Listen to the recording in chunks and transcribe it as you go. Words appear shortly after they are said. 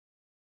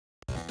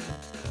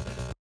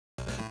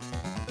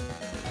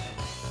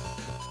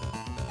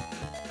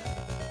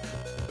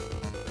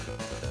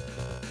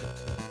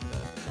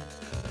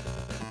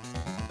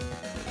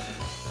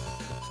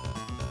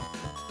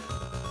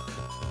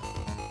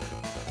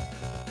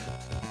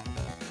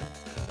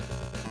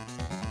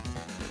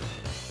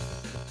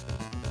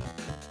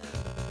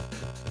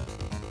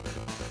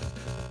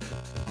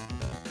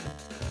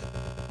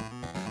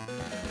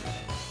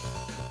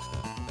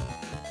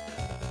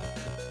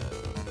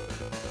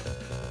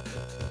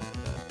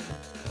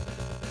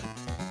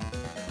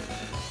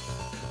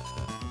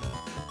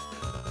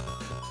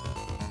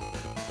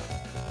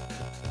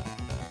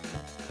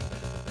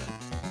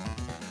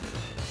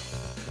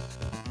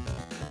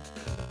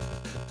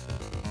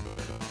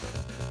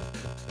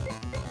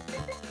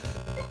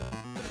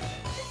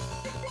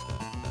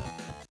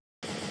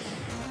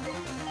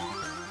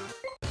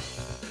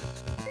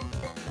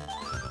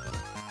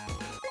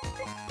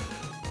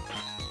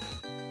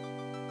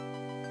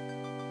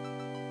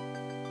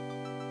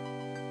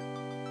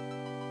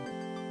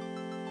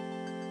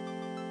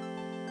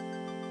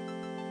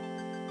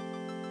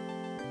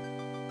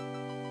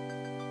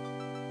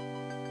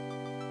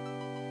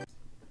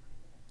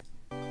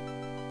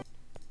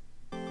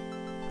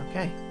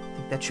Okay, I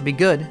think that should be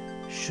good.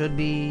 Should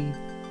be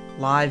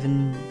live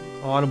and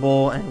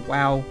audible, and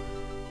wow.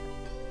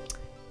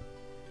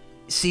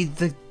 See,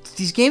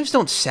 these games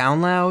don't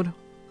sound loud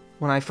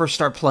when I first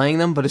start playing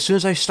them, but as soon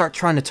as I start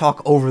trying to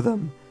talk over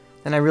them,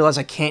 then I realize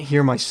I can't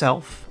hear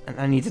myself, and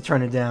I need to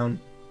turn it down.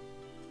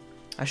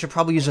 I should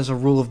probably use it as a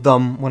rule of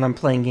thumb when I'm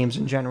playing games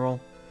in general,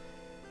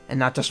 and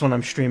not just when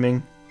I'm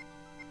streaming.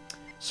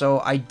 So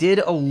I did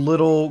a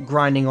little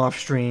grinding off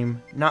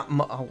stream.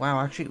 Oh wow,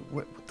 actually,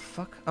 what the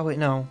fuck? Oh wait,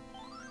 no.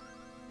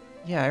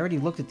 Yeah, I already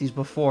looked at these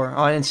before.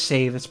 Oh, I didn't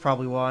save, that's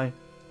probably why.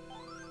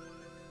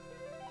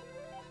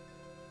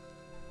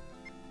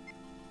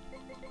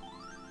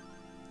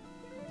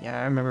 Yeah,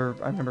 I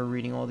remember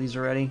reading all these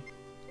already.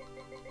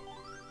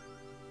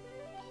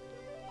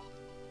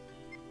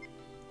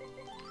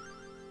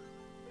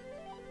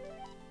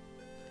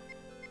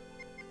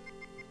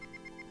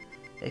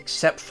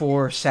 Except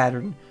for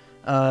Saturn.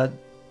 You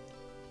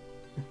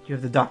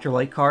have the Dr.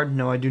 Light card?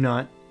 No, I do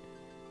not.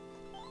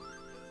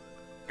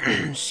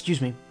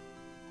 Excuse me.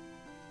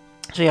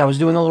 So yeah, I was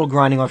doing a little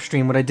grinding off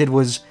stream. What I did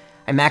was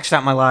I maxed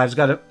out my lives,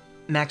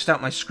 maxed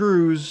out my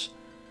screws,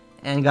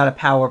 and got a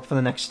power up for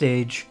the next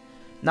stage.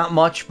 Not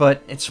much,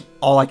 but it's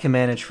all I can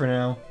manage for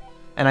now.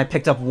 And I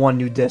picked up one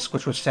new disc,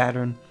 which was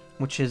Saturn,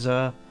 which is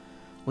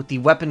with the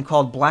weapon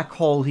called Black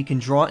Hole, he can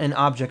draw in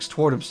objects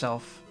toward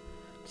himself.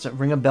 Does it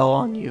ring a bell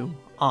on you?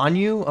 On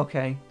you?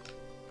 Okay.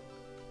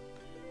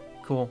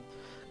 Cool.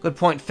 Good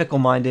point,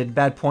 fickle-minded.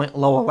 Bad point,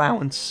 low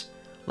allowance.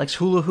 Likes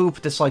hula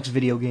hoop, dislikes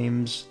video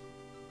games.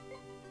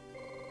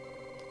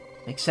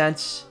 Makes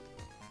sense.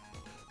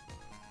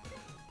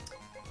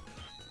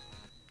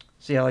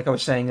 So yeah, like I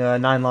was saying,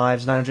 9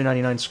 lives,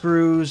 999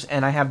 screws,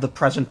 and I have the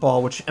present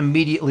ball, which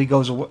immediately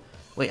goes away.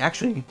 Wait,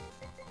 actually...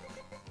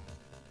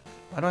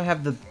 Why do I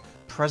have the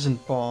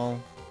present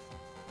ball?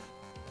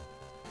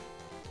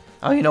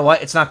 Oh, you know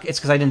what? It's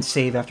because I didn't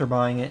save after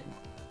buying it.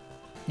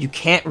 You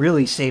can't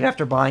really save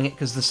after buying it,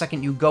 because the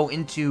second you go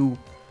into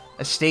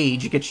a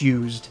stage, it gets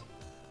used.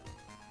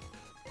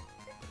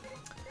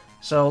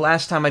 So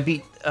last time I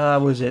beat,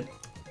 what was it?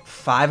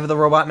 5 of the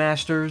Robot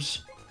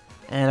Masters,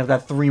 and I've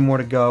got 3 more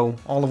to go,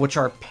 all of which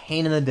are a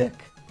pain in the dick.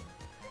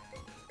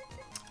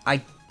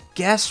 I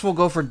guess we'll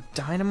go for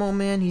Dynamo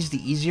Man, he's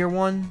the easier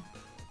one.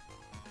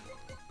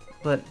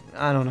 But,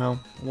 I don't know.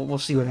 We'll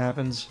see what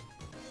happens.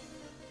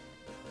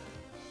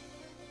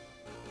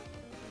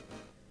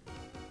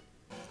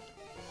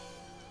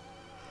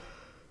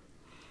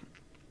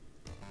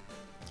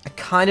 I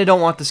kinda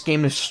don't want this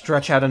game to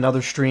stretch out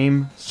another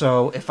stream,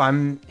 so if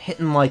I'm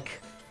hitting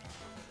like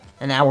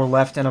an hour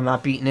left and I'm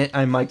not beating it,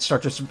 I might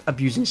start just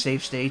abusing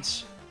save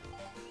states.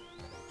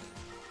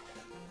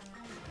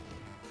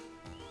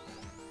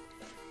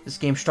 This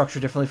game's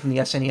structured differently from the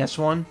SNES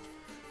one.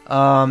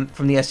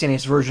 From the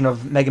SNES version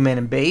of Mega Man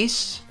and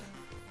Bass?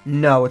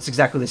 No, it's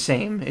exactly the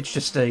same. It's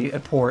just a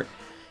port.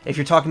 If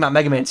you're talking about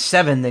Mega Man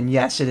 7, then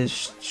yes, it is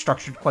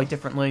structured quite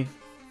differently.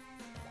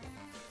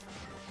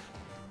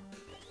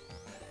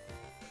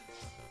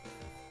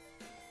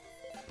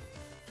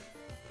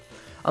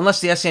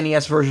 Unless the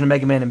SNES version of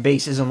Mega Man and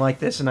Bass isn't like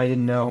this and I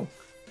didn't know.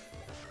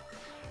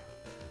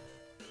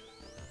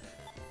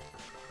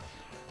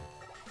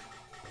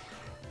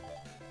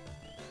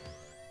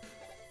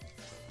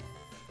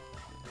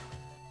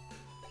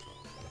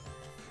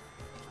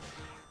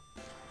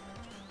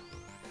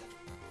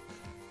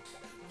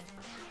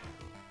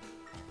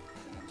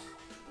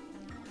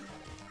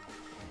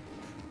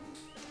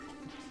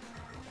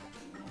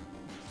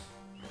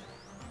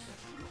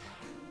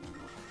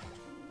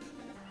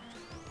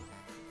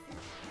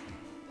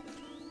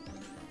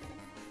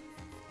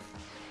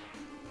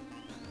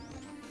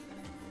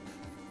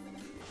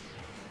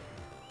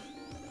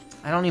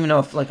 I don't even know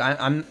if, like,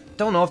 I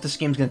don't know if this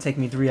game's gonna take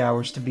me 3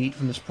 hours to beat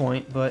from this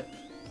point, but...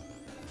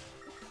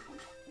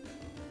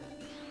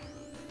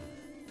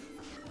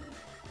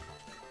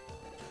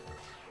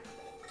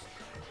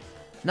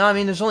 No, I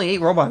mean, there's only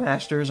 8 Robot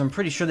Masters. I'm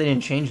pretty sure they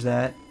didn't change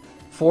that.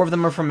 4 of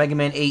them are from Mega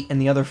Man 8, and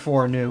the other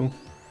 4 are new.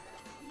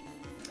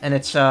 And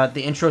it's,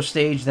 the intro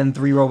stage, then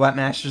 3 Robot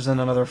Masters,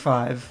 and another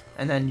 5.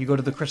 And then you go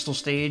to the Crystal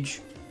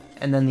stage,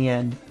 and then the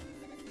end.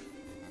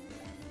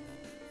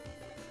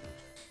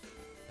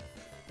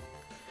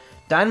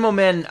 Dynamo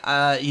Man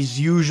is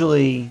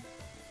usually...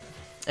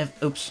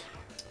 oops.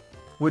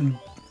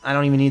 I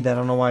don't even need that. I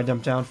don't know why I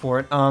dumped down for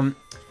it.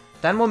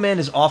 Dynamo Man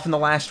is often the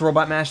last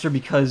Robot Master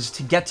because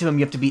to get to him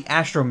you have to beat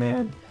Astro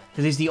Man.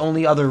 Because he's the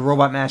only other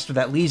Robot Master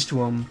that leads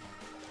to him.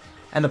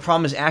 And the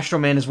problem is Astro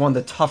Man is one of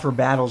the tougher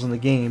battles in the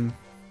game.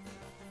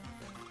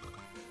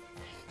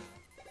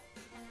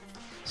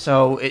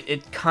 So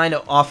it kind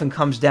of often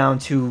comes down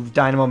to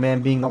Dynamo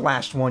Man being the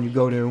last one you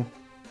go to.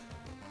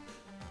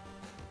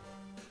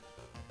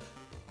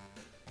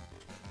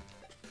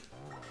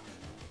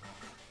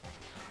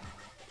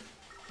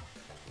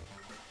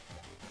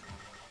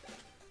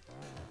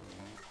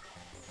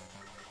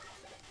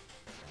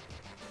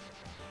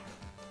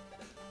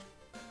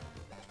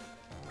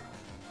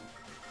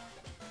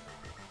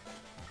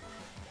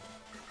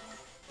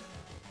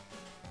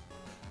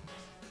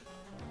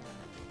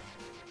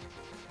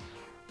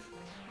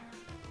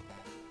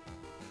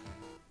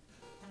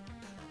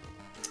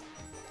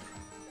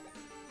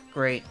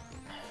 Great.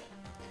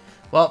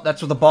 Well,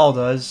 that's what the ball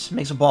does. It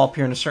makes a ball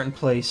appear in a certain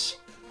place.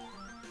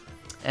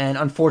 And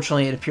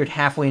unfortunately, it appeared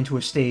halfway into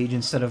a stage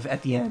instead of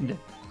at the end.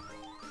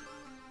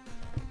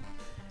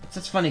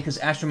 That's funny, because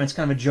Astroman's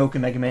kind of a joke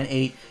in Mega Man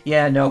 8.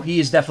 Yeah, no, he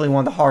is definitely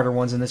one of the harder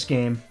ones in this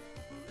game.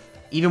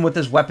 Even with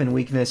his weapon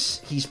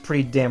weakness, he's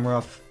pretty damn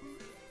rough.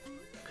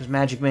 Because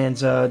Magic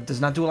Man's does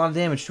not do a lot of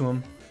damage to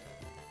him.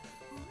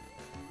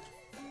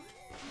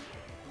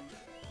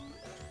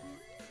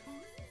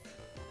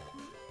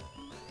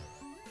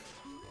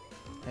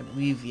 I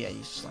believe, yeah,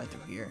 you slide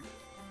through here.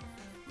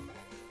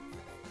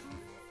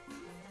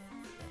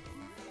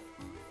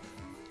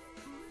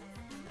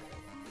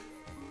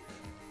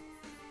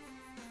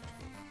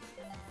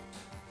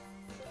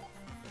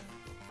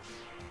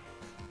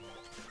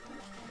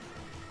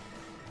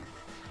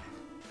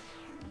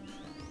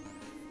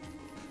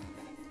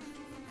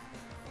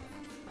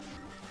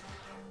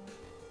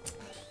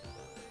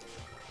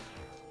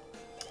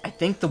 I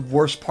think the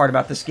worst part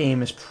about this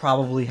game is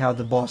probably how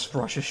the boss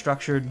rush is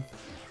structured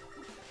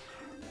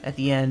at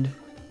the end,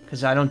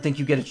 because I don't think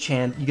you get a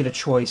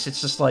choice.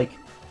 It's just like,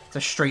 it's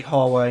a straight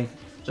hallway.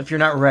 So if you're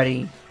not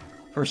ready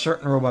for a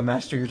certain Robot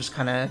Master, you're just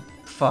kind of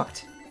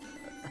fucked.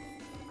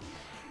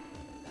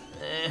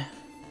 Eh.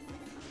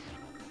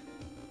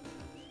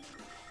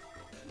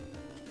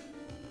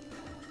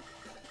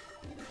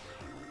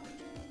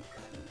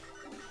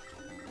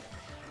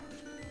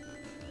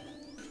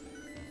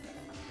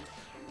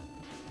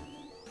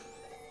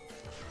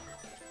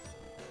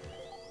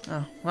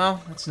 Oh,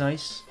 well, that's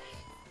nice.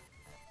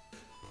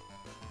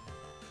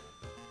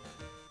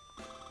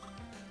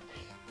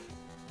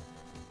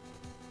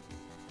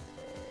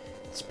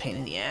 It's a pain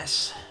in the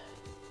ass.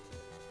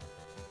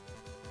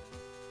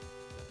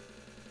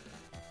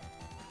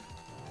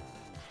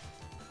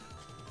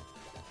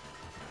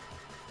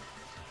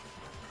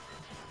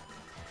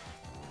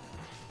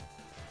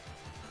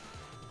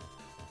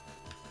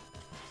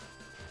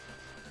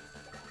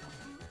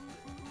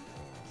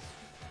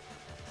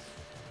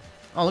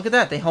 Oh, look at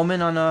that. They home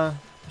in on a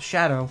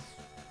shadow.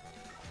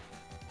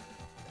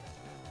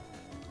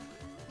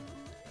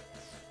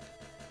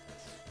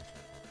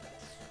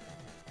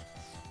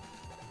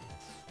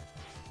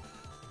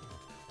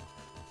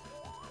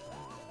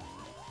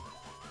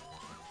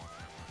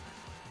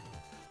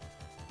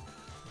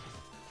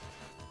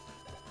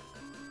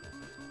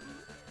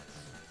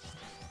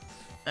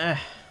 Eh.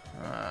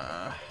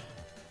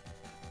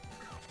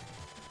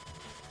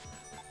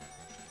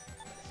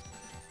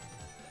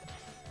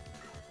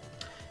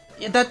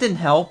 Yeah, that didn't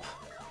help.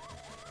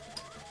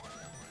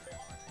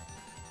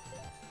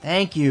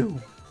 Thank you.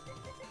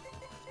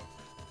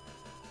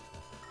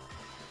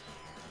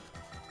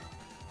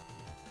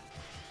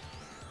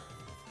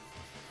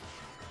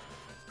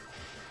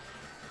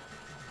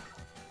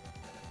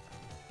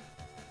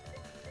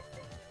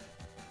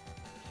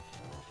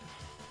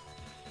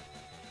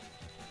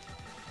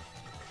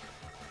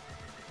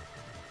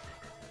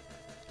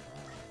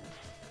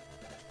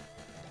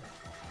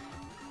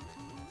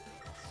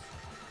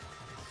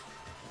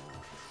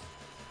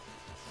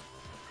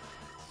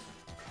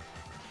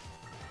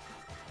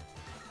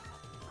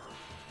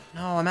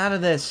 No, I'm out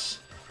of this.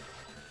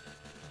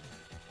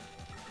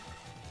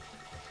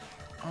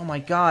 Oh my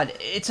god,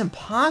 it's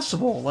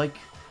impossible. Like,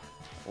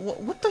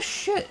 what the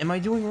shit am I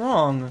doing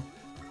wrong?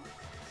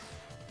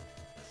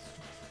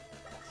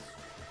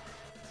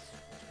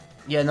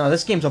 Yeah, no,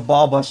 this game's a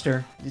ball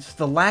buster.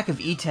 The lack of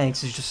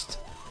E-tanks is just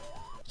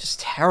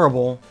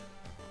terrible.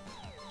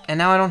 And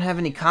now I don't have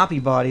any copy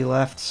body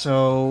left,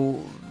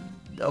 so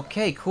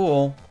okay,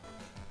 cool.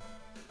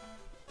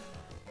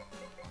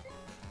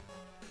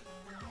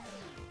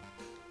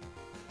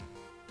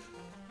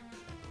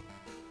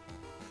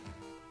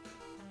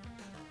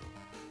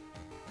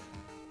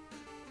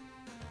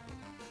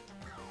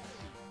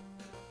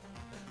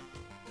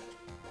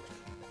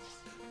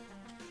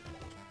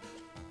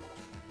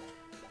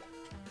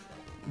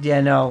 Yeah,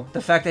 no.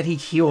 The fact that he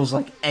heals,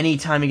 like, any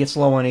time he gets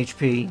low on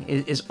HP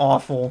is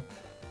awful.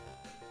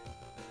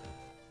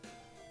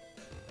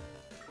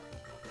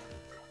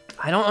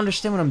 I don't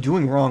understand what I'm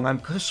doing wrong. I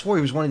could have swore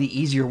he was one of the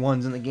easier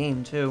ones in the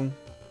game, too.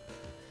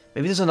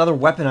 Maybe there's another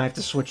weapon I have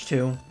to switch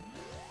to.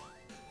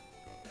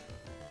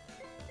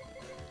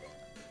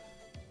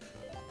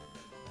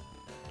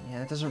 Yeah,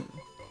 that doesn't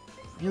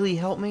really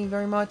help me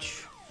very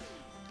much.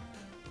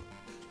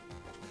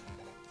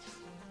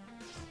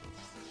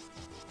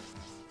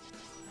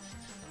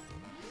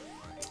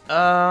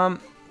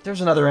 There's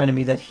another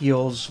enemy that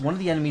heals. One of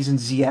the enemies in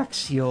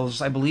ZX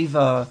heals. I believe,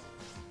 the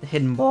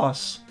hidden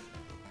boss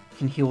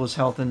can heal his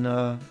health in,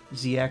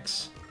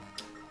 ZX.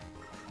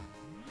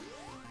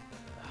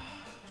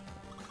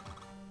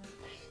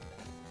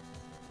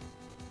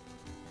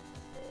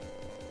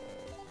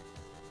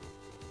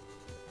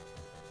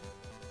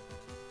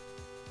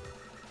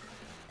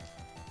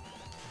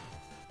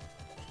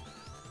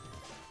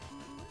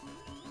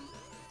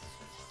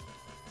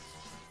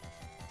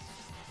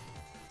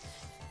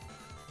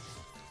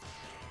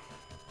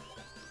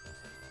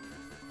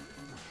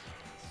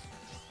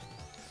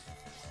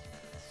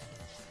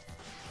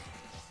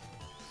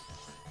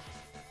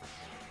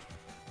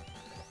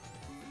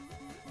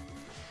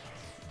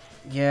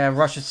 Yeah,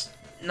 Rush is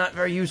not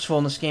very useful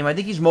in this game. I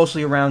think he's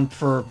mostly around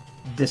for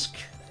disc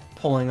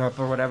pulling up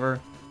or whatever.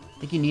 I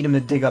think you need him to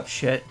dig up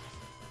shit.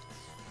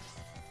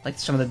 Like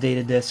some of the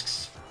data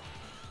discs.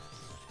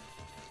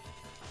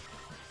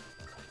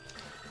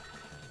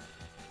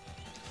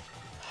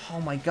 Oh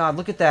my god,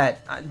 look at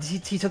that.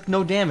 He took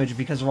no damage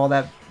because of all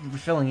that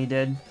refilling he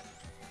did.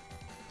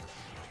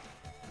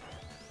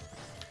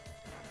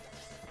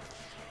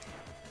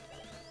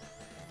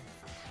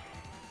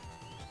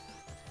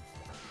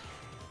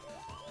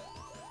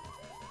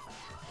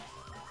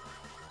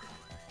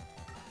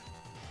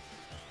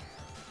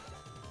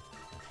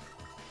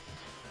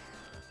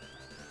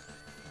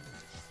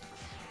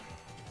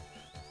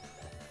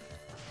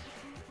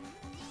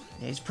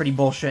 Yeah, he's pretty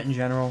bullshit in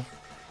general.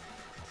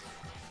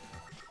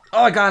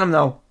 Oh, I got him,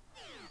 though.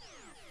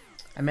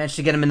 I managed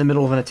to get him in the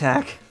middle of an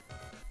attack.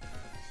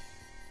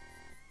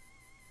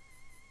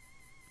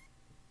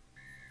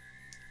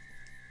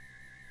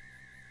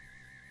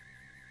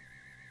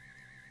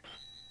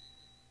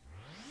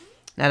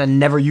 Now to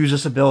never use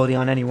this ability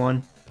on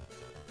anyone.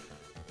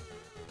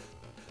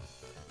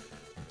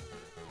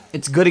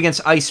 It's good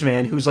against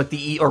Iceman, who's like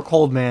the or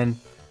Coldman,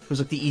 who's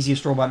like the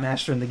easiest robot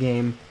master in the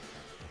game.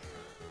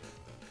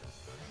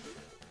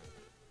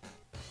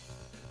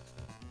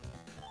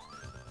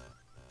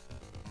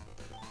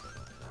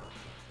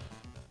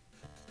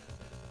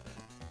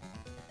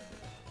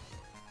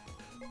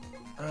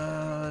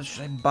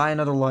 Should I buy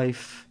another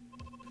life?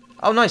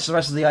 Oh, nice. The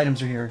rest of the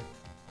items are here.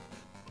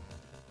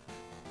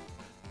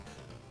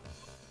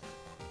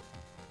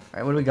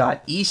 Alright, what do we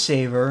got?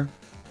 E-Saver.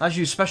 Allows you to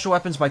use special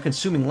weapons by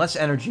consuming less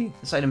energy.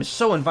 This item is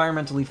so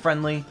environmentally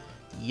friendly.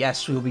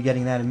 Yes, we will be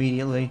getting that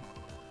immediately.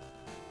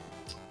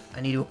 I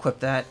need to equip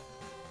that.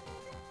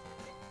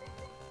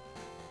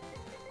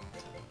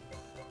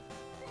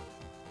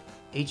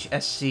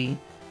 HSC.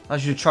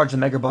 Allows you to charge the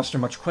Mega Buster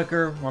much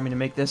quicker. Want me to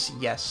make this?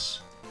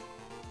 Yes.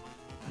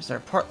 Is there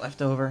a part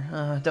left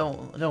over?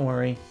 Don't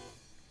worry.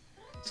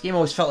 This game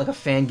always felt like a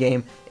fan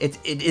game. It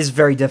is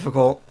very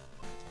difficult.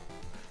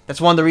 That's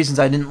one of the reasons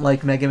I didn't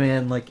like Mega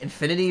Man, like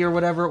Infinity or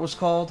whatever it was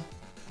called.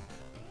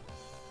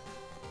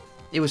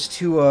 It was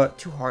too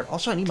hard.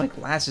 Also, I need my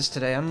glasses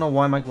today. I don't know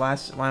why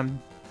I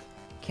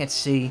can't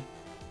see.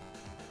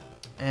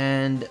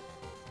 And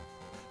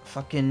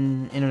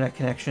fucking internet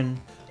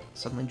connection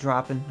suddenly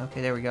dropping.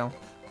 Okay, there we go.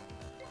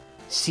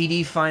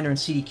 CD Finder and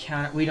CD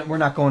Counter. We're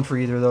not going for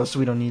either of those, so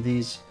we don't need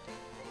these.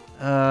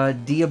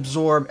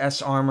 D-Absorb,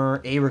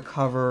 S-Armor,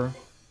 A-Recover.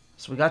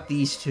 So we got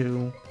these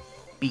two.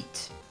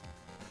 Beat.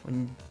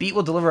 When Beat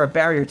will deliver a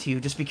barrier to you,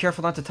 just be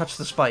careful not to touch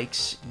the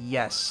spikes.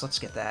 Yes, let's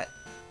get that.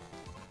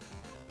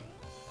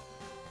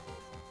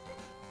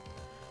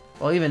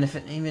 Well, even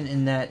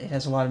in that, it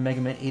has a lot of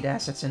Mega Man 8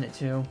 assets in it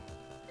too.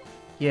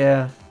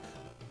 Yeah.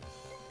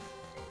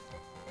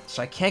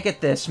 So I can't get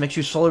this. Makes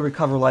you slowly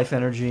recover life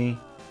energy.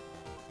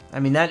 I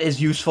mean, that is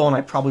useful, and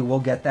I probably will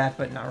get that,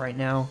 but not right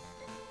now.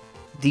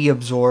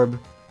 De-absorb.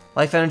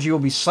 Life energy will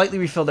be slightly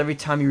refilled every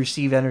time you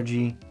receive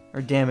energy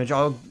or damage.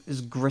 All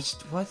is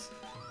grist. What?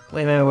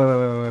 Wait,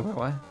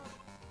 what?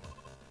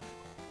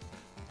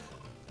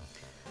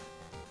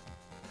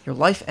 Your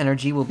life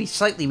energy will be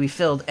slightly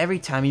refilled every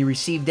time you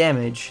receive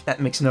damage. That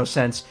makes no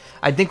sense.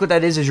 I think what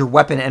that is your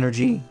weapon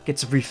energy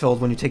gets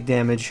refilled when you take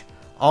damage.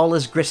 All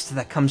is grist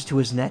that comes to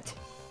his net.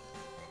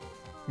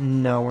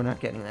 No, we're not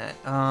getting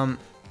that.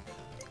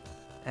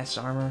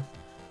 S-Armor.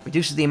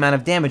 Reduces the amount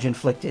of damage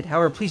inflicted.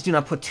 However, please do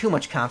not put too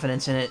much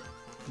confidence in it.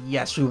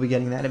 Yes, we will be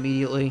getting that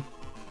immediately.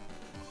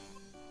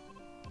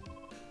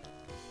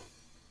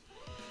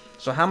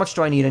 So how much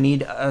do I need? I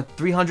need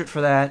 300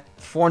 for that,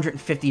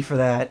 450 for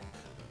that.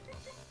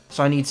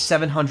 So I need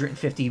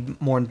 750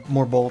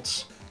 more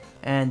bolts.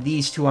 And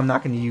these two I'm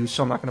not going to use,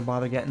 so I'm not going to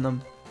bother getting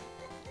them.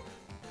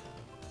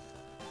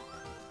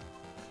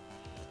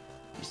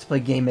 Used to play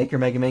Game Maker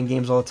Mega Man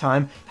games all the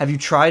time. Have you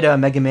tried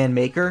Mega Man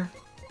Maker?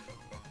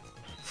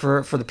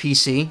 For the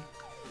PC.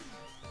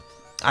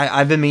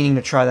 I've been meaning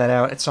to try that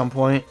out at some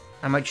point.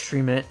 I might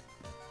stream it.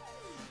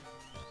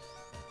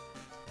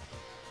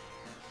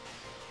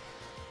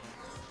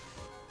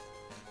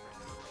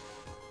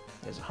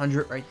 There's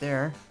 100 right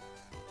there.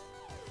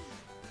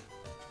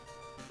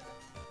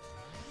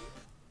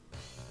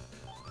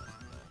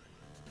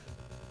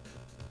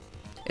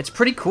 It's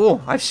pretty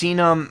cool. I've seen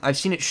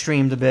it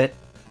streamed a bit.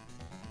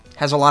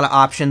 Has a lot of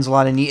options, a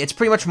lot of neat. It's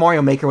pretty much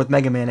Mario Maker with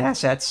Mega Man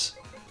assets.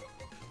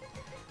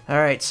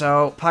 Alright,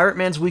 so Pirate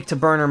Man's weak to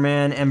Burner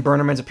Man, and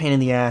Burner Man's a pain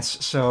in the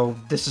ass, so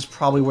this is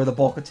probably where the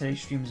bulk of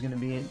today's stream is going to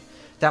be.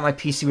 Doubt my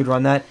PC would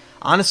run that.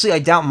 Honestly, I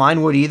doubt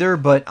mine would either,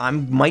 but I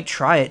might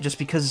try it just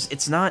because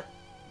it's not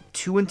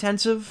too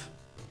intensive.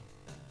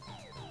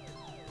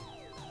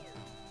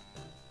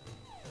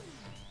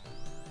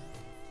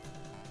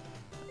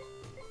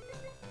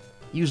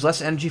 Use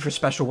less energy for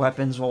special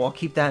weapons. Well, I'll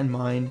keep that in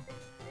mind.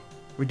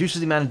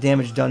 Reduces the amount of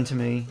damage done to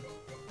me.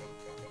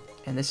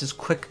 And this is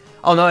quick.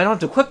 Oh no, I don't have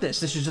to equip this.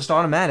 This is just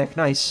automatic.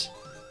 Nice.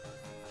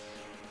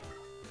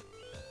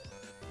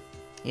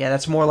 Yeah,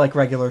 that's more like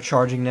regular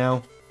charging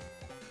now.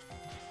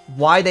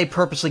 Why they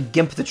purposely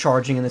gimp the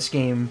charging in this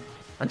game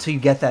until you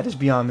get that is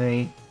beyond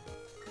me.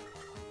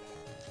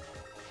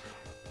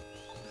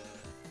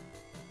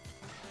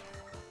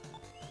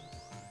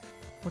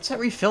 What's that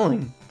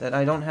refilling that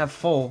I don't have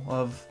full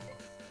of?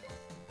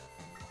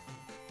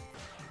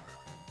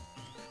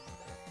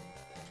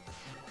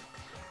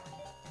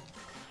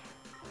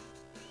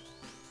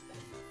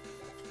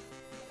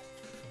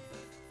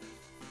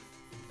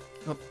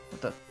 Oh,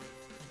 what the?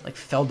 Like,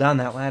 fell down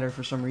that ladder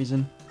for some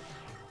reason.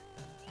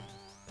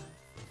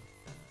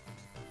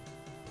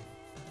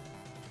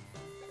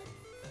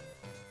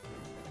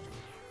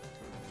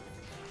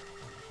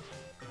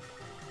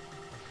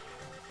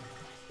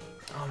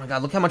 Oh my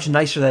god, look how much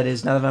nicer that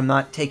is now that I'm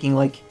not taking,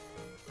 like,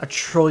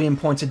 1,000,000,000,000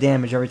 points of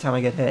damage every time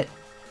I get hit.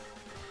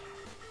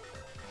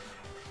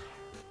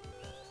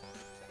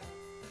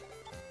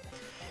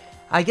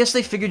 I guess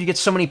they figured you get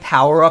so many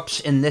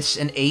power-ups in this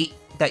and 8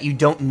 that you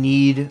don't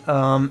need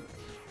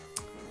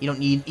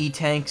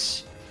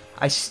E-tanks.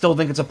 I still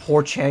think it's a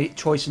poor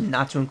choice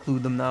not to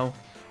include them, though.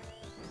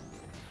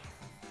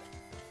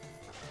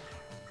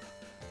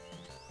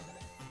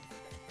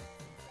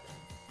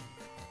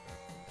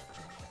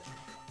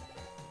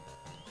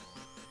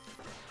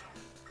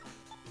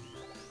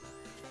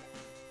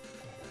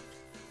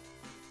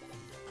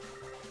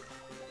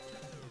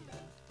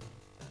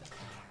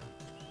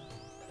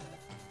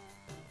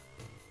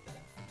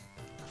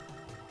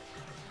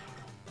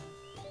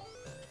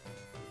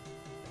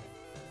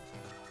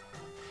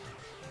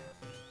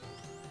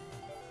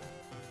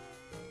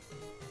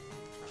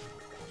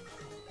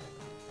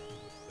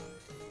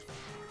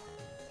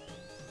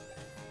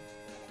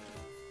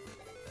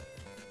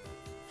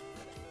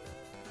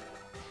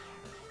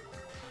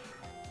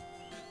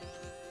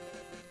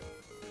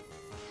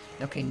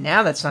 Okay,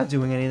 now that's not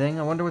doing anything.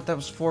 I wonder what that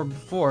was for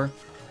before.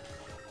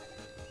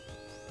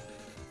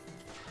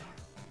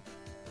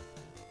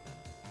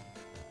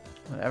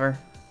 Whatever.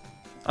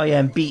 Oh yeah,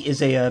 and beat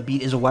is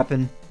a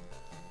weapon.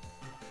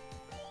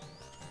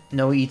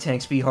 No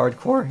E-tanks, be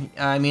hardcore.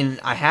 I mean,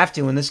 I have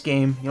to in this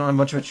game. You don't have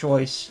much of a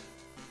choice.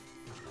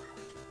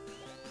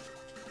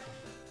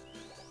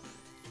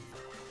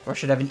 Or I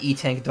should have an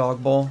E-tank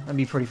dog bowl. That'd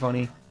be pretty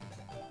funny.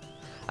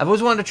 I've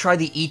always wanted to try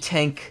the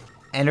E-tank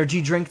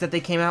energy drink that they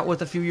came out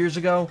with a few years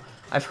ago.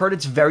 I've heard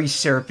it's very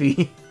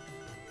syrupy.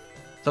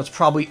 So it's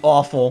probably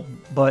awful,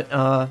 but,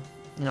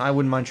 you know, I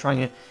wouldn't mind trying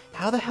it.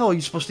 How the hell are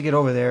you supposed to get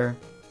over there?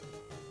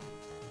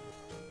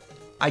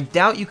 I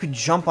doubt you could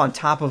jump on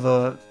top of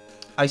a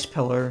ice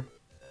pillar.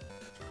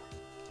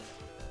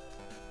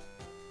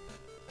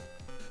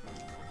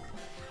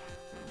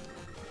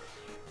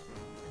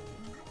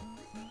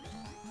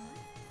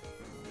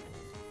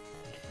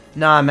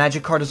 Nah,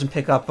 Magic Card doesn't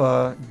pick up,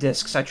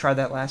 discs. I tried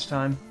that last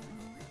time.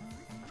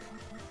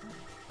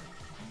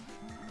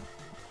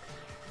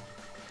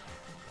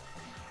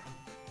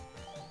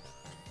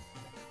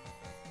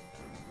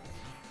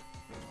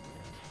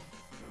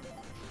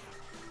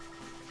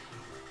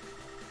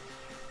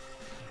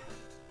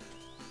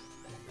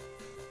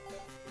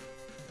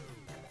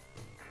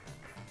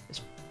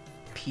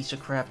 Piece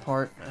of crap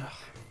part. Ugh.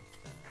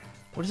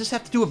 What does this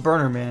have to do with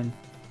Burner Man?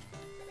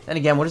 And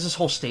again, what does this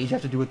whole stage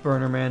have to do with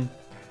Burner Man?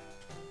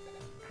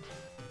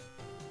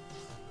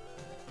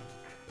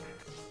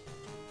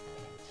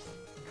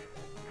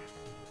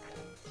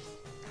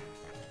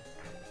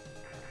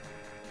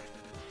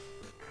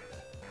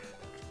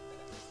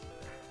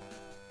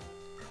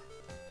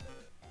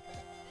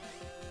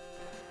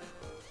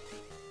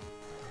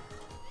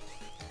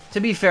 To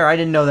be fair, I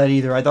didn't know that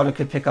either. I thought it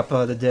could pick up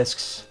the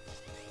discs.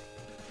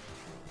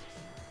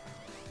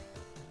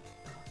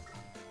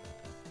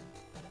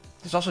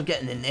 There's also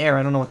getting in there.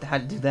 I don't know how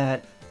to do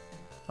that.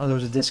 Oh, there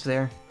was a disc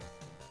there.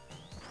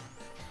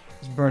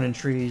 It's burning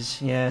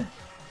trees. Yeah.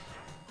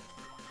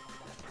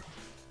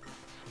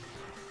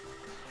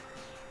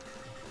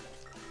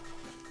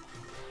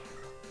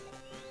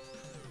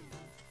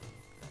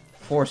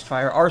 Forest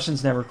fire.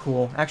 Arson's never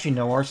cool. Actually,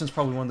 no. Arson's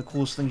probably one of the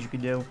coolest things you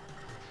could do.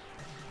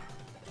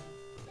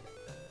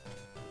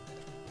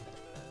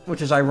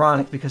 Which is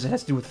ironic because it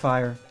has to do with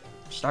fire.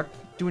 Start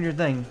doing your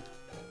thing.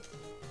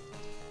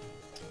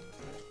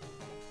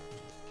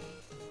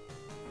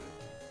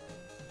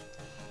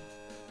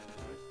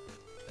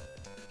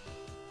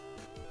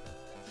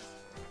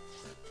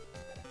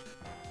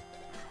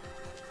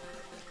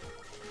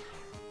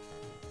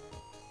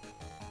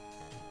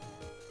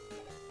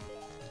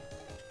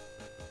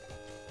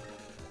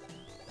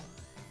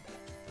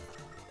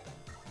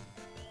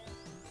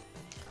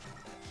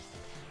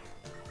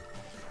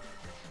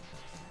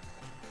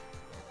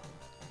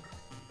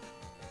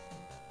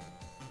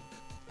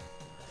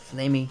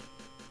 Flamey.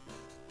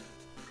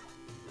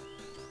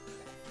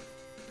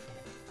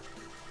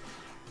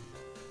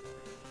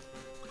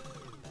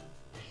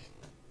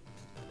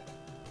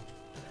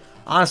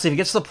 Honestly, if it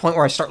gets to the point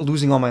where I start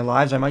losing all my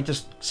lives, I might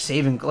just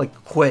save and, like,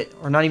 quit.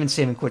 Or not even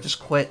save and quit,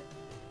 just quit.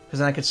 Because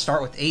then I could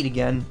start with 8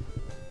 again.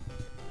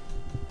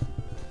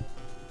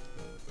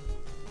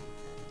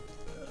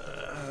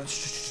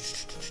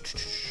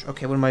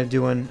 Okay, what am I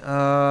doing?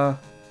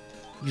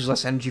 Use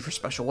less energy for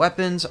special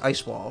weapons.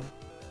 Ice Wall.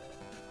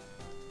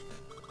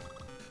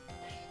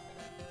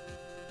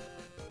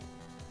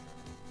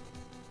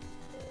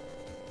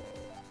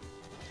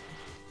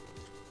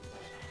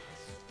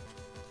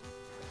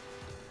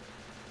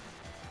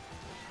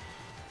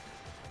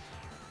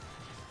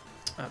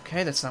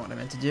 Okay, that's not what I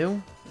meant to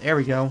do. There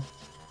we go.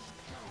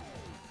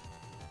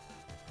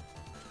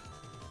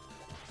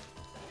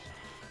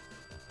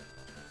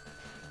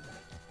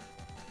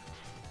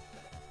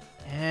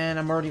 And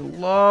I'm already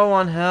low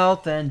on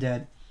health and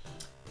dead.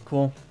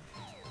 Cool.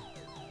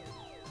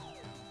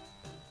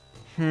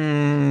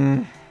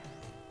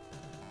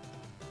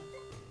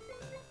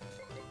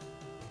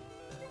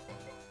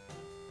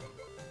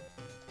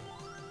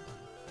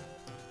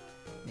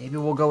 Maybe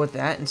we'll go with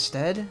that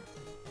instead.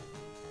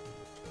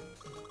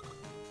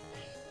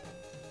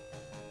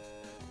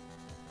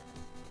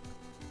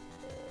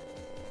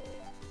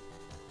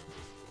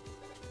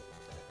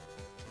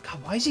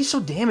 God, why is he so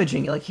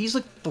damaging? Like, he's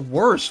like the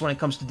worst when it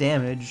comes to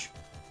damage.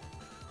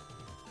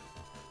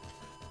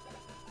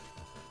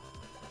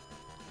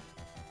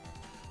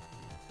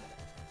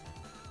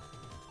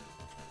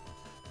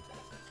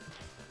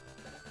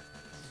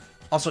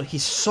 Also,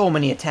 he's so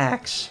many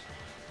attacks.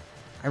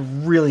 I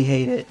really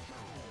hate it.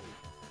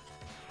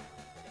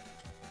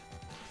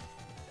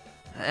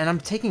 And I'm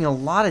taking a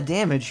lot of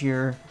damage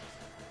here.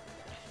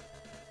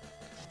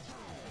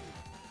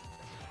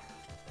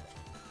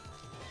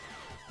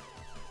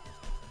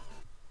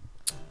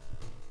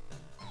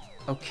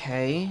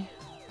 Okay.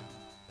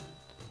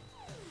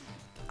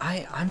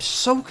 I'm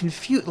so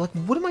confused. Like,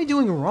 what am I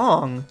doing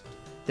wrong?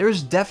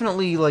 There's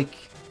definitely, like,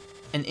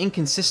 an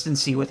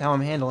inconsistency with how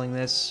I'm handling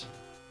this.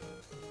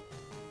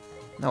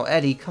 No,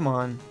 Eddie, come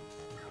on.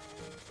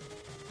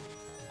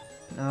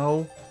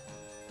 No.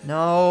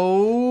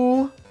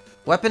 No.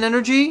 Weapon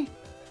energy?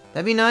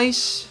 That'd be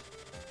nice.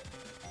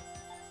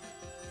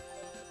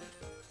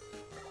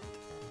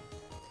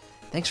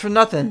 Thanks for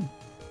nothing.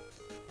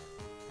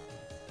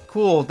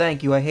 Cool,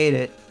 thank you, I hate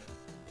it.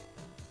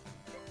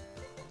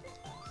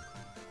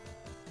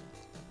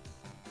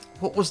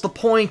 What was the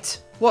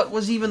point? What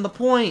was even the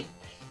point?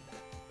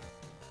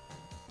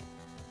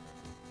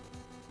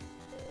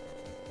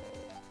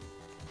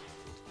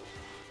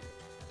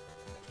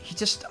 He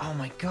just... oh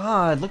my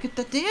god, look at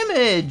the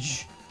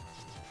damage!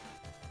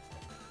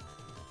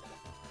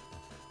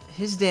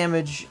 His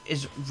damage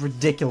is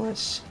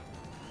ridiculous.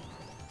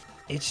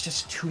 It's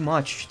just too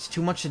much. It's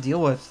too much to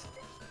deal with.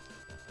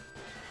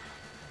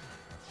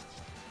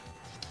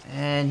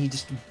 And he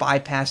just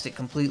bypassed it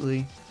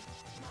completely.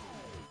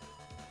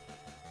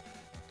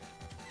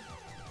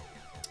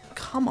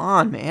 Come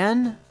on,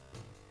 man.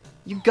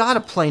 You gotta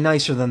play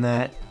nicer than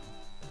that.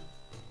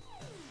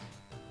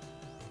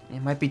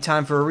 It might be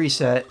time for a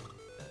reset.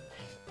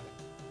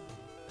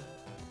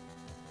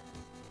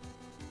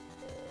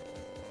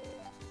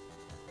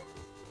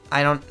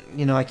 I don't,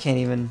 you know, I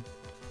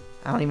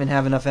don't even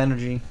have enough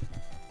energy.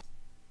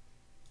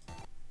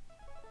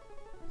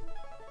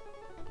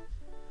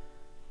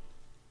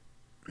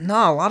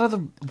 No, a lot of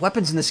the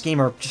weapons in this game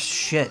are just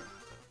shit.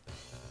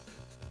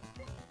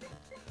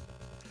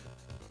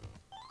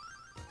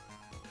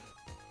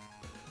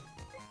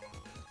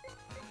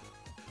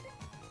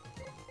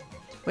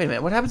 Wait a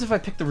minute, what happens if I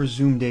pick the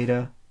resume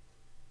data?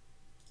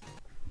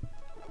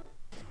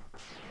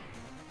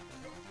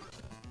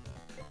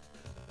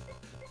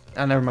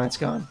 Oh, never mind, it's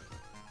gone.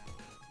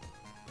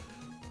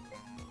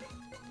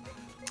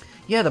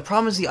 Yeah, the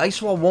problem is the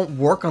ice wall won't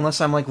work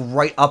unless I'm, like,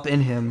 right up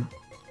in him.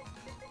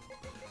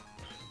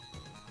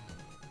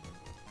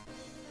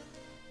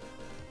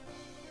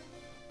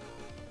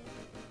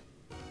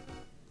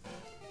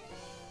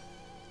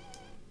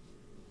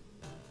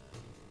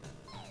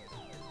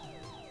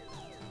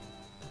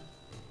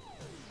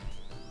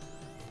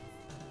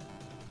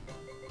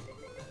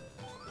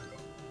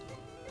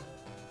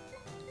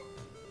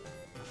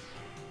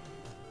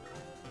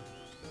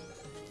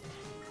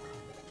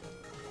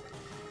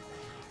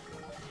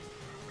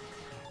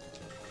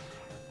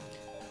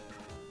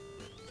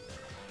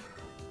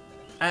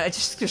 I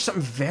just think there's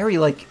something very,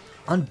 like,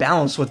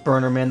 unbalanced with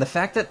Burner, man. The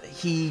fact that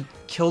he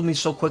killed me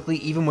so quickly,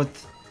 even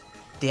with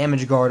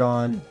damage guard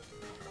on,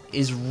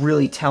 is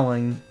really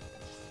telling.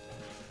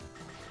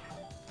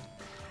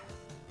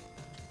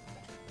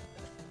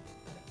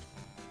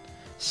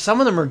 Some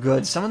of them are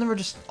good, some of them are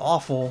just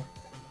awful.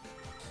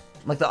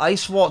 Like the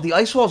ice wall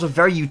is a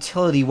very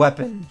utility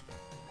weapon.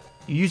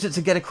 You use it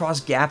to get across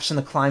gaps and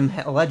to climb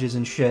ledges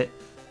and shit.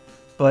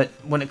 But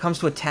when it comes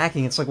to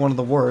attacking, it's like one of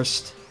the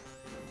worst.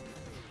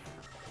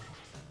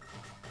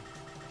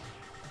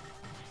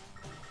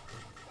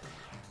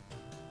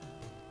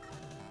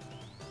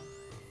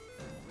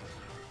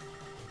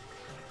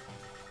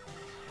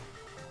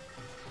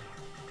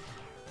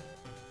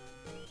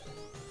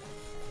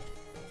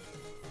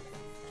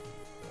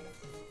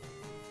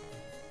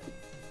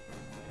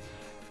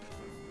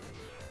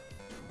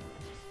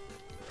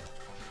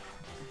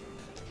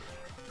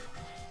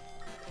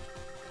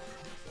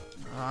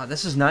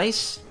 This is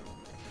nice.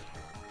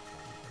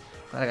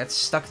 Glad I got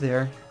stuck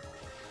there.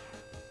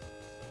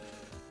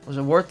 Was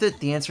it worth it?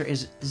 The answer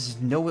is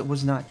no, it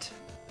was not.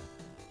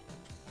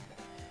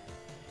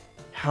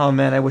 Oh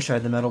man, I wish I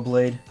had the Metal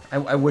Blade.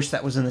 I wish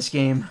that was in this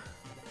game.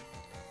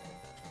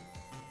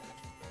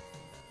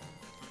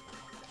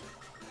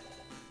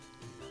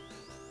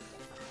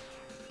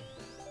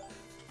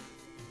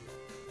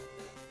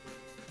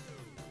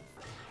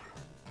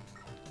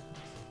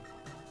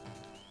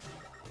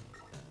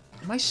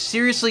 Am I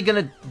seriously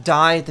gonna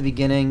die at the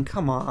beginning?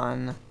 Come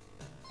on.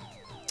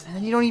 And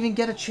then you don't even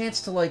get a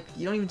chance to, like,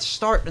 you don't even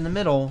start in the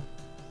middle.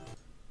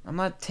 I'm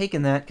not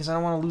taking that because I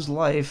don't want to lose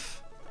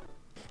life.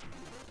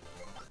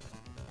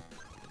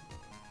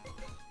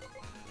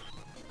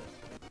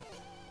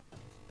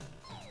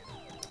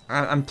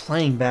 I'm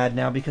playing bad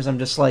now because I'm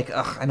just like,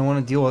 ugh, I don't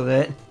want to deal with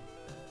it.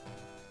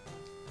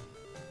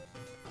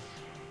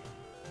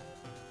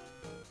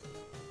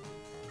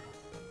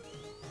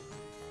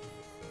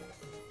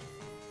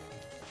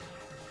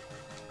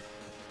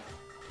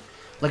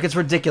 Like, it's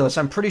ridiculous.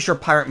 I'm pretty sure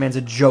Pirate Man's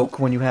a joke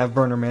when you have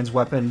Burner Man's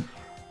weapon.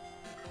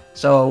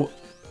 So,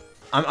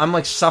 I'm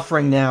like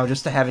suffering now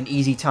just to have an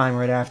easy time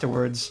right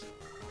afterwards.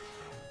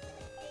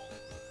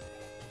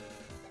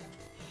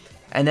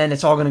 And then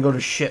it's all gonna go to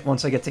shit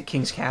once I get to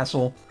King's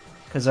Castle.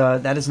 Because,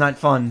 that is not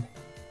fun.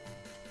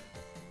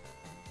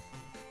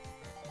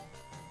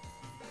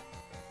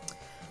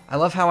 I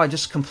love how I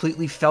just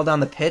completely fell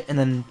down the pit and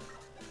then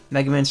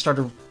Mega Man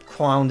started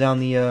crawling down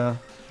the,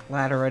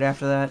 ladder right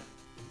after that.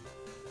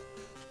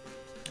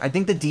 I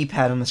think the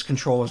D-pad on this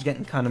controller is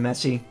getting kind of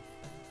messy.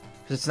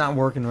 Because it's not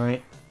working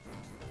right.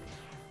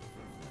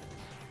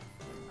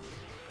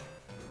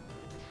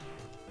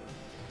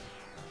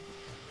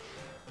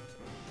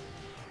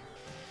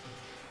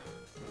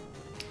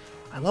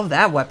 I love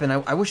that weapon.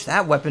 I wish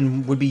that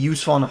weapon would be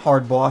useful on a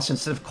hard boss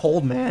instead of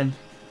Cold Man.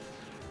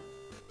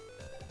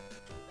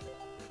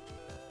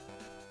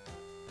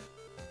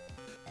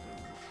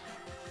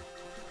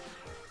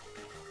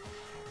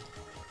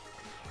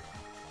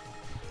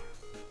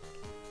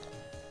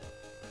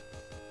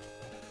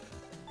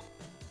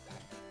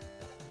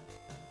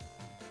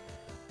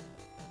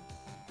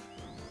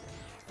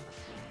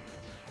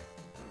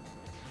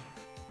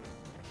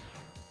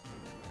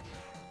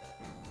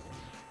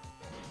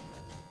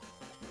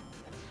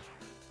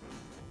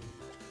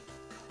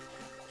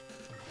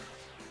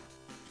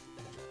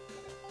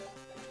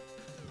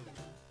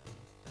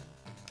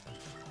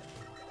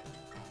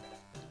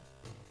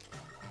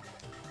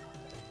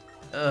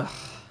 Ugh.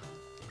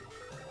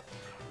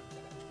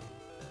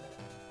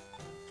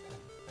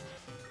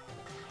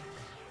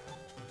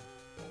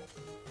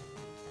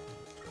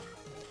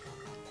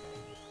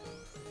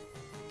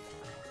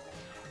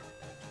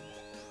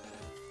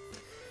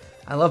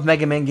 I love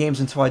Mega Man games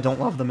until I don't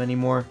love them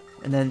anymore,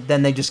 and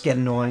then they just get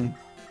annoying.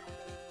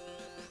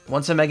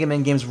 Once a Mega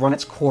Man game's run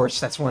its course,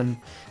 that's when...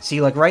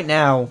 See, like right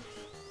now...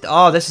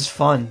 Oh, this is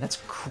fun.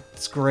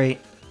 That's great.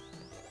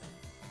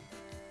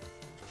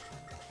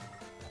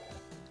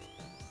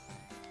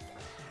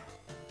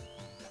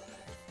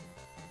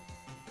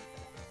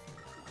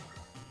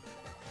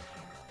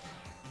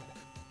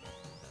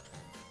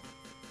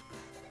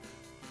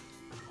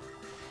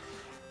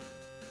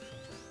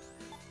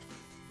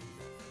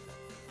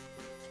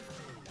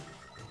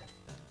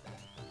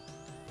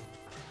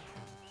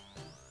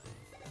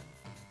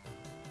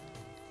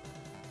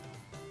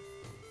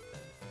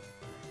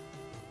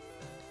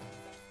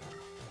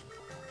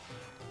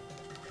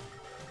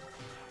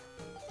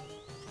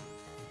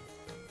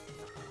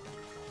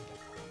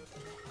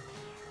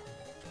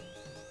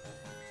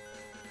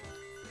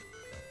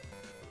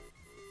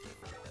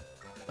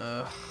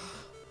 Ugh.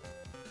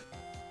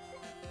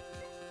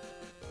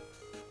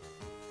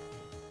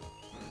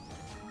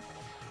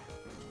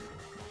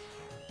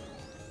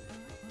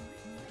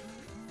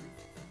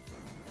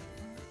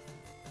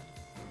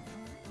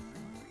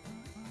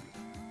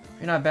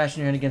 If you're not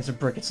bashing your head against a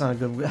brick, it's not a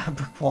good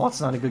brick wall.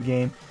 It's not a good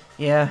game.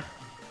 Yeah,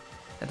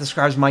 that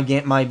describes my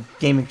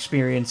game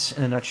experience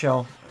in a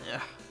nutshell.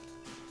 Ugh.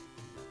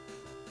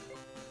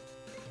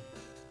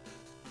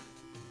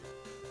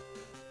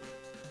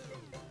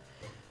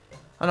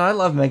 Oh, no, I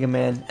love Mega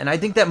Man, and I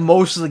think that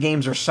most of the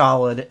games are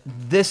solid.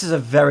 This is a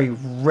very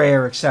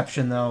rare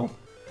exception, though.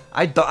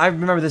 I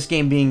remember this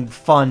game being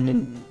fun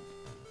and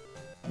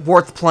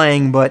worth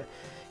playing, but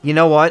you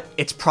know what?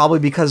 It's probably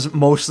because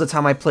most of the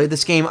time I played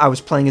this game, I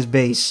was playing as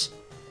Bass.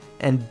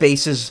 And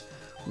Bass is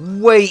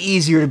way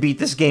easier to beat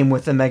this game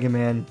with than Mega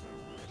Man.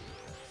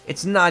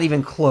 It's not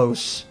even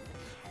close.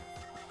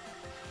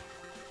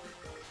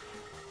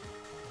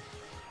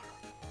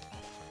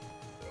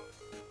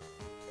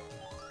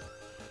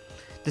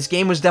 This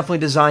game was definitely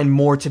designed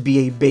more to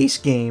be a base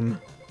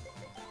game.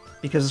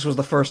 Because this was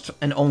the first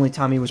and only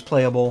time he was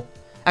playable.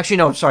 Actually,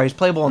 no, sorry, he's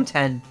playable on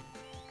 10.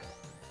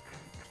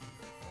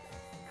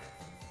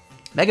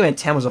 Mega Man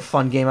 10 was a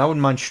fun game. I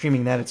wouldn't mind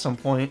streaming that at some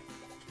point.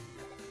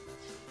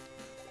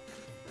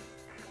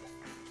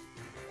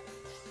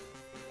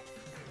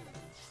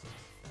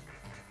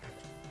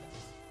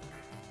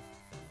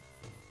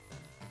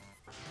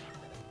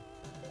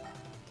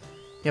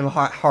 You have a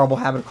horrible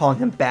habit of calling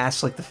him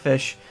Bass like the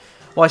fish.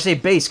 Well, I say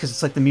bass because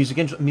it's like the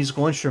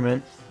musical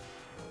instrument.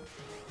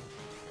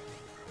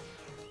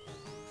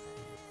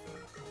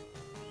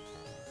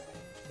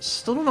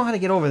 Still don't know how to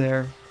get over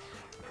there.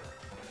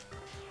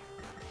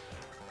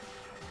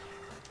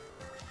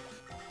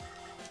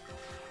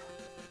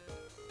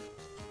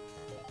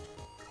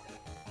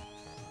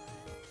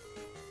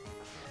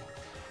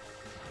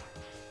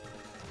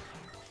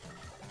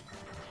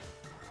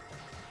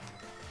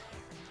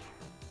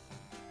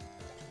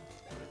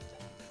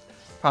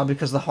 Probably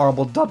because of the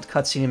horrible dubbed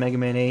cutscene in Mega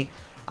Man 8.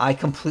 I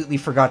completely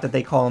forgot that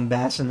they call him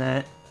Bass in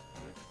that.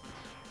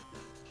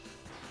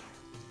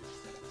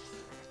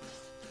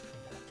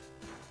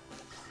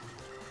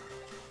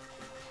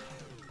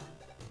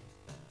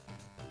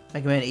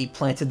 Mega Man 8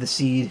 planted the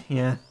seed,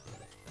 yeah.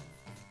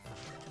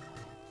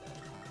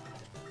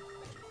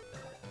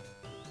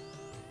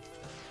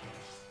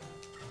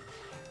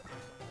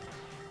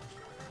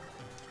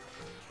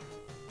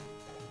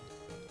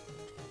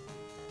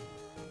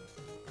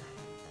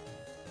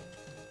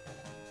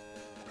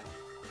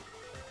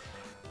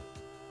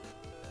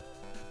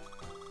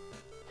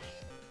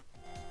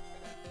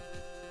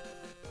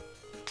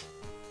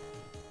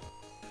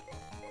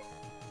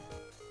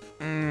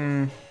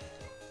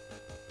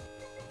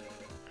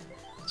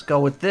 Let's go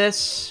with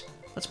this.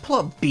 Let's pull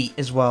up Beat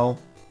as well,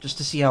 just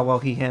to see how well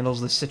he handles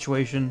this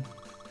situation.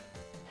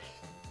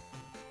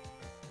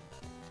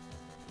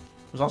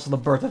 It was also the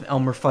birth of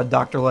Elmer Fudd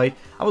Dr. Light.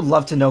 I would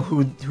love to know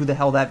who the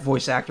hell that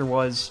voice actor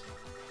was.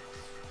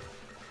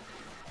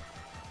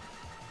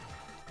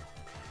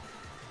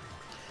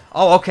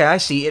 Oh, okay, I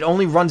see. It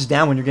only runs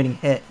down when you're getting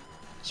hit.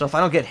 So if I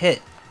don't get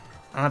hit,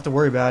 I don't have to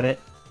worry about it.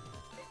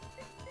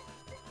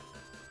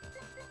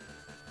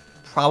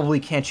 Probably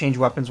can't change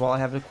weapons while I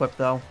have it equipped,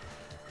 though.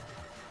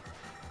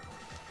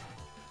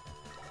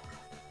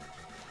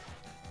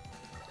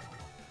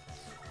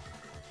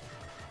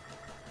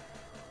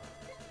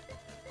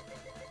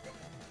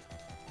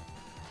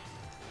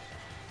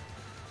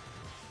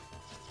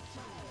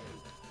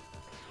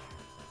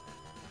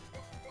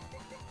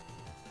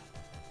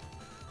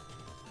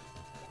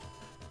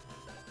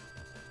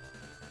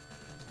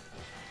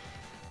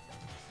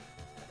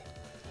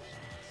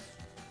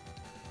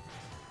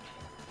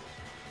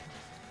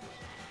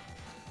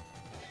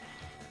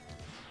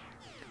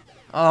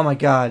 Oh my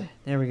god.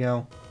 There we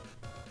go.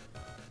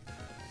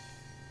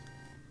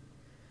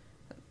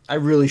 I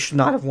really should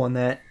not have won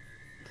that.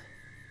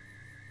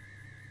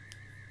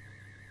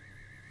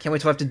 Can't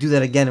wait till I have to do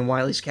that again in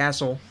Wily's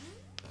Castle.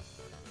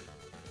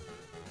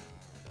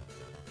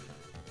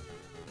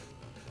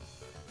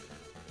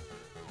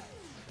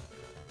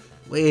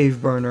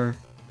 Wave Burner.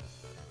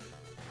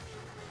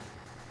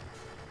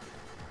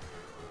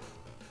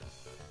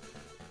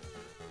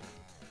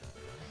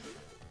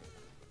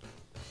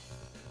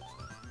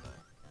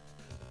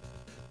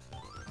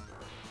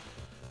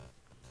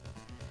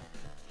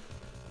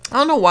 I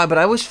don't know why, but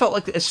I always felt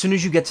like as soon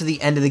as you get to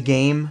the end of the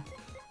game,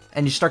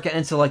 and you start getting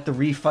into like the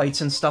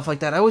refights and stuff like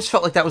that, I always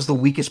felt like that was the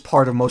weakest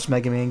part of most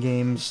Mega Man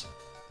games.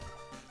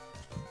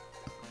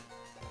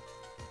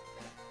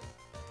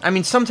 I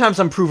mean, sometimes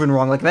I'm proven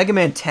wrong. Like, Mega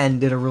Man 10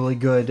 did a really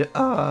good,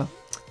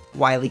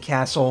 Wily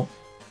Castle.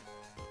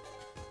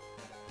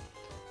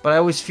 But I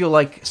always feel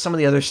like some of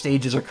the other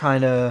stages are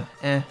kind of,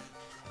 eh.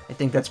 I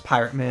think that's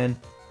Pirate Man.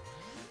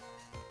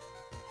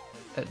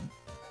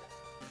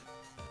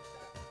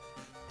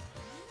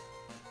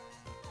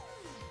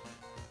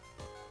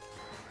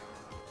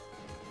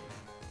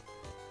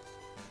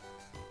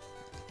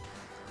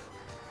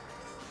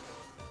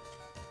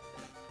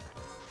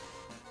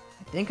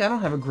 I think I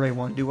don't have a gray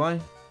one, do I?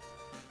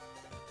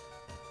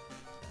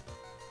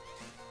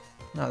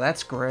 No,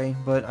 that's gray,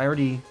 but I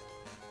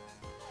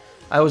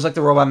always like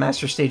the Robot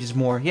Master stages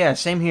more. Yeah,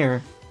 same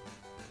here.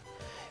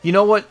 You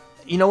know what?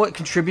 You know what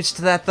contributes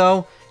to that,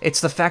 though?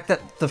 It's the fact that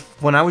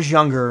when I was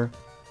younger...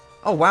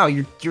 Oh, wow,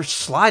 your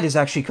slide is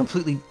actually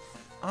completely...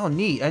 Oh,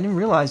 neat. I didn't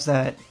realize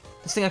that.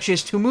 This thing actually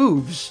has 2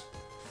 moves.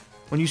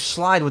 When you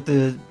slide with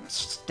the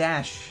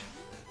dash...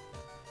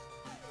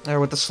 Or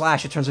with the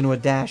slash, it turns into a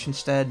dash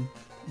instead.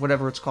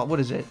 Whatever it's called. What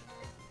is it?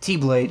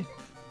 T-Blade.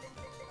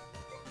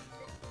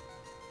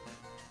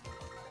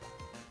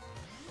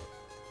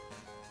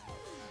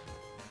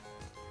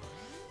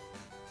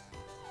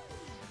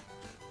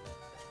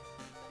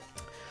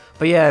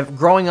 But yeah,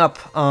 growing up,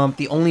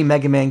 the only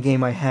Mega Man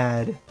game I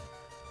had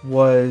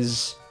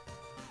was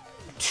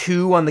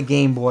 2 on the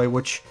Game Boy,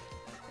 which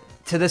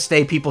to this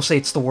day people say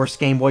it's the worst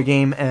Game Boy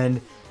game, and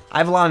I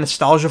have a lot of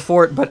nostalgia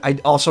for it, but I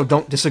also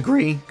don't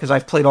disagree, because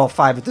I've played all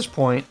 5 at this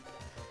point.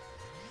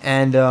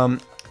 And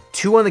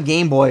 2 on the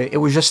Game Boy, it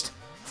was just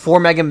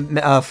 4 Mega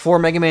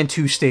Man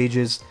 2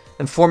 stages,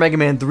 then 4 Mega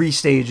Man 3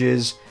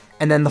 stages,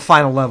 and then the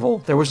final level.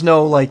 There was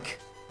no, like,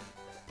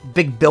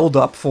 big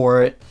build-up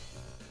for it.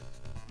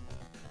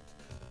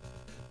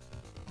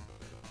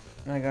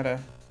 I gotta...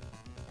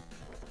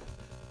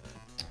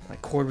 My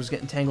cord was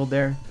getting tangled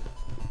there.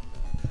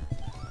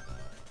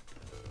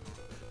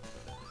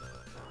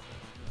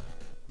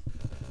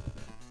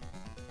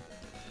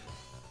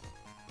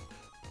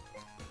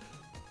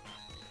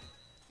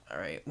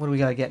 Alright.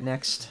 gotta get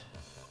next?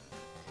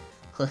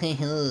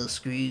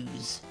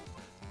 Screws.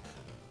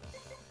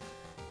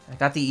 I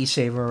got the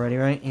E-Saver already,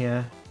 right?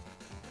 Yeah.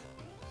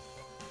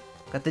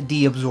 Got the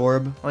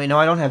D-Absorb. Oh, wait, no,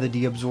 I don't have the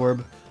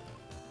D-Absorb.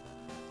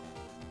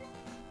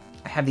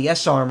 I have the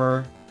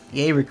S-Armor,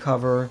 the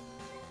A-Recover.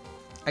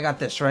 I got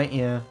this, right?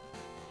 Yeah.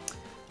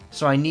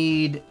 So I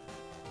need...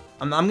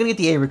 I'm gonna get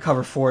the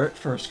A-Recover for it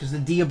first, because the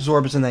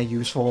D-Absorb isn't that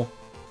useful.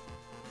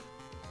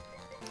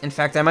 In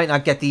fact, I might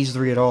not get these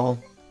three at all.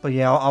 But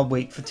yeah, I'll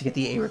wait to get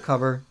the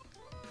A-Recover.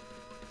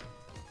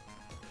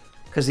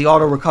 Because the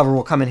Auto-Recover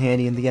will come in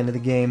handy in the end of the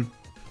game.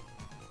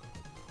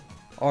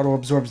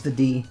 Auto-absorbs the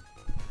D.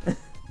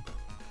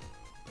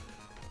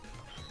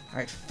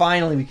 Alright,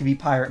 finally we can be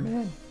Pirate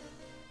Man.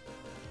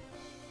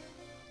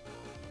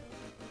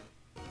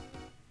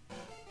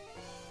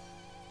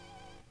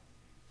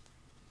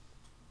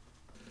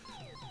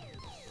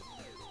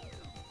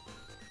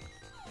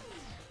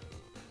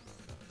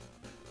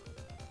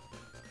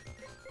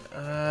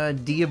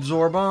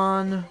 De-absorb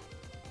on.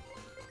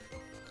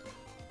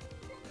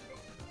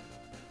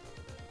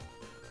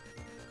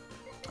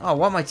 Oh,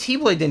 what? My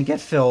T-Blade didn't get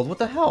filled. What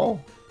the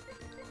hell?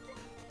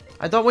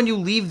 I thought when you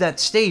leave that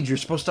stage, you're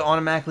supposed to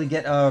automatically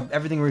get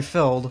everything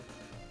refilled.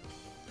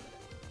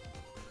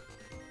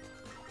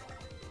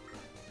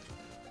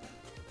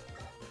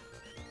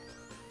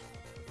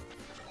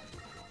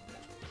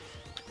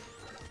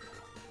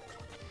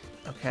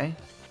 Okay.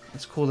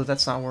 It's cool that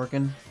that's not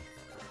working.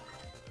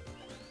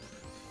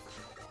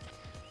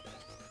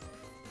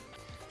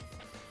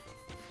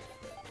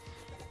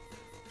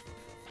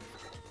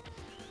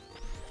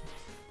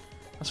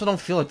 I also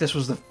don't feel like this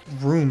was the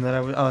room that I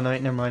was... Oh, no,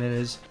 never mind, it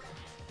is.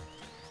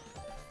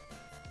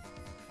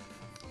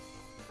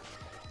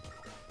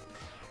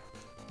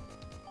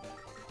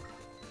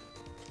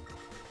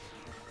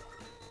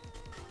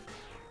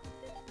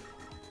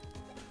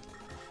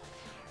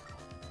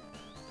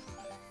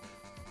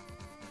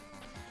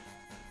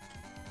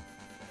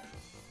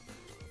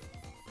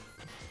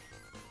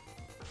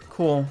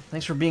 Cool.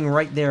 Thanks for being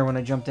right there when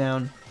I jumped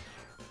down.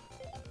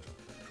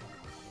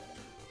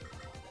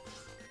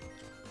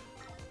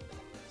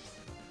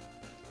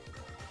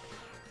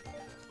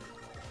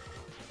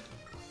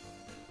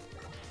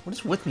 What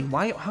is with me?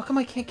 Why? How come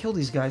I can't kill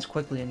these guys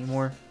quickly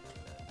anymore?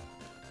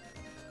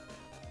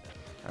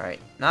 Alright,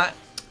 not...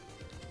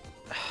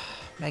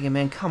 Mega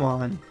Man, come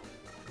on.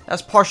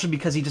 That's partially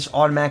because he just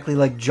automatically,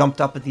 like,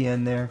 jumped up at the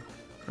end there.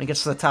 When he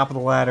gets to the top of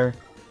the ladder.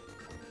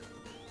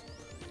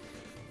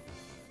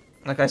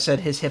 Like I said,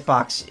 his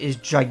hitbox is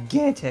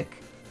gigantic.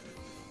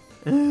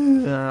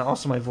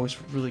 Also, my voice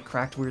really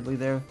cracked weirdly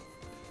there.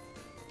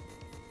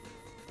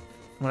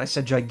 When I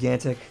said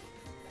gigantic.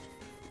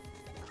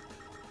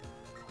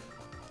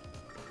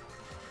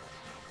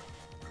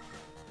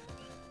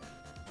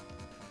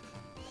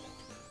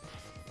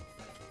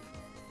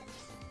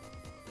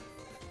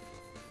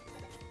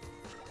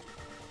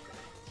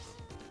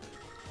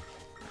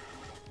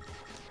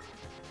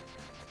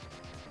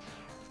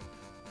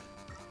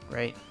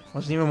 Great.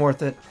 Wasn't even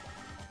worth it.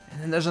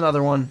 And then there's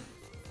another one.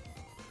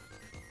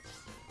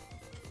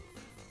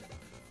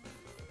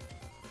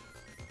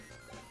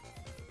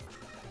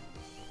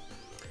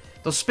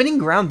 Those spinning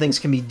ground things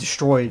can be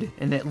destroyed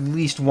in at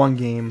least one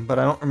game, but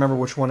I don't remember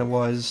which one it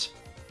was.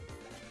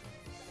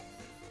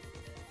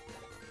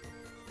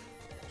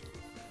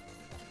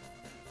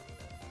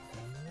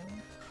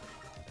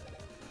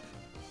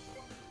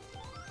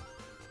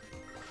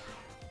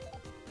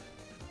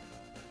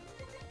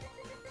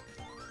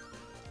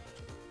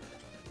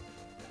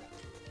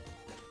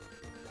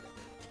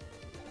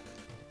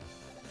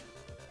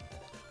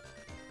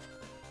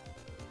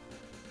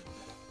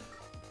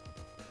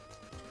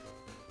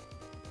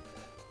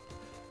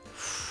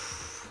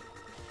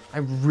 I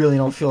really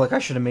don't feel like I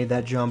should have made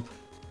that jump.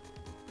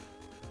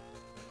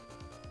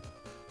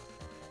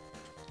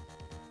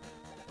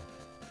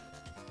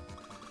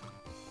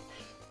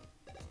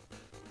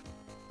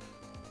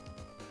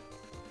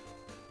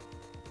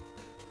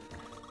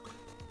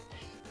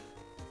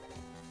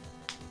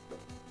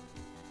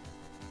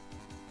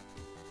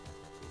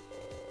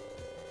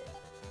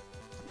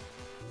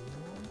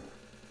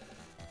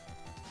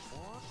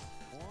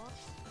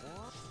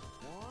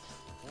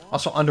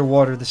 Also,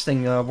 underwater, this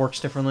thing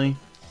works differently.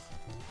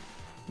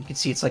 You can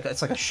see it's like a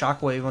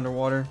shockwave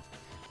underwater.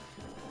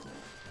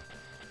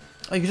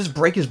 Oh, you can just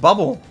break his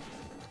bubble.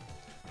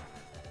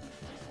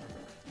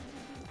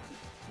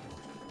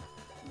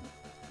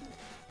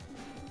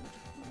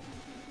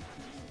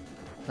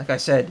 Like I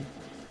said,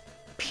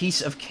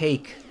 piece of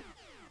cake.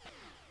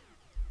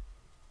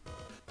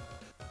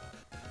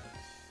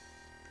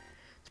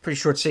 It's a pretty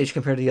short stage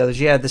compared to the others.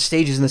 Yeah, the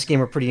stages in this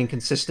game are pretty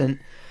inconsistent.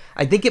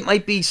 I think it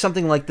might be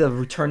something like the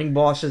returning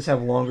bosses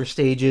have longer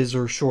stages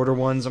or shorter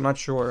ones. I'm not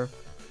sure.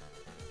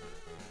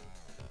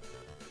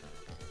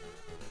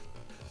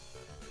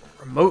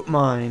 Remote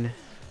mine.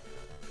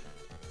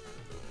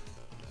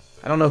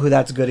 I don't know who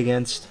that's good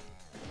against.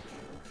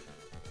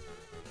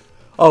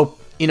 Oh,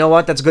 you know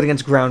what? That's good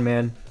against Ground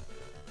Man.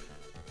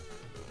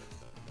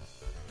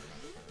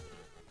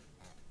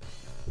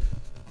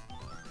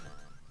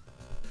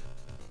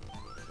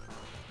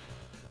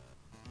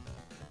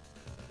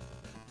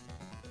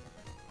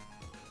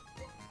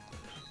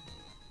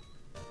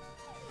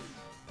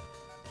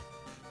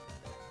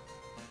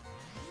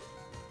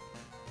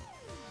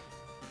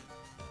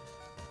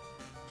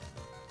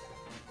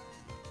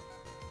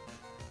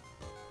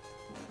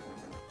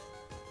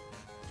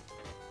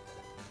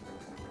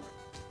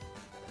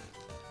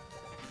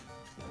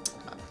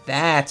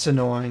 That's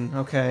annoying.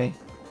 Okay.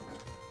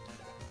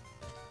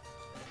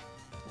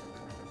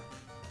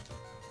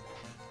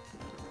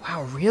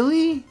 Wow,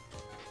 really?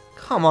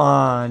 Come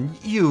on.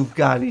 You've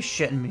got to be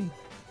shitting me.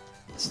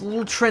 It's a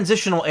little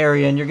transitional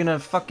area and you're gonna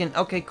fucking...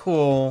 Okay,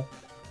 cool.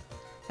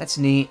 That's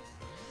neat.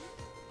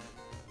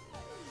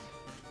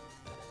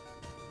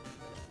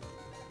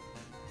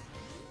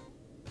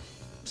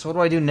 So what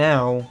do I do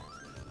now?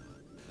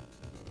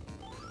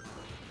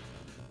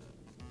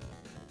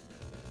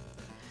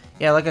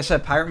 Yeah, like I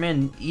said, Pirate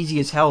Man, easy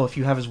as hell if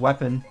you have his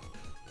weapon.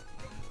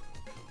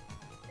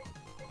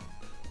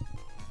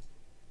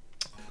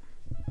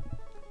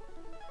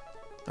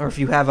 Or if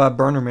you have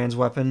Burner Man's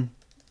weapon.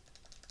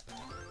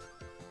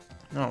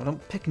 No,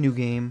 don't pick new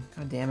game.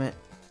 God damn it.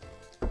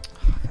 Oh,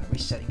 I gotta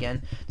reset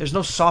again. There's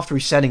no soft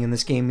resetting in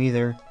this game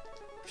either.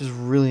 Which is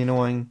really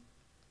annoying.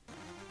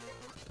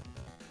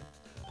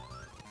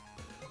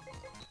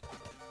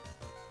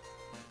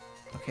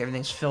 Okay,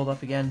 everything's filled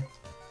up again.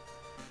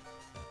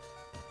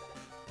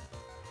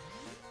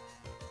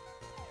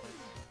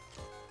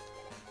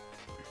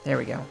 There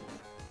we go.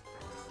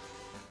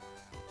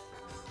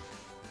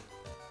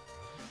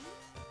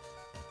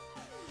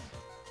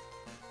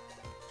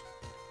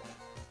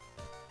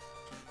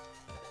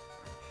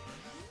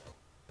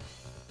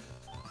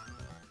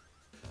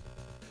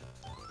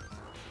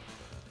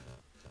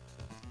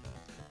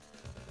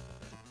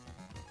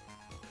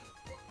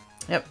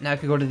 Yep, now I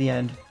can go to the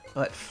end.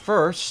 But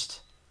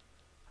first,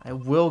 I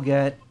will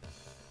get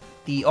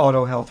the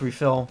auto health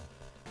refill,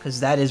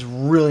 because that is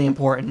really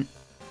important.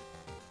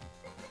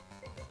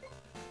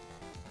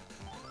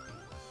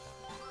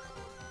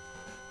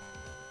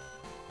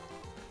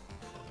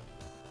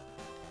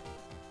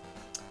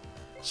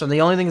 So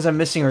the only things I'm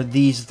missing are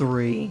these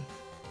three.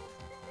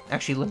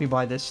 Actually, let me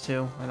buy this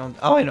too. I don't...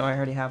 Oh, I know, I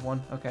already have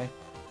one. Okay.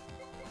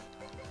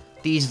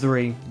 These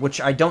three,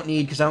 which I don't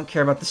need because I don't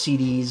care about the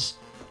CDs.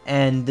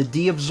 And the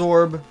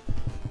de-absorb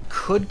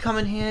could come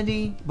in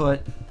handy,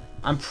 but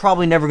I'm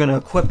probably never going to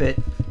equip it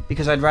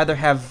because I'd rather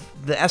have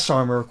the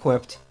S-armor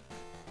equipped.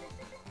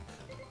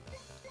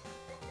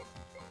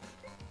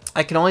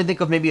 I can only think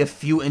of maybe a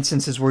few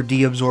instances where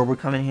de-absorb would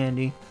come in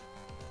handy.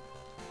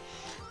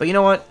 But you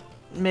know what?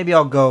 Maybe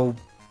I'll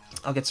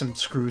get some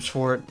screws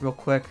for it real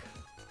quick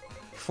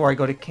before I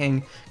go to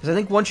King. Because I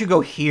think once you go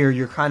here,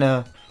 you're kind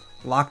of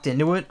locked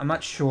into it. I'm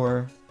not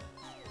sure.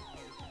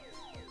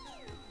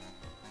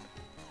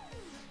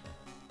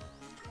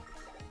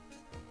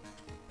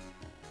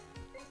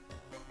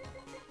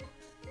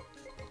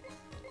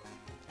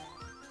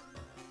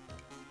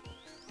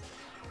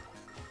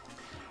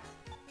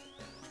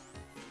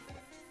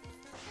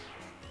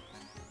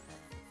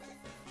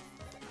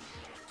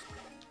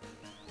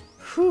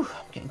 Whew,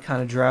 I'm getting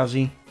kind of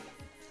drowsy.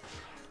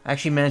 I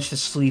actually managed to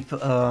sleep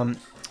a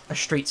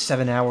straight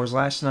 7 hours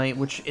last night,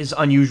 which is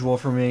unusual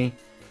for me.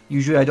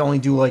 Usually I'd only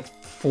do like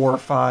 4 or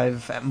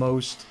 5 at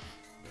most.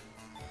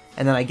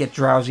 And then I get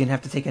drowsy and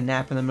have to take a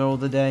nap in the middle of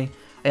the day.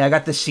 Yeah, I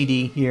got the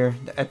CD here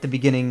at the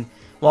beginning,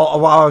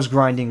 while I was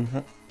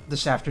grinding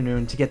this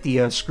afternoon to get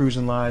the Screws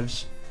and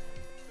Lives.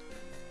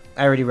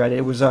 I already read it.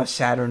 It was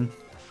Saturn.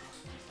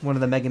 One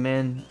of the Mega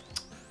Man,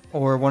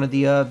 or one of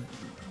the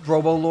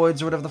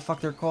Robo-Lloids, or whatever the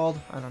fuck they're called.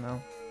 I don't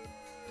know.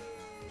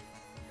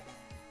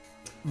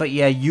 But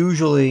yeah,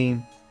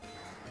 usually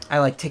I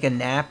like take a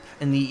nap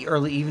in the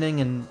early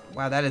evening, and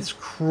wow, that is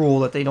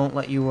cruel that they don't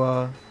let you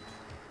Wow,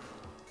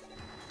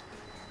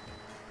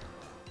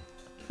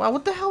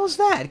 what the hell is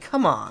that?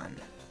 Come on.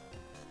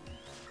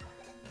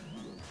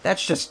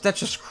 That's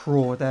just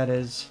cruel what that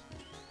is.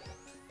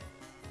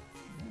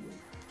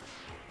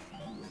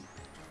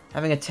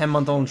 Having a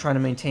 10-month-old and trying to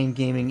maintain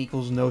gaming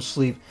equals no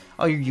sleep.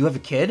 Oh, you have a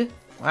kid?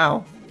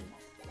 Wow.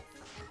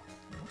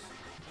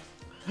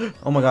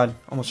 Oh my god,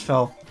 almost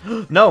fell.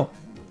 No!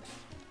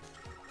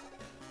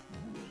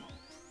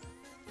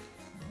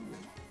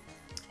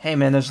 Hey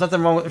man, there's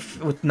nothing wrong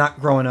with not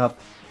growing up.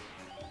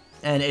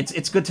 And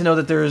it's good to know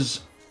that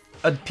there's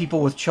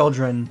people with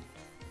children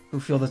who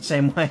feel the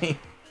same way.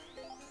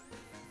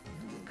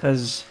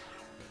 Because,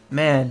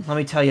 man, let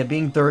me tell you,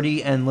 being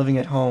 30 and living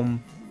at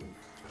home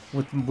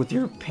with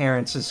your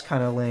parents is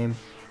kind of lame.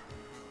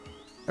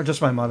 Or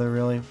just my mother,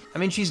 really. I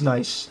mean, she's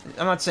nice.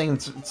 I'm not saying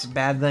it's a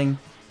bad thing.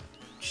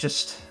 It's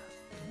just...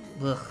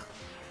 Ugh.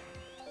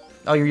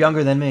 Oh, you're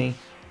younger than me.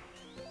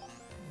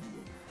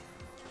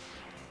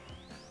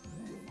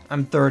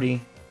 I'm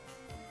 30.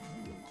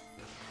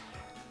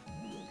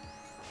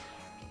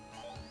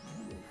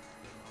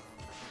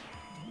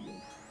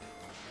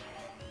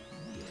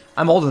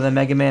 I'm older than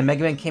Mega Man.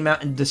 Mega Man came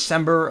out in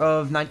December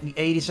of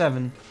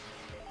 1987.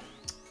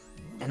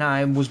 And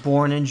I was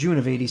born in June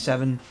of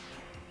 87.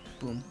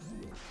 Boom.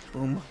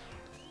 Boom.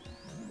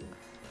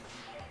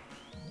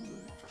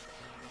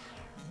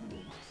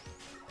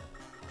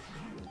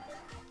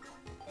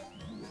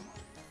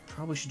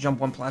 Probably should jump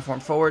one platform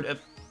forward.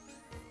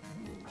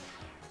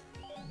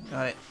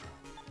 Got it.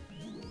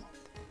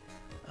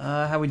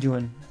 How we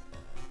doing?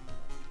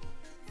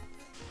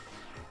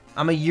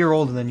 I'm a year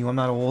older than you. I'm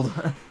not old.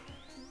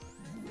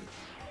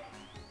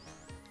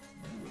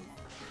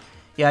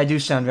 Yeah, I do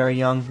sound very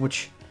young,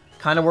 which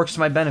kind of works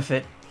to my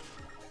benefit.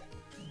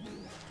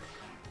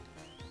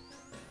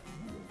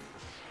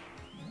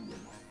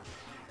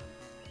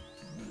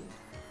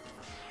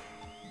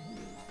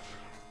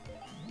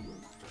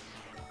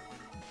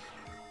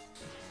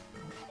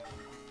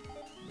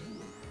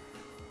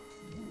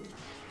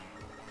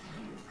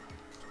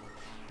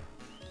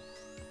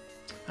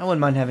 I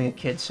wouldn't mind having a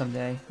kid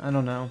someday. I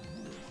don't know.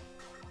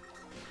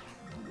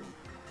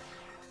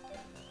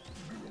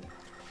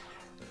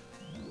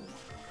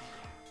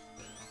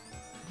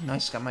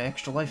 Nice, got my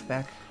extra life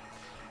back.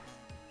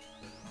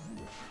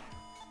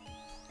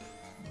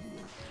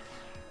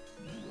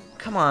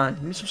 Come on,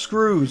 give me some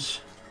screws.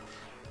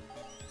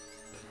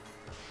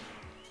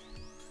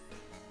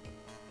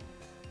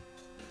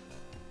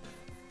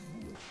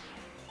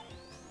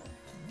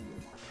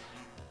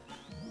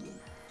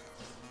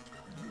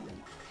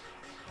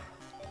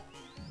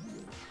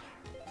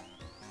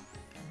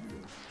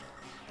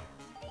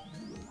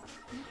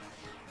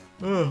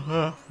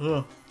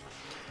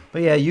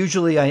 But yeah,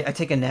 usually I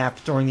take a nap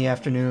during the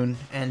afternoon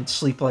and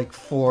sleep like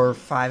 4 or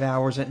 5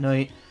 hours at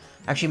night.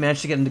 Actually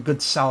managed to get into a good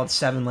solid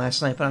 7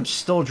 last night, but I'm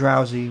still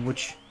drowsy,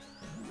 which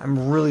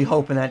I'm really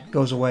hoping that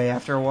goes away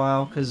after a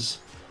while, because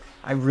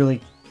I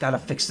really gotta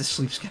fix the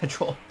sleep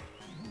schedule.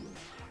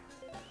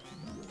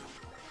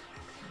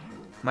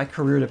 My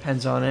career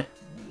depends on it.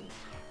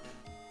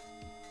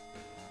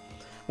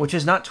 Which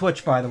is not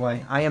Twitch, by the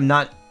way. I am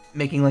not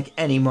making like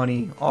any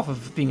money off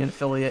of being an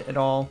affiliate at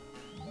all.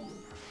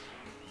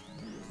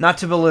 Not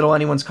to belittle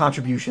anyone's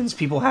contributions,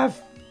 people have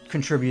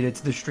contributed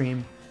to the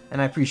stream, and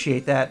I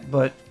appreciate that,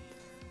 but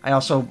I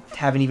also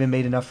haven't even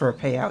made enough for a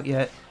payout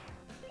yet.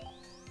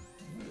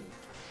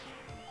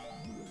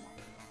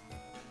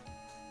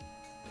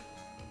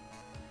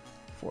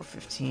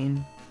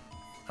 $4.15.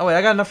 Oh wait,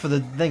 I got enough for the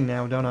thing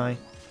now, don't I?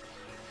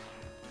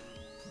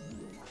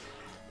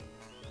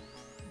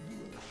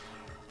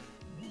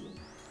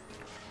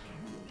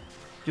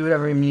 Do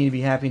whatever you need to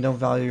be happy and don't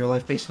value your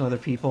life based on other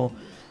people.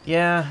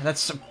 Yeah,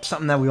 that's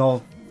something that we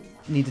all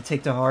need to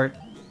take to heart.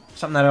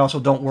 Something that I also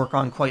don't work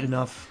on quite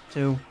enough,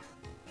 too.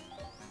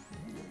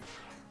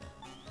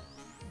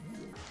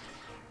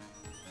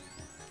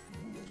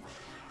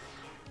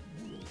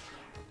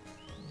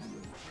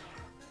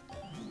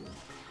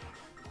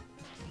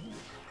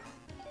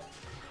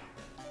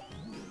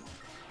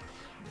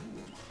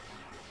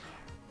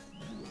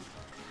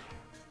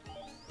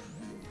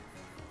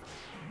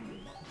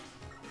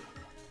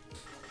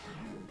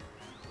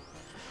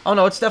 Oh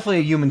no, it's definitely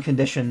a human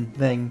condition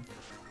thing.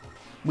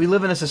 We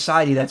live in a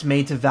society that's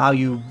made to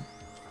value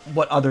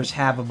what others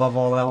have above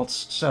all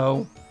else,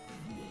 so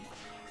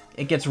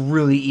it gets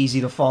really easy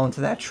to fall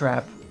into that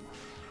trap.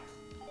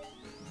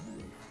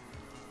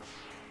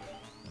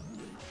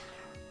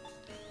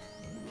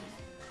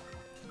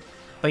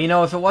 But you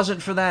know, if it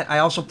wasn't for that, I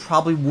also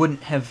probably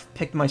wouldn't have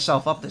picked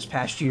myself up this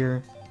past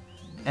year.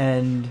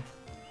 And,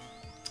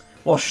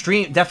 well,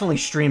 definitely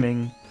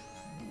streaming.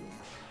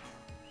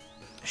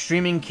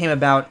 Streaming came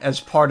about as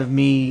part of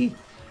me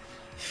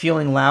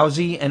feeling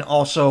lousy and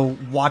also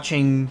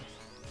watching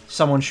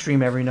someone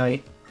stream every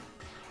night.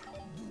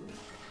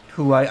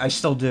 Who I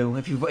still do.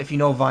 If you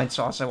know Vine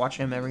Sauce, I watch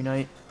him every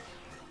night.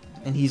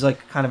 And he's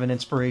like kind of an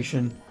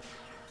inspiration.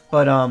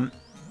 But I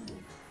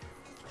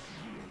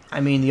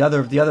mean the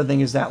other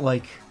thing is that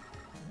like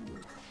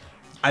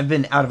I've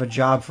been out of a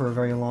job for a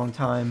very long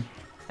time,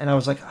 and I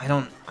was like I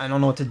don't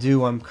know what to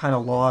do. I'm kind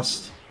of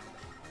lost.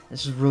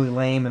 This is really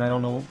lame, and I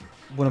don't know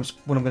what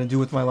I'm gonna do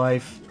with my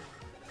life.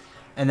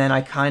 And then I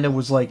kind of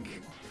was like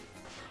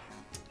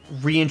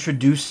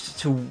reintroduced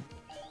to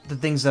the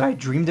things that I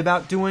dreamed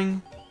about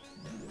doing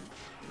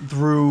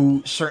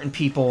through certain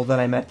people that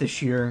I met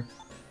this year.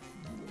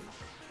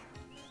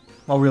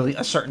 Well, really,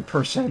 a certain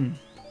person.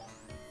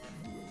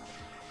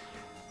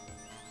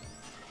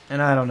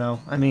 And I don't know.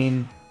 I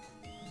mean,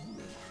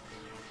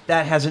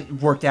 that hasn't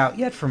worked out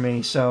yet for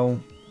me, so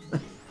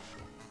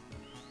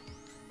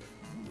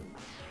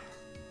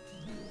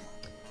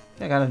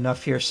I got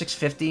enough here.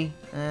 650.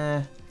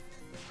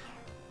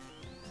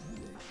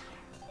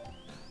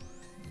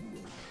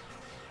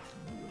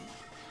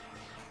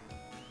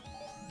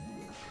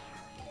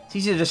 It's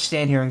easy to just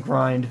stand here and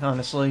grind,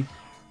 honestly.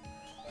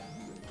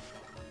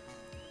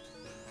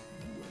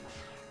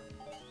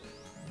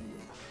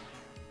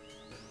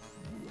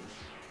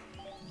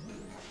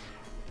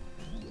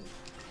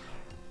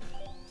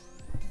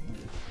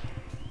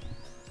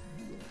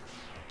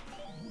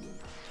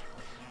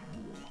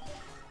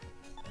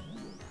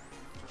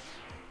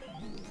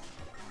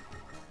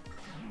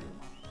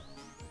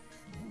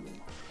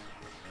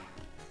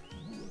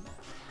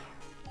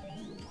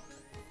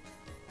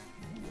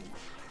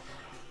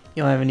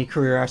 You don't have any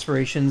career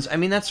aspirations. I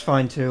mean, that's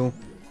fine too.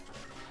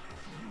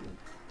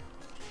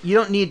 You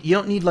don't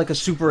need like a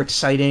super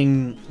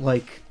exciting,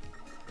 like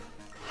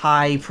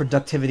high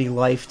productivity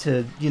life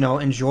to, you know,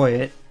 enjoy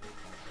it.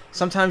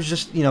 Sometimes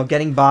just, you know,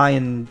 getting by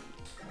and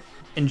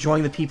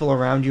enjoying the people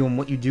around you and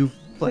what you do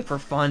like for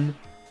fun.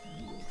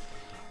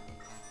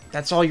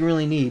 That's all you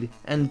really need.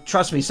 And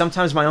trust me,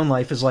 sometimes my own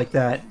life is like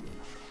that.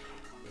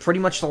 pretty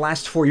much the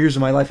last 4 years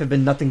of my life have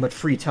been nothing but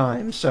free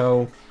time,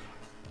 so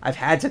I've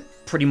had to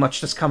pretty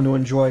much just come to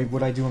enjoy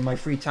what I do in my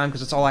free time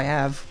because it's all I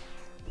have.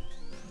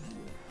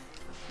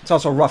 It's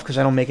also rough because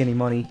I don't make any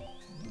money.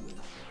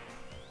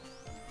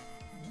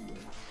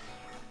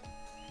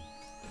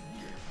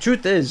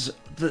 Truth is,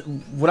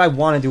 what I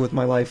want to do with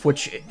my life,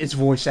 which is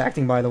voice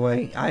acting, by the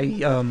way.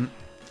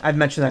 I've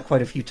mentioned that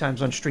quite a few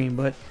times on stream,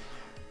 but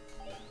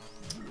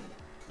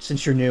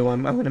since you're new,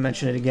 I'm going to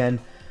mention it again.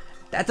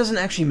 That doesn't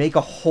actually make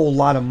a whole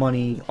lot of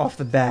money off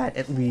the bat,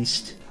 at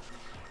least.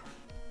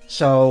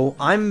 So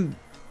I'm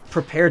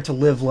prepared to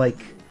live, like,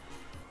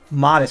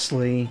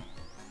 modestly.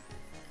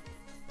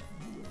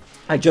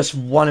 I just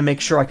want to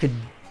make sure I could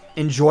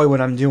enjoy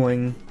what I'm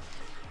doing.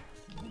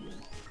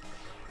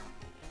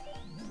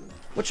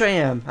 Which I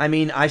am. I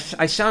mean, I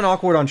sound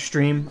awkward on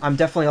stream. I'm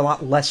definitely a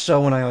lot less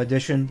so when I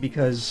audition,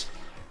 because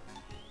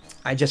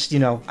I just, you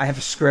know, I have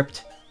a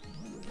script.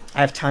 I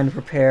have time to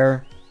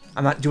prepare.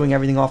 I'm not doing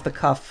everything off the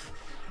cuff.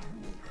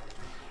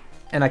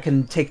 And I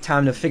can take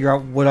time to figure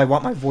out what I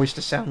want my voice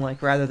to sound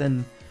like, rather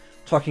than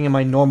talking in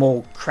my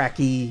normal,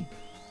 cracky,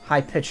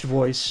 high-pitched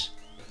voice.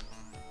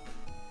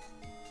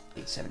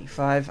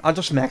 875. I'll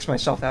just max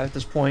myself out at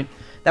this point.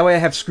 That way I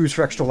have screws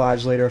for extra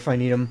lives later if I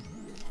need them.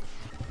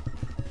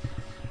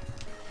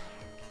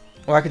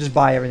 Or I could just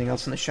buy everything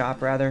else in the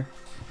shop, rather.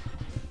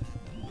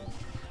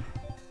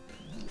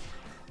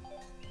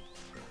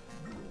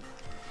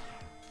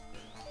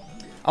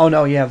 Oh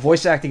no, yeah,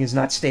 voice acting is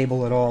not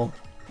stable at all.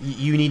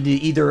 You need to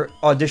either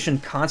audition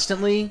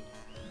constantly,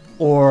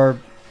 or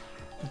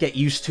get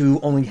used to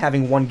only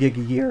having 1 gig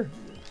a year.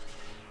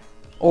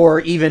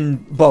 Or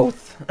even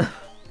both.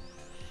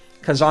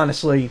 Because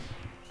honestly,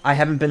 I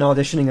haven't been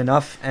auditioning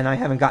enough, and I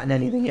haven't gotten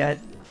anything yet.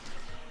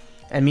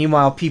 And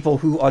meanwhile, people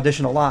who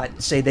audition a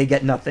lot say they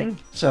get nothing,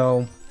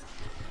 so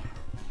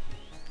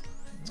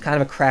it's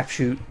kind of a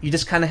crapshoot. You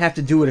just kind of have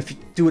to do it if you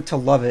do it to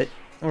love it,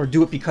 or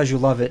do it because you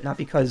love it, not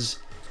because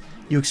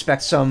you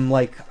expect some,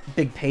 like,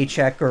 big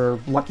paycheck or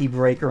lucky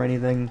break or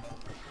anything.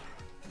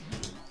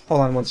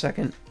 Hold on 1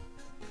 second.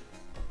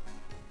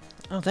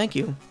 Oh, thank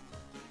you.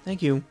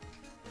 Thank you.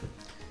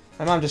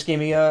 My mom just gave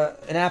me an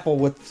apple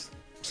with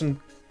some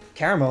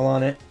caramel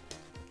on it.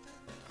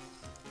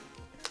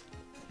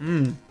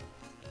 Mmm.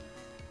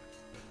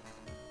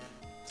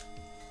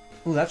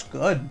 Ooh, that's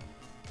good.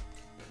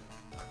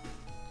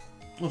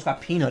 Ooh, it's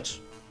got peanuts.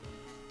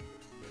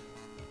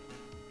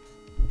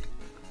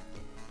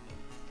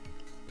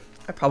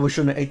 I probably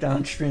shouldn't have ate that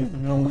on stream.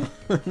 No.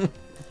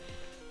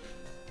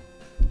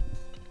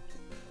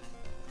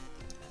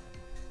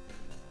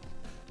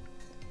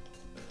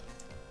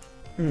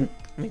 Let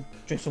me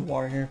drink some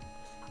water here.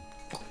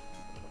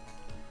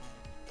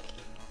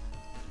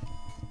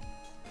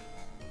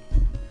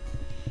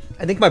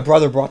 I think my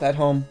brother brought that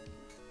home.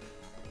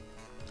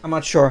 I'm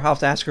not sure. I'll have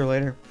to ask her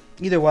later.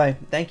 Either way,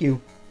 thank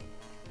you.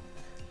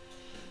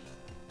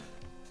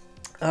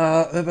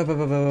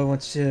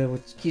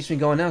 What keeps me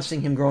going now?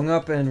 Seeing him growing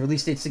up and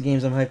release dates to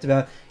games I'm hyped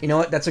about. You know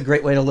what? That's a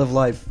great way to live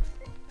life.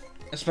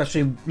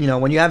 Especially, you know,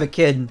 when you have a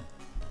kid,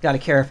 gotta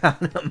care about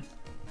him.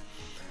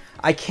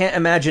 I can't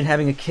imagine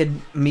having a kid,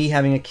 me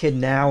having a kid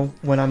now,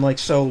 when I'm, like,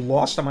 so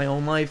lost in my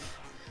own life.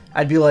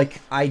 I'd be like,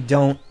 I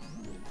don't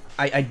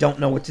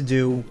know what to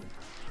do.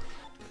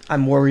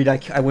 I'm worried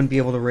I wouldn't be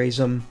able to raise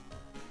him.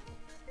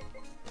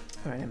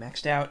 Alright, I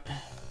maxed out.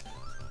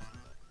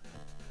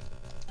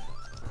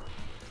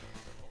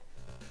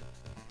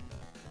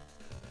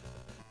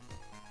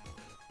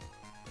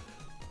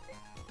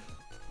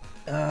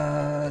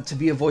 To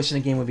be a voice in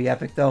a game would be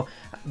epic, though.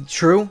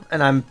 True,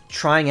 and I'm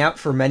trying out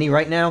for many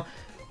right now.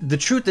 The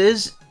truth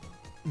is,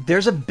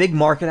 there's a big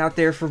market out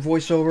there for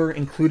voiceover,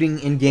 including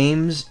in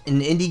games. In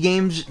indie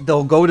games,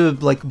 they'll go to,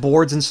 like,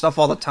 boards and stuff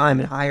all the time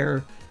and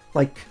hire,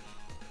 like,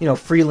 you know,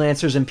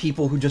 freelancers and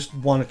people who just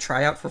want to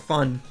try out for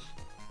fun.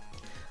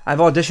 I've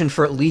auditioned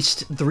for at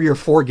least 3 or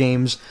 4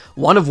 games,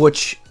 one of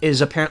which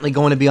is apparently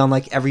going to be on,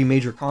 like, every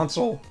major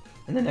console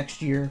in the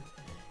next year.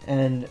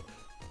 And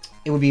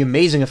it would be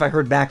amazing if I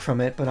heard back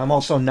from it, but I'm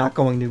also not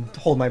going to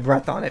hold my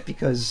breath on it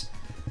because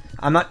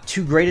I'm not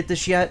too great at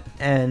this yet,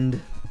 and,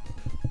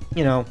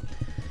 you know,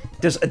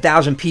 there's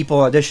 1,000 people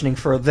auditioning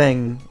for a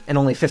thing and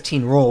only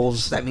 15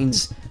 roles. That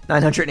means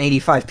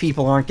 985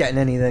 people aren't getting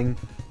anything.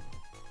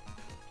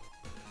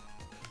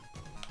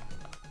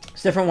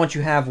 It's different once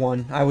you have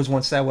one. I was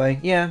once that way.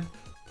 Yeah.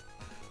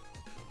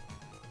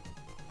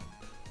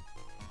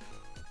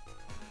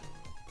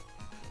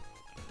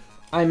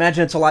 I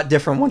imagine it's a lot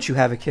different once you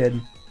have a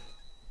kid.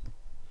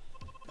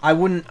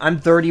 I'm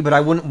 30, but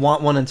I wouldn't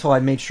want one until I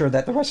made sure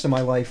that the rest of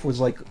my life was,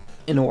 like,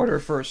 in order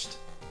first.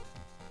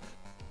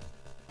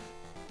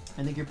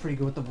 I think you're pretty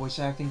good with the voice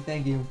acting.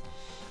 Thank you.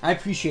 I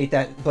appreciate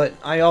that, but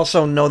I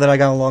also know that I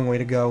got a long way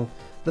to go.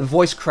 The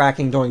voice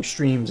cracking during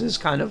streams is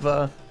kind of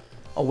a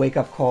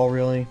wake-up call,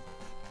 really.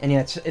 And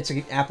yeah, it's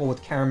an apple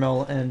with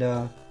caramel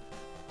and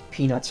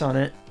peanuts on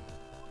it.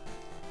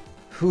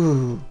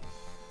 Whew.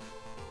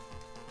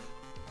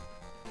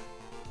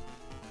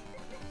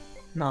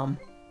 Nom.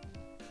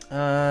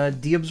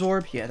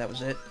 Deabsorb? Yeah, that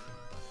was it.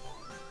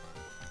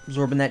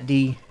 Absorbing that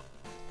D.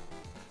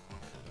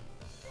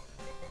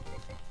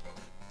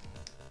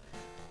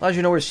 Allows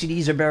you to know where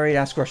CDs are buried.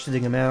 Ask Rush to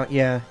dig them out.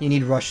 Yeah, you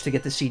need Rush to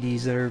get the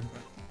CDs that are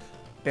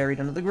buried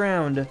under the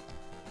ground.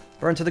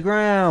 Burn to the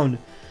ground.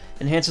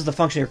 Enhances the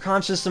function of your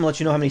comm system. Lets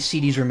you know how many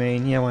CDs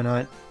remain. Yeah, why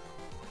not?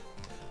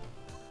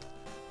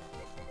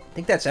 I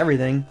think that's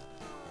everything.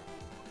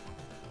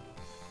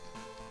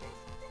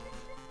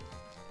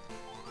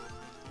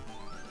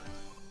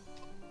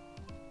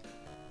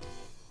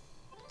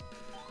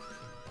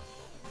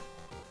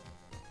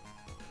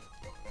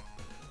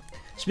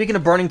 Speaking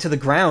of burning to the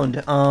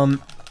ground,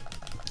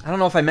 I don't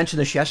know if I mentioned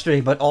this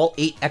yesterday, but all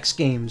 8 X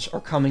games are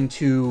coming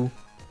to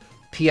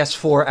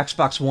PS4,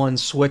 Xbox One,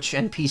 Switch,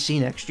 and PC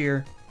next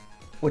year.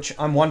 Which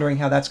I'm wondering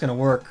how that's going to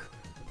work.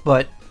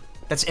 But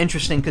that's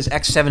interesting because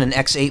X7 and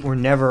X8 were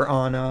never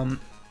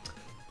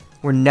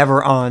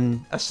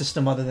on a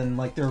system other than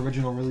like their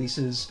original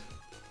releases.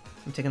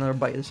 Let me take another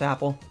bite of this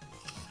apple.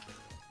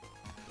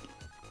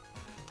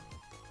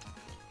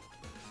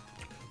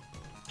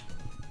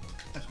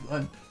 That's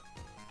good.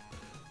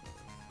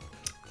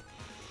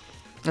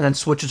 And then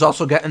Switch is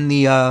also getting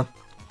the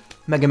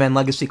Mega Man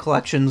Legacy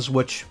collections,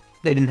 which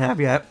they didn't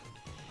have yet.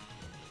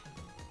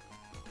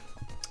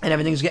 And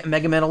everything's getting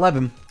Mega Man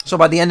 11. So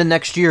by the end of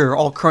next year,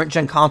 all current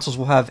gen consoles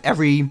will have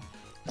every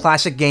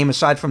classic game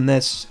aside from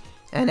this,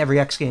 and every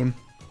X game.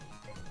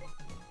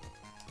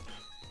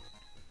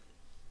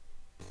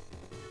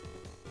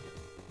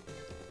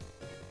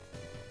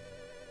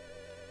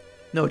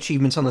 No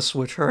achievements on the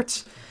Switch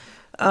hurts.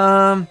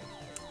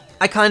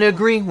 I kind of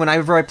agree.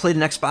 Whenever I played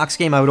an Xbox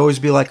game, I would always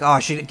be like, oh,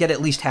 I should get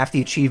at least half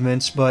the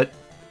achievements, but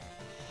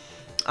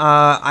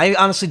I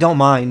honestly don't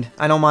mind.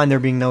 I don't mind there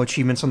being no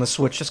achievements on the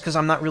Switch, just because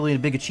I'm not really a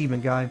big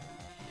achievement guy.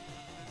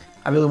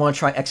 I really want to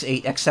try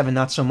X8, X7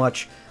 not so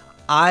much.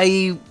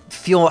 I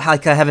feel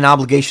like I have an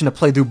obligation to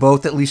play through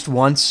both at least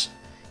once,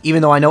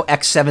 even though I know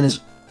X7 is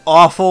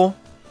awful,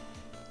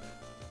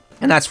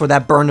 and that's where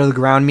that burn to the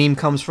ground meme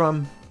comes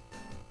from.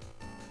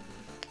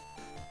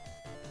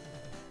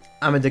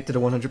 I'm addicted to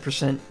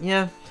 100%.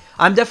 Yeah,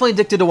 I'm definitely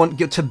addicted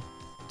to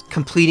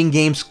completing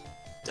games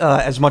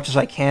as much as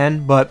I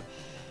can, but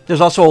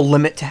there's also a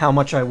limit to how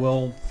much I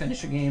will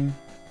finish a game,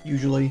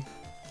 usually.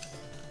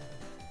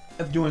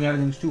 If doing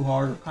everything's too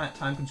hard or kind of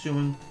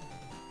time-consuming.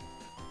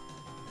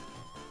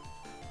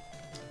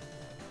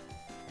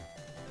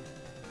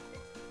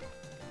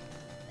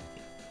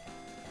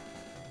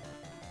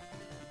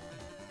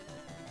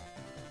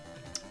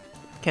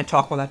 Can't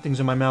talk while that thing's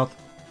in my mouth.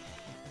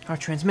 Our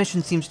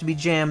transmission seems to be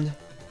jammed.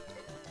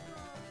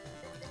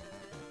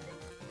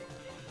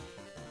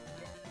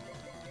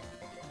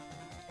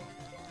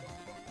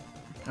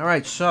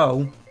 Alright, so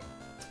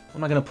what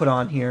am I going to put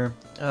on here?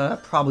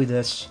 Probably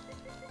this.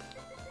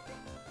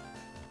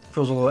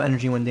 Feels a little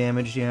energy when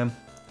damaged, yeah.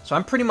 So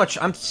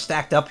I'm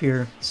stacked up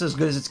here. This is as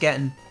good as it's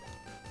getting.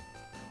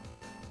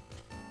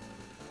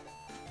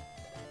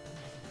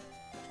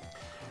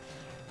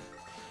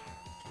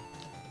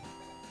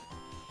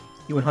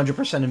 You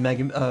 100%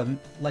 in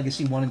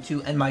Legacy 1 and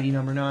 2 and Mighty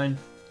Number 9.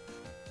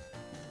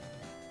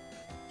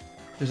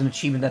 There's an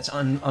achievement that's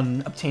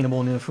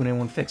unobtainable in Inafune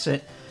won't fix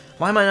it.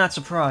 Why am I not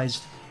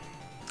surprised?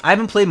 I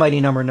haven't played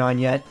Mighty Number 9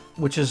 yet,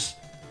 which is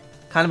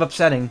kind of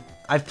upsetting.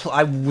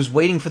 I was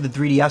waiting for the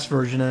 3DS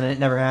version and it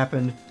never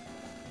happened.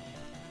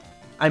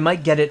 I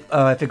might get it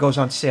if it goes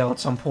on sale at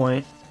some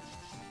point.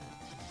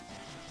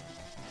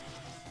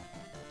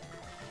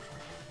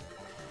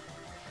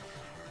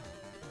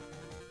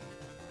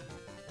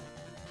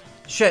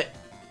 Shit!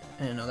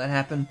 I didn't know that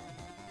happened.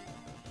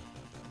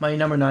 Mighty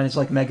Number 9 is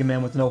like Mega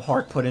Man with no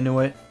heart put into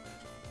it.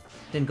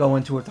 Didn't go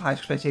into it with high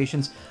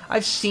expectations.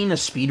 I've seen a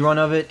speedrun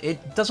of it.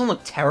 It doesn't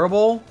look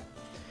terrible.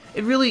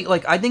 It really,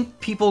 like, I think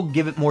people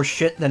give it more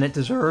shit than it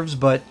deserves,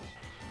 but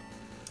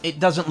it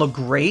doesn't look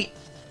great.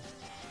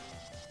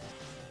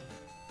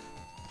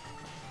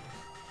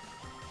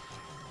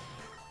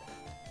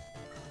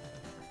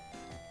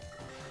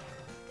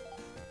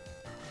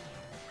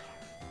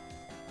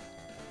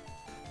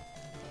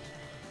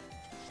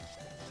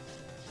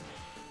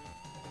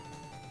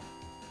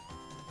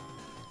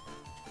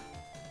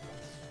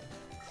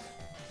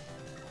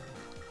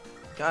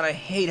 God, I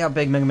hate how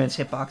big Mega Man's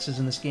hitbox is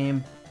in this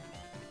game.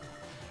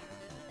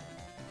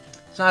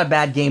 It's not a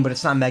bad game, but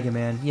it's not Mega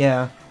Man.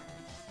 Yeah.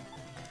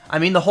 I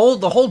mean, the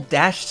whole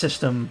dash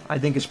system, I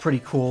think, is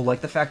pretty cool. Like,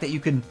 the fact that you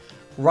can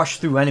rush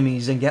through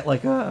enemies and get,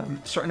 like, a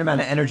certain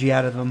amount of energy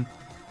out of them.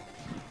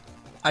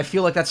 I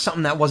feel like that's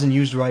something that wasn't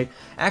used right.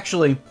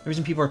 Actually, the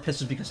reason people are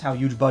pissed is because how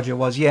huge budget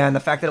was. Yeah, and the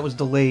fact that it was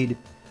delayed,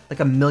 like,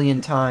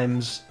 1,000,000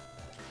 times.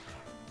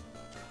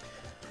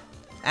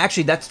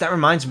 Actually, that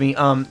reminds me,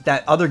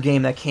 that other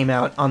game that came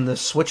out on the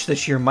Switch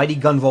this year, Mighty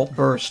Gunvolt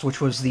Burst, which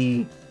was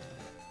the,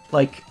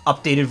 like,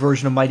 updated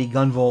version of Mighty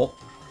Gunvolt.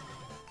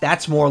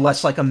 That's more or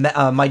less like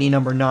a Mighty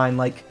Number 9,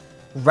 like,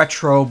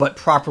 retro but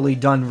properly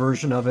done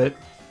version of it.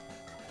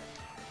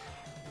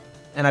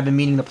 And I've been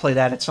meaning to play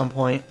that at some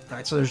point.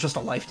 Alright, so there's just a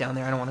life down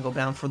there. I don't want to go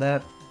down for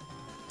that.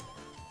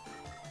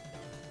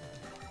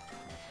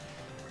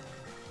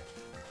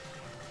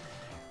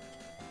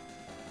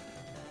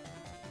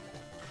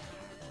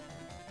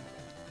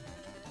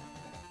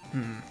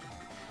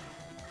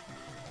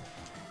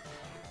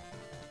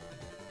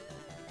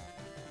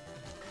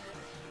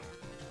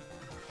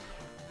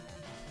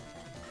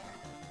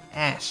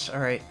 ass.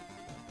 Alright.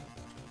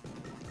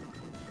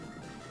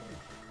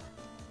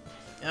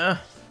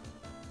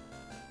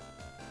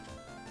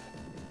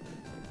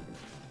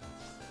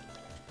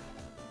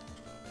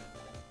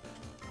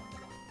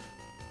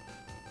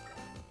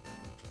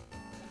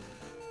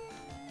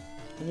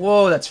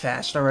 Whoa, that's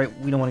fast. Alright,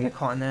 we don't want to get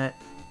caught in that.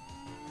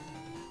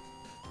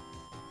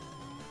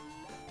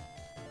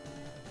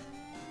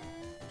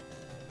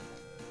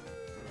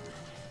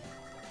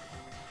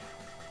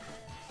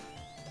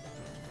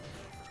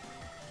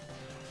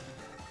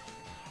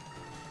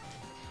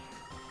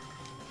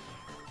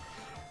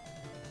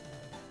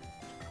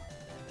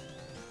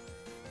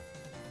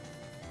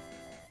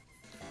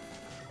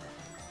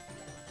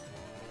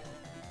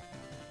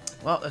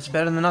 Well, that's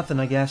better than nothing,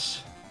 I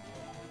guess.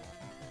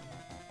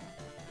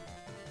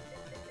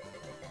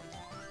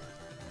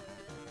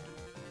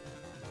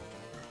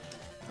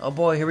 Oh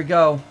boy, here we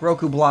go.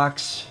 Roku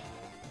blocks.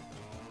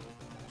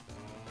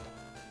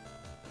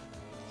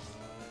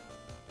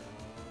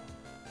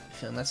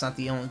 Feeling that's not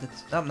the only...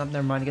 Oh, no,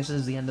 never mind. I guess this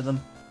is the end of them.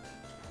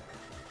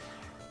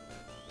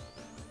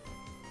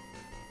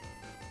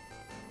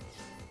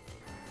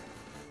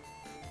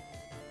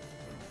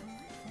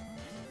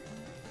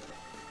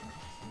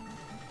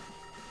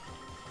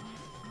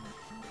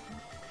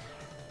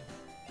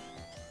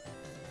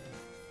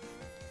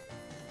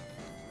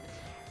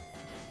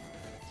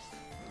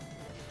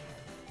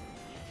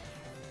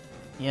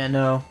 Yeah,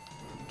 no.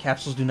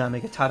 Capsules do not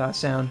make a ta-da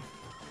sound.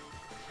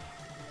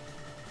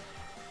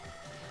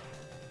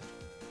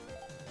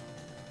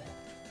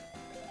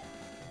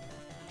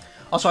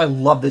 Also, I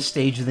love this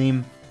stage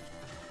theme.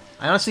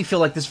 I honestly feel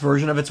like this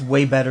version of it's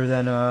way better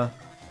than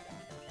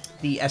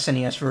the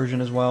SNES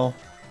version as well.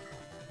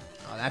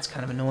 Oh, that's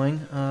kind of annoying.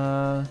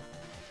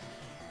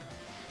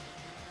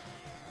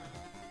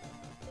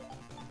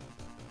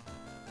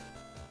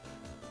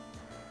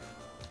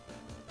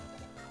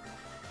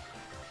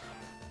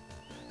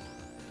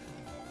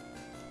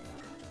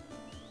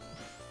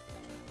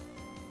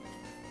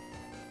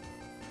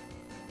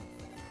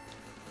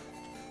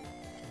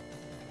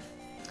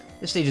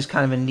 This stage is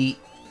kind of a neat,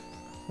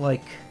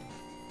 like,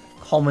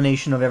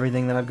 culmination of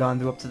everything that I've gone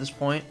through up to this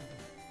point.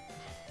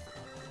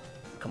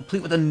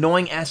 Complete with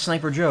annoying-ass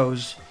Sniper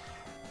Joes.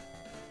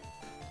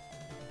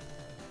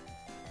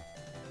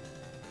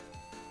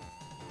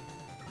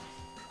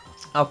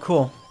 Oh,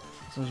 cool.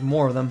 So there's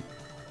more of them.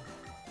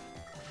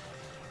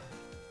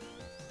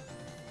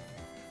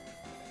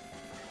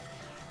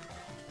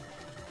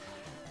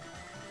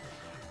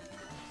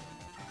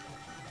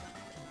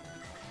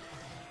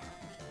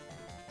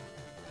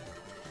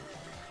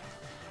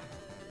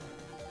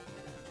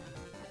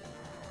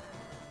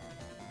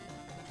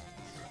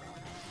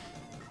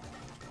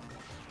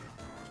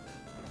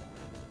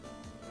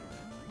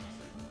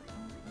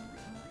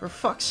 For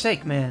fuck's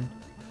sake, man.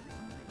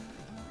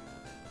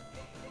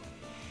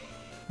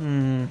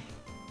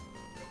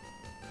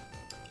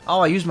 Oh,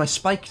 I used my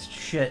spike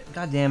shit.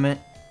 God damn it.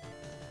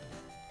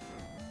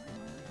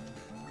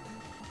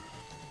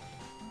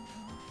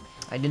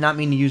 I did not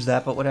mean to use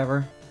that, but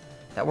whatever.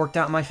 That worked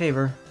out in my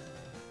favor.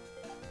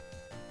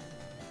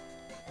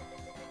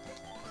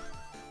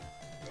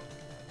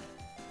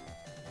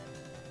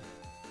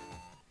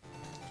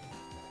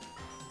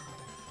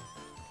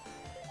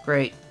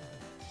 Great.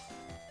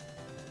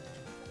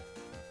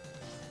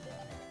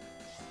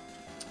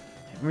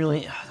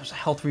 Really, there's a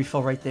health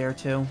refill right there,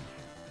 too.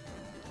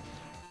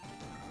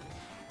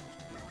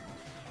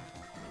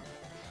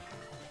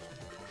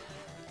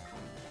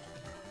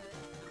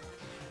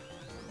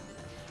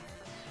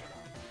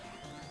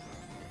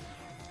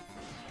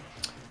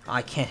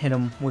 I can't hit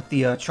him with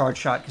the charge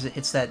shot because it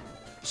hits that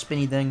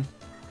spinny thing.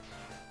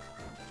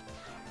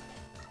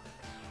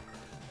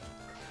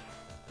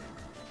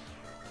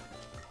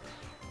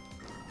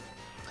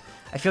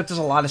 I feel like there's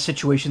a lot of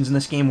situations in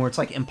this game where it's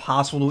like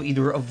impossible to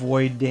either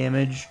avoid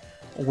damage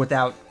or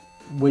without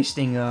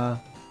wasting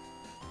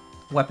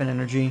weapon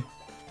energy.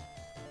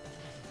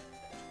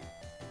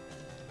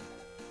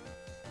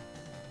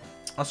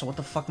 Also, what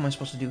the fuck am I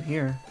supposed to do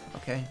here?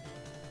 Okay.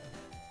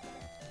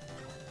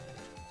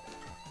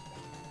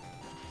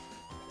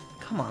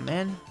 Come on,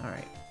 man.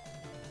 Alright.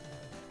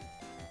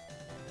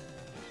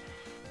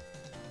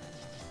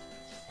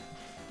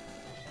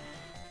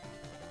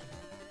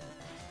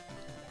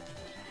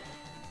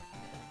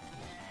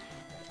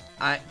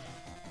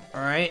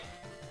 Alright.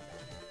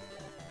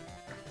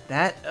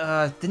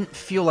 That, didn't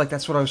feel like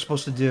that's what I was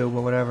supposed to do,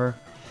 but whatever.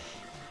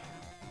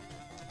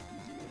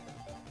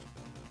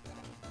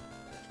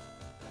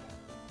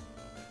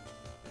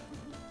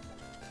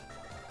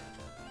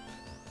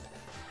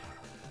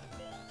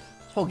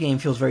 This whole game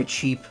feels very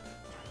cheap.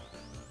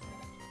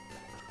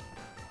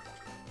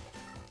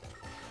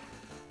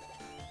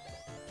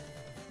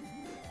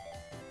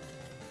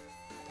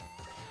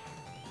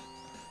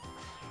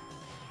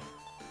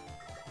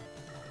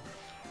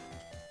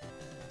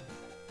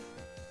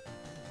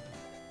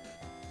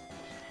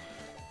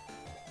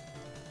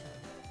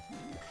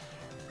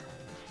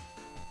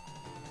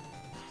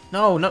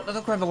 No,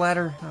 don't grab the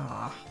ladder.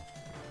 Aww.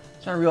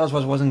 So I realized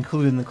what wasn't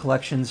included in the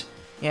collections.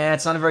 Yeah,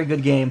 it's not a very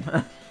good game.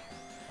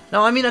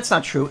 No, I mean, that's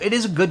not true. It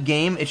is a good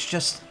game, it's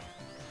just...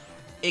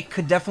 It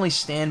could definitely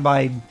stand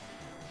by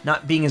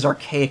not being as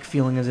archaic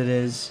feeling as it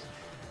is.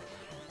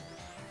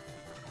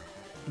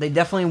 They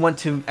definitely went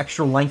to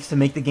extra lengths to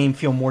make the game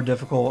feel more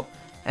difficult.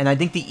 And I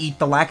think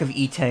the lack of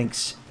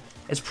E-tanks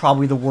is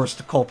probably the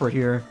worst culprit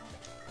here.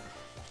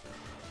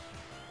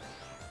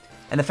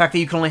 And the fact that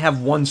you can only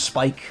have one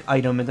spike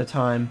item at a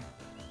time.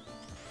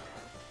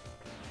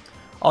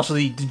 Also,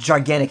 the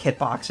gigantic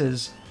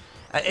hitboxes.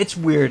 It's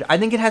weird. I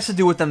think it has to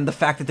do with the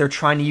fact that they're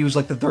trying to use,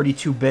 like, the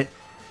 32-bit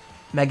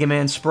Mega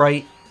Man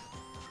sprite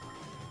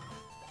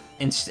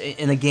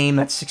in a game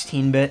that's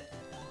 16-bit.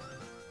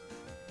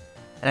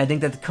 And I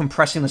think that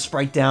compressing the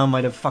sprite down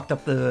might have fucked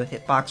up the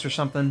hitbox or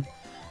something.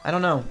 I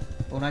don't know.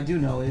 But what I do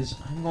know is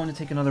I'm going to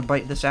take another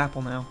bite of this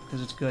apple now,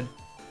 because it's good.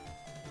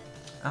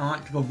 I don't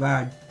like to go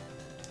bad.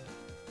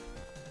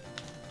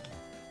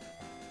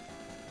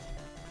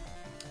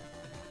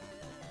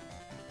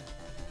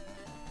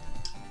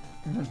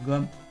 That's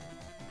good.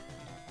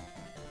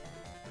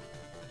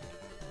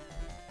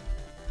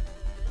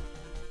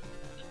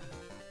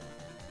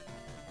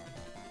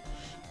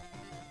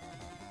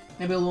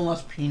 Maybe a little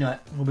less peanut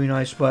will be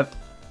nice, but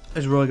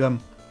it's really good.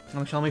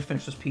 Let me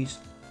finish this piece.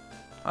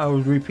 I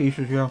was 3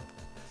 pieces, yeah.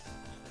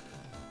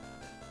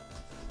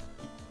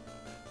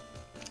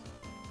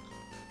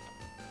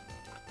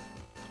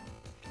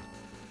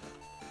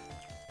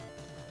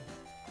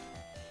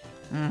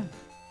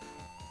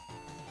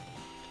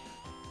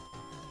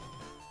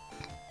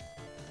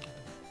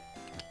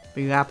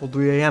 Big Apple,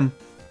 3 a.m.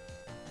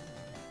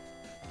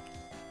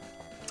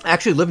 I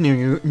actually live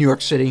near New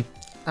York City.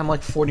 I'm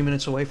like 40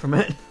 minutes away from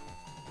it.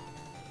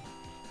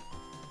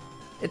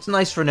 It's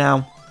nice for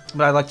now,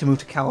 but I'd like to move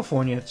to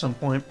California at some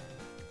point.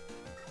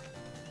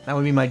 That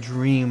would be my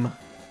dream.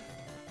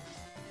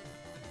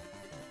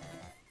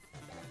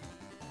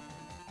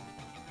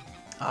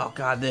 Oh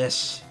god,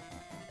 this.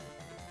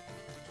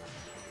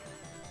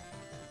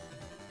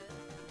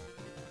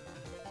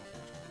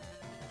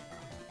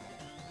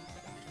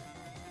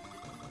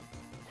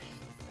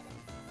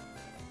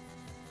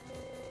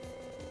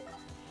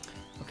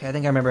 Okay, I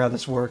think I remember how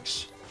this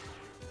works.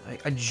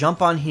 I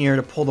jump on here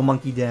to pull the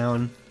monkey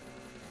down.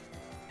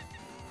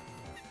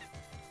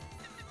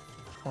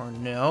 Or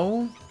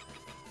no?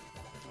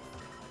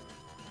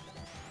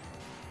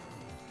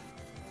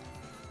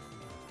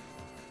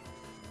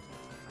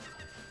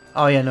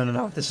 Oh yeah,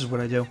 no. This is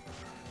what I do.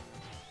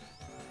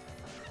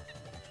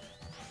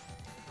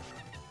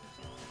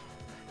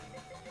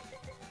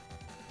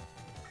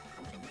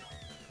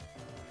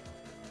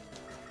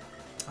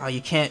 Oh, you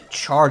can't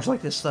charge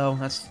like this though.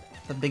 That's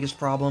the biggest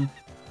problem.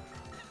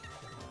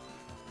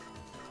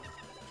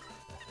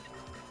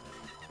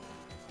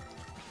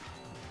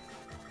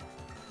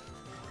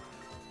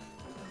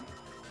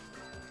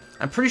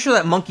 I'm pretty sure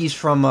that monkey's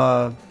from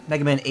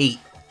Mega Man 8.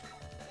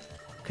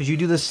 Because you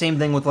do the same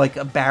thing with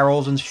like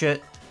barrels and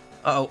shit.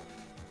 Uh-oh.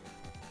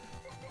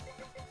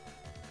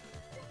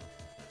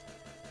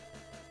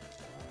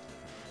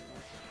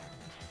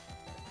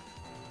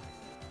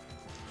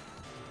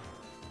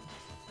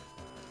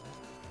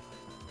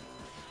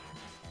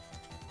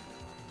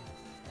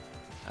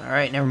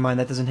 Alright, never mind,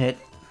 that doesn't hit.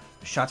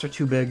 Shots are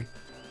too big.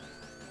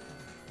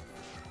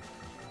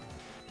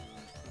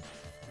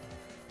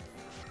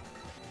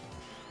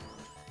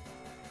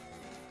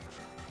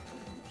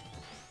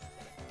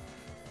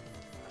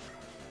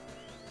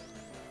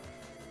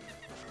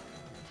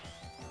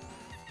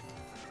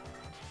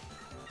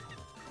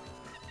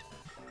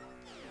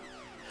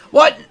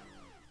 What?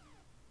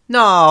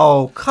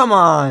 No, come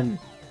on.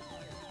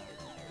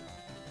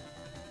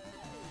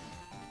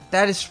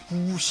 That is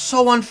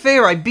so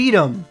unfair. I beat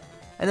him.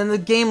 And then the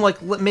game,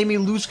 like, made me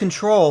lose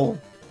control.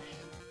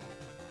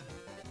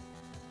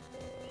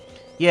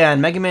 Yeah,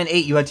 in Mega Man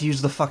 8, you had to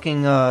use the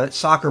fucking,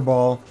 soccer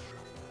ball.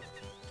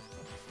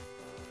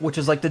 Which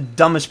is, like, the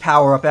dumbest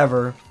power-up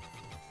ever.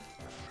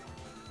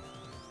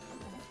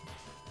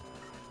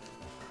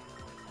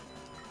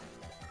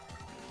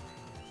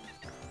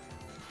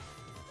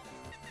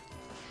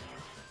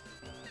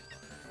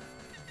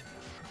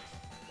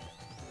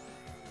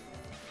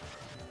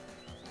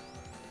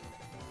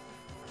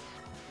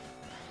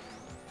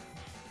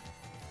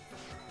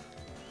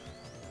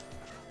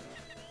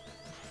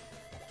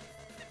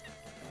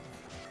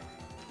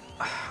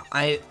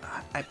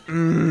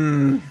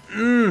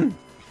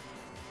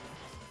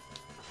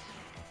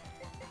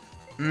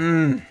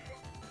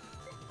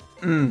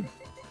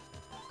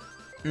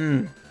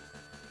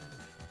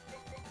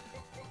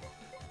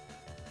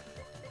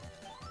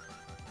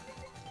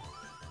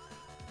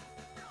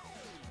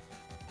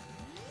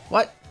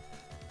 What?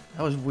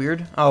 That was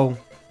weird. Oh.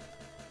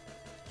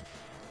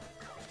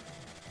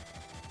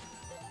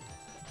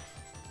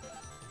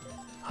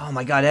 Oh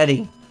my god,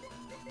 Eddie.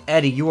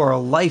 Eddie, you are a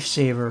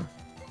lifesaver.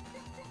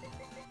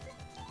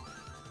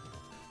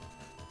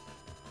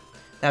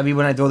 That'd be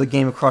when I throw the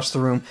game across the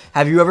room.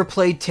 Have you ever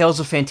played Tales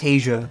of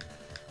Fantasia?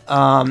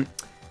 I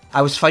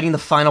was fighting the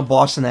final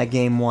boss in that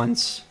game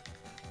once.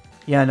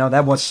 Yeah, no,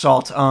 that was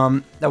salt.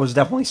 That was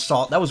definitely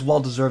salt. That was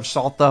well-deserved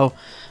salt, though.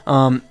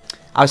 I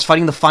was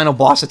fighting the final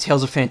boss of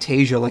Tales of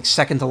Fantasia, like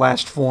second to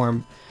last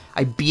form.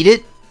 I beat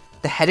it,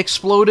 the head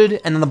exploded,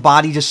 and then the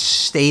body just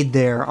stayed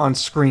there on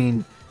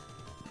screen.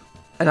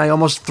 And I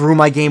almost threw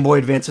my Game Boy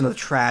Advance into the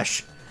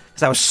trash,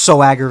 because I was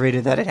so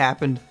aggravated that it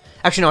happened.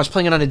 Actually, no, I was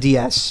playing it on a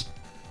DS,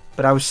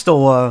 but I was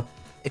still,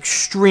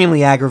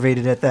 extremely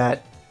aggravated at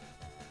that.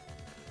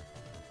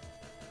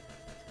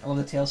 I love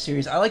the Tales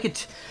series. I like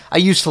it. I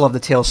used to love the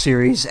Tales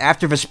series.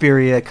 After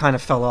Vesperia, it kind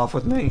of fell off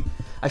with me.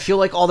 I feel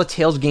like all the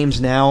Tales games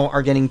now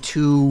are getting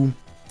too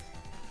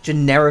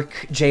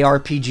generic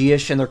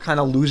JRPG-ish, and they're kind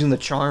of losing the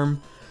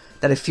charm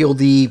that I feel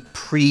the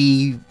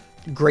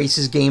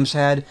pre-Graces games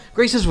had.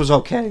 Graces was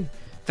okay.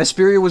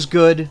 Vesperia was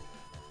good.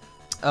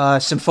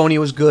 Symphonia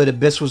was good.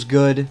 Abyss was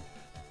good.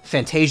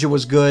 Fantasia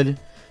was good.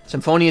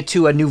 Symphonia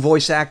 2 had new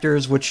voice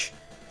actors, which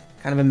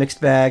kind of a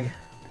mixed bag.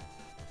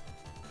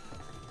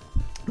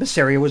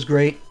 Vesperia was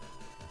great.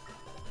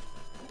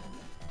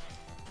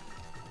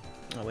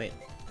 Oh, wait.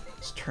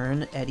 Let's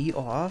turn Eddie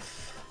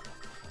off.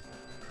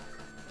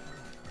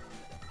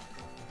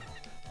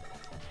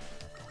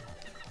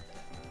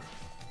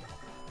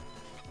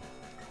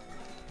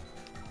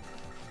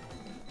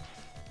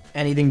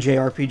 Anything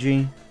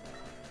JRPG.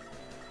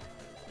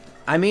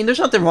 I mean, there's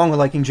nothing wrong with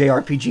liking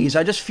JRPGs.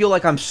 I just feel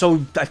like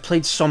I've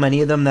played so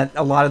many of them that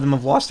a lot of them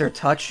have lost their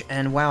touch,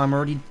 and wow, I'm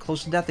already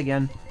close to death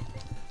again.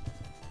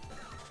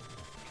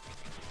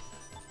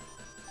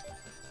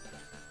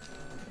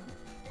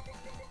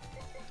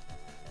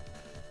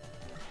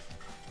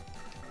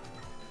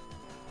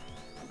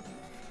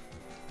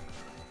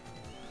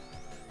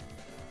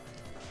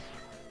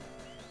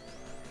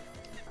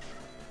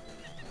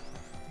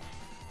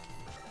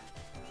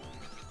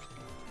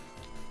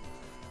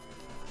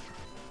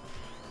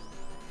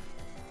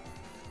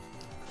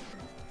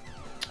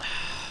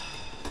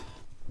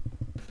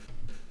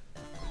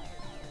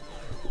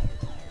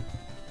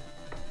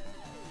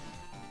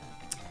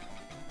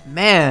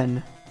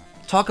 Man,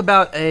 talk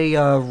about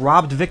a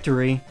robbed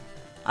victory.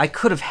 I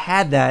could have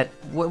had that.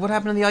 What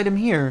happened to the item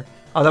here?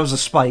 Oh, that was a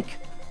spike.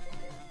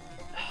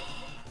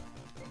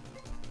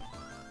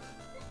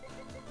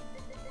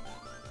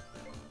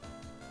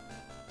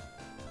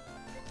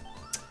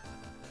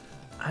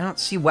 I don't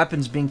see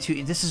weapons being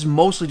too... This is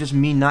mostly just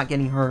me not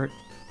getting hurt.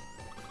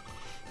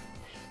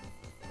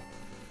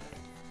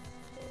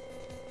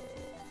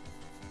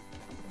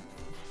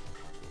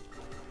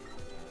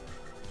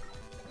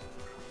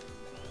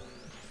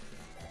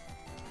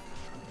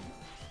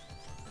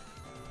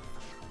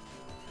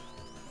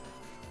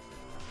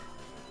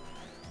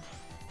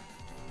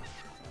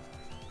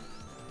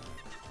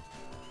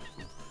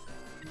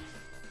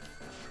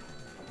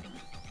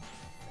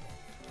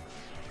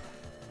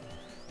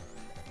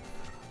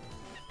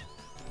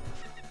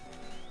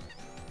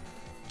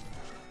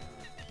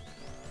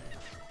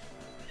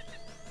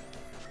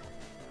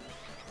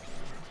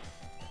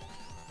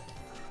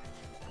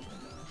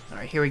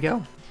 Alright, here we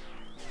go.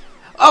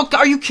 Oh,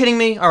 are you kidding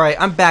me? Alright,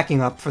 I'm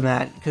backing up for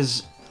that,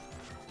 because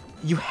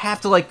you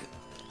have to, like...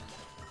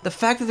 The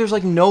fact that there's,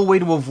 like, no way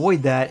to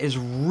avoid that is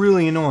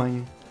really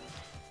annoying.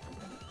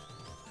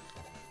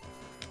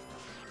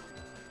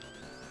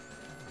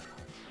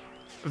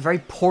 A very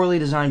poorly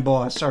designed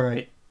boss,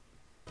 alright.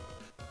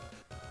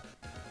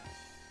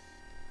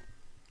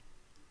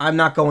 I'm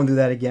not going through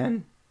that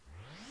again.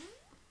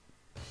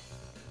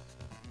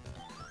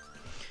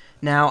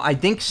 Now, I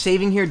think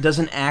saving here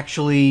doesn't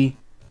actually...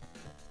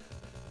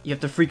 You have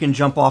to freaking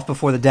jump off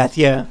before the death,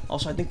 yeah.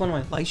 Also, I think one of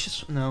my lights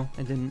just... No,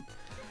 I didn't.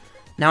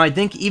 Now, I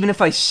think even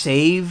if I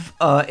save,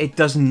 it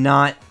does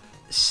not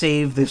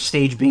save the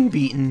stage being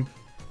beaten.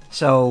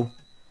 So,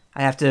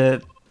 I have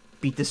to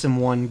beat this in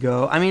one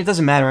go. I mean, it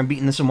doesn't matter, I'm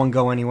beating this in one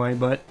go anyway,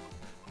 but...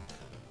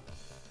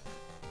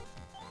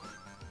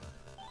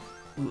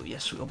 Ooh,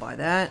 yes, we'll buy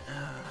that.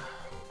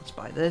 Let's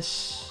buy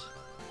this.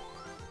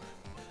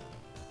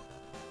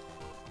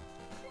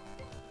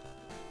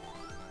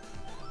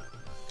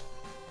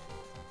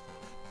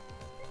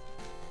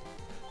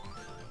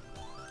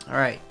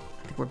 Alright,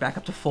 I think we're back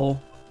up to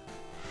full.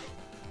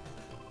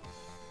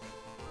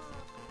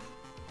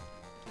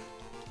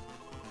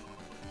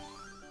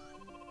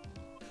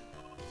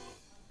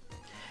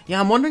 Yeah,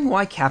 I'm wondering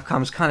why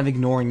Capcom's kind of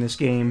ignoring this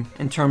game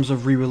in terms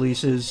of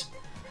re-releases.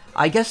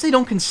 I guess they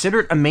don't consider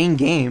it a main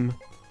game.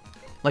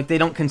 Like, they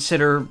don't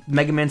consider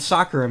Mega Man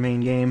Soccer a main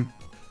game.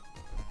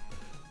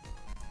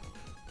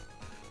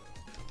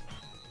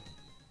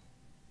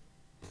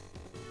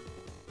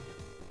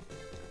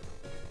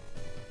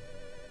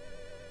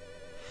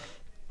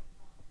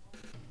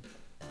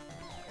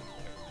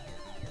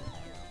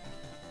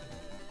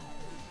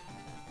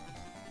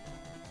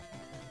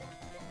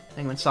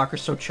 Mega Man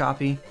Soccer's so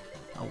choppy.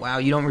 Oh wow,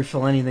 you don't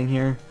refill anything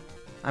here.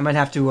 I might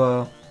have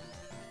to,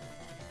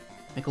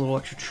 make a little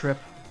extra trip.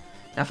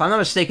 Now, if I'm not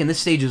mistaken, this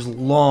stage is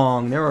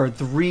long. There are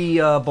 3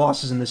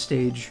 bosses in this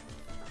stage.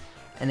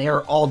 And they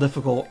are all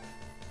difficult.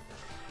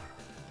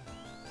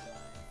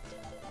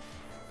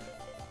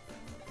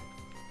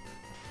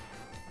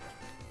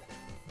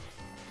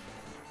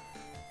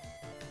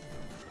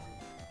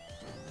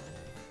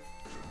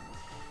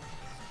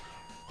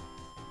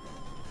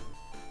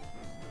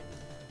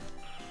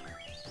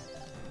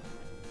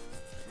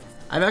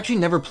 I've actually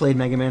never played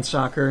Mega Man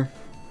Soccer.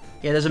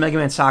 Yeah, there's a Mega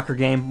Man Soccer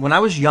game. When I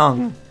was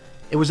young,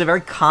 it was a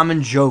very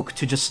common joke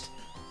to just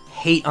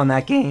hate on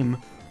that game.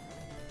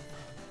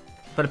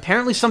 But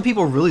apparently some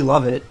people really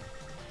love it.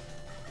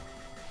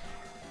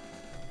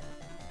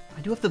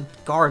 I do have the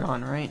guard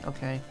on, right?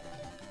 Okay.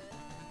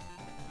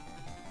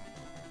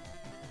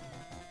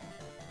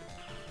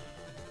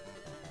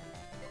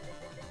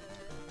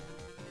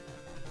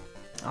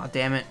 Aw,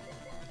 damn it.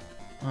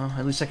 Well,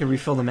 at least I could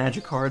refill the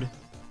magic card.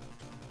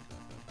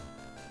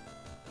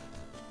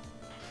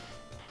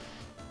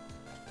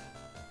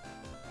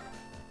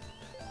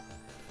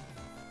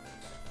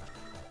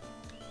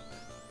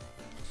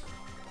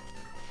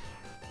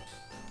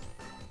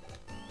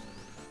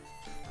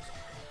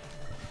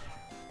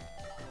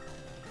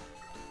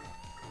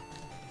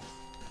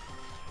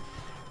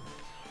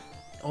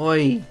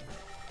 Oi.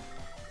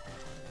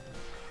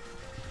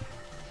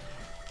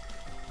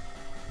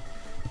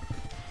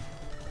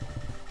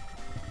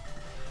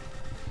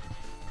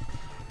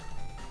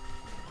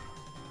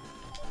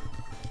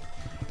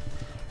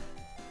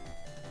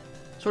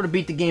 Sort of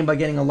beat the game by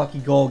getting a lucky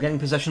goal, getting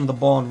possession of the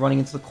ball, and running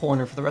into the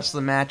corner for the rest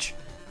of the match.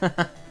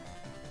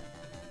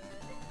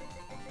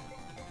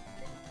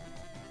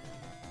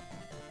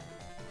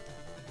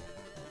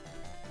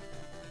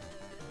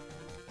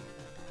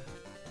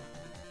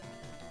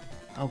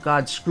 Oh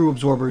god, screw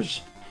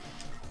absorbers.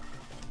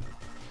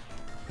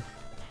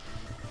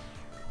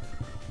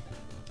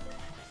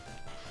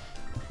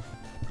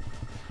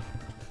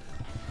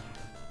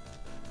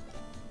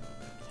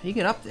 How do you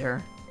get up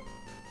there?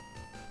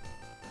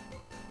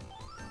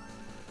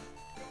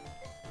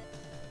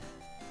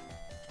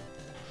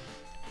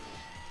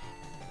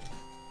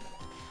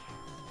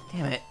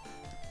 Damn it.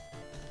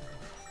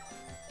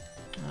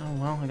 Oh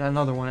well, I got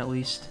another one at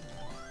least.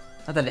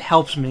 Not that it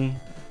helps me.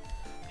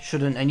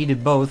 Shouldn't, I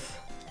needed both.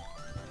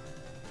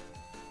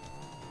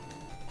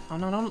 Oh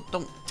no, no,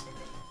 don't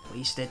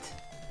waste it.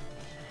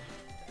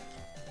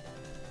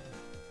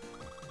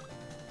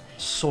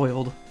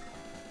 Soiled.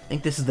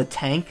 Think this is the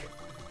tank?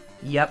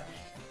 Yep.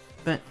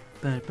 But,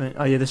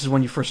 oh yeah, this is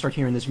when you first start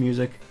hearing this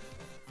music.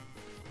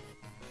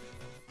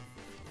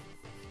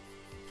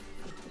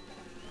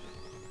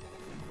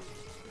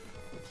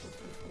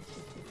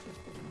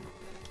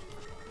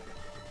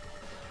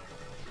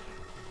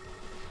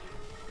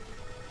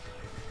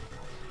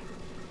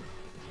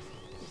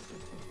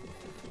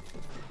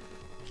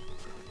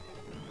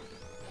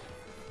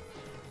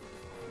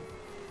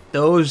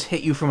 Those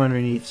hit you from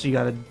underneath, so you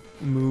gotta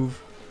move.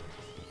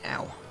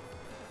 Ow.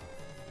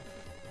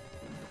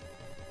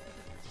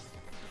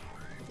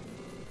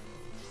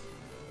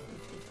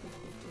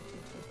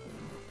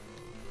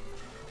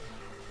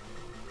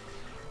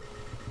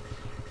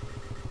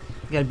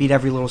 You gotta beat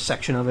every little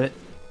section of it.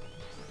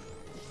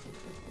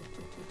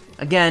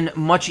 Again,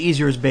 much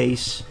easier as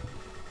base.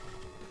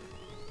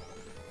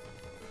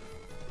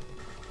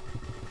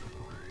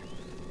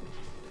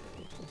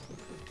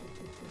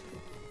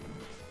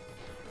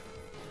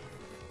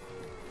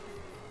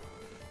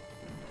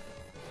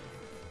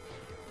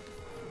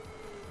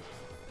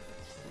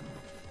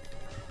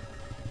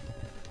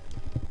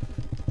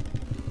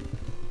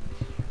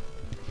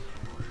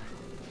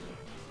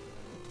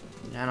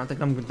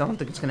 I don't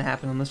think it's gonna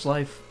happen on this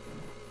life.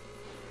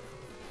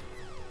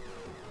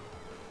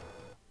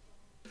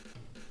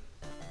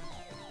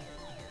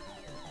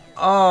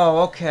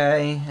 Oh,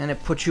 okay. And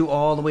it puts you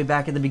all the way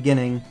back at the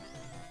beginning.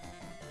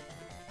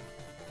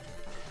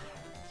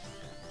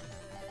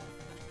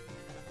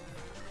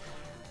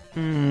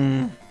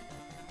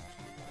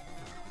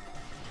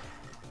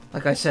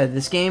 Like I said,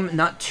 this game,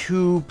 not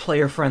too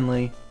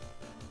player-friendly.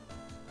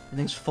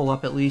 Everything's full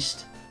up at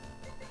least.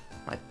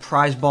 My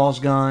prize ball's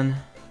gone.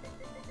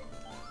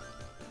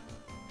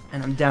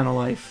 And I'm down a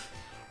life.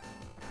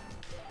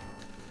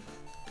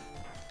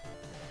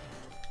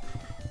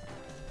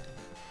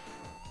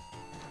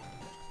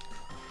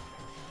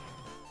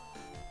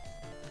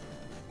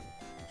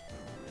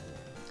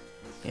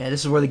 Yeah,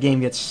 this is where the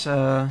game gets,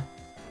 well,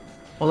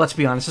 let's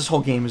be honest, this whole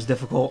game is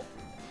difficult.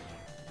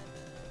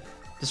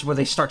 This is where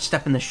they start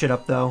stepping this shit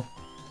up, though.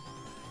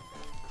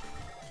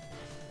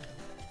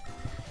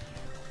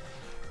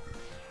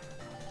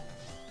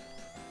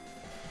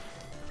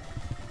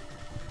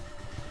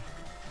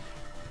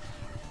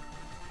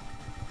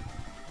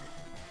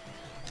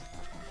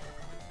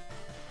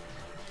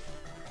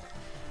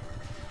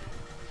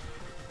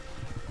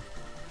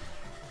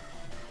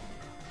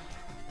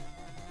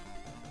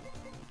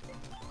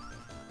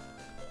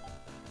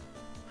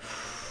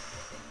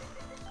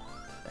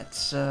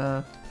 That's,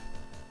 I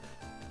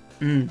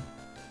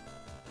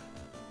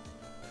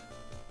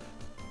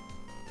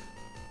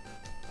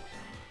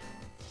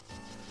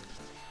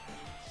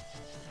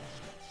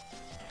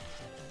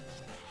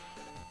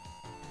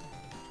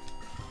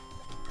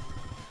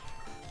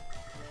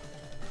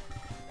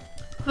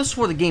just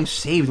swore the game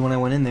saved when I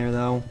went in there,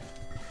 though.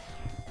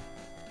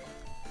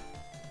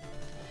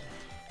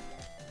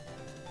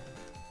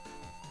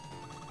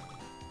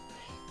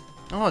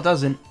 Oh, it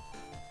doesn't.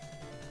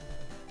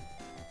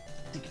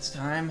 I think it's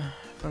time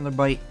for another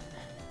bite.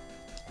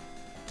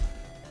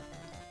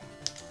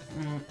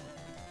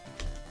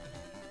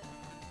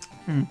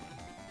 Hmm.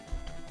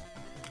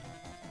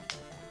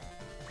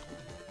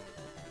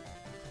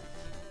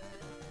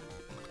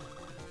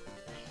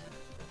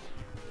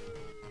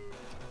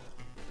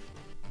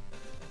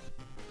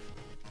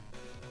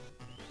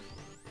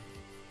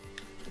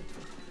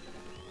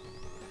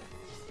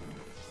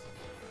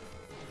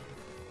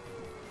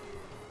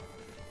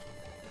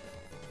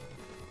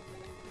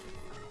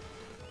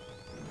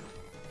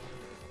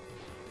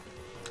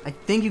 I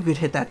think you could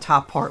hit that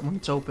top part when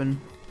it's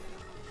open.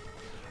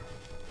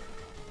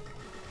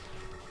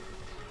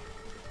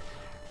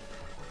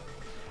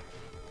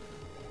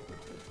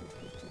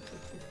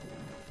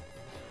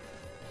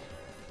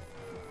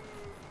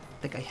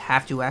 I think I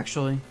have to,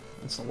 actually.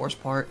 That's the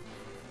worst part.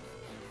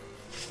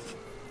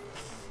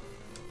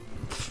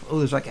 Oh,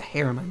 there's like a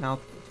hair in my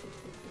mouth.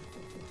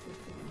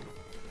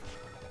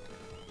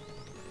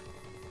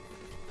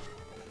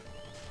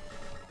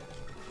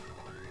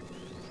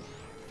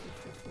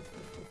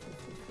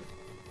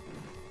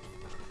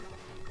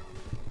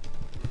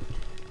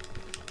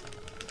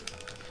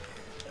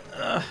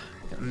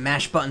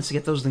 Mash buttons to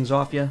get those things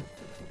off you.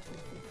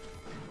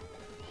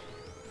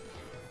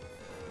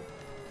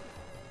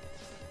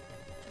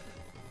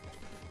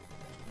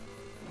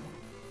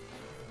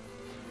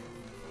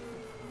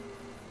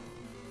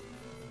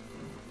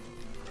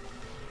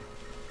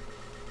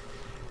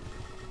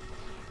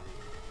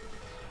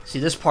 See,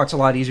 this part's a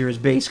lot easier as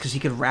base because he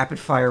could rapid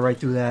fire right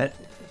through that.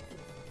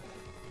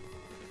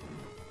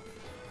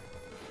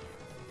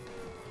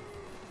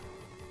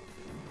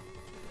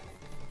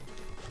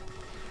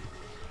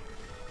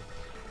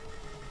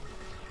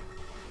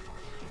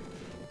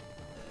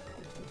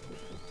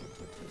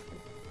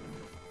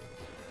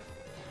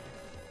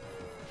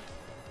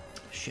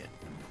 Shit.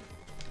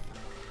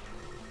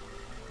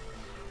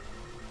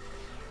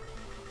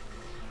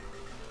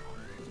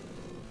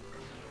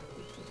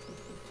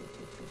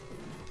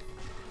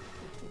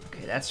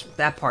 Okay, that's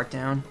that part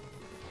down.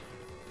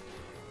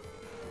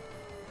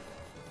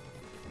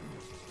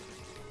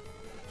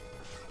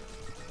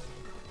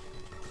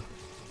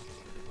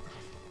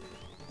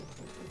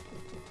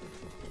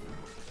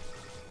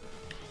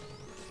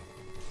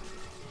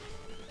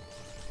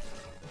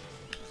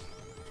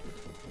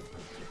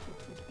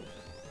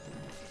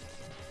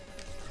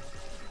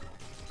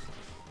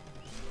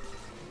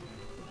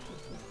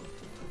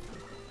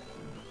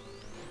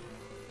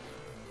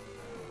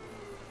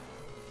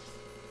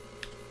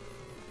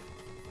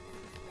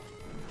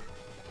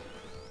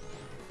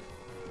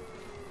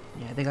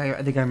 Yeah, I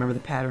think I remember the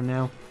pattern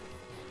now.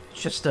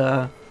 It's just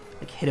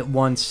like hit it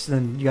once,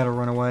 then you gotta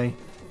run away.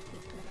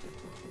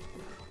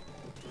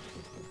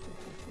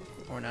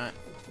 Or not.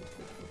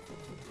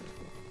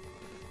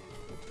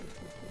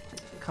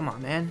 Come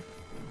on, man.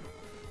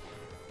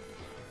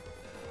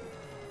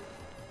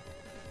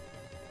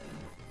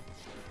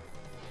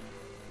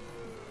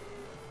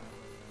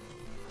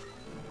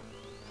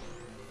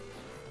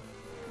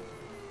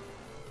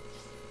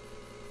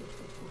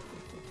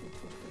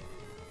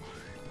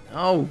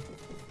 Oh.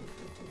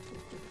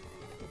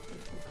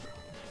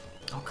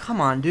 Oh,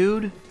 come on,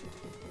 dude.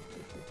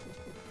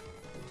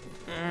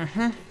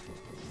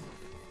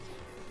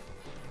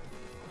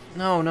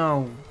 No,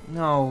 no,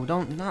 no,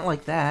 don't, not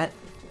like that.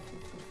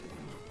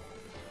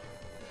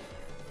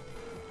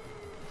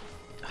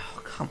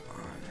 Oh, come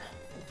on.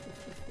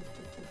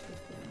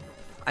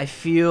 I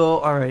feel,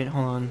 alright,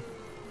 hold on.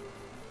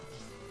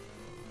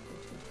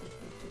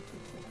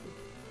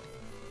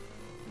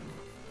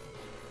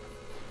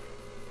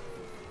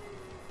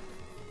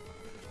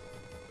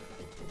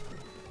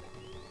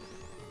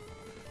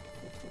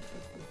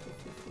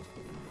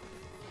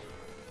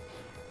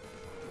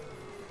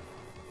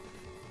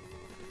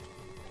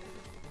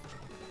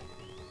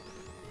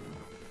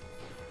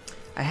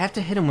 I have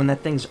to hit him when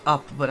that thing's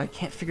up, but I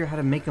can't figure out how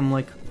to make him,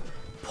 like,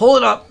 pull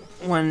it up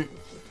when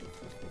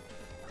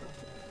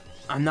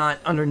I'm not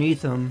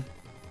underneath him.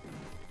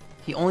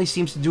 He only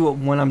seems to do it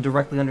when I'm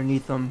directly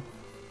underneath him.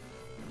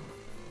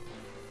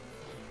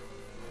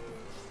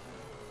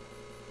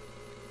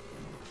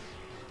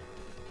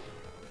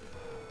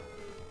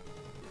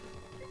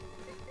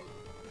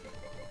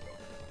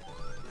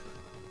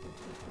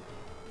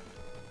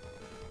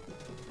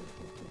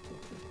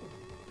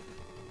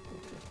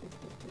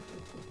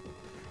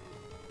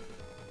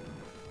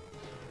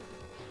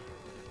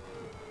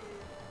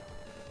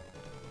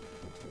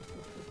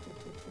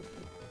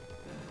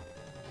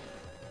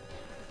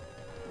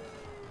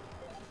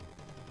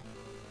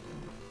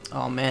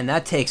 Oh man,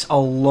 that takes a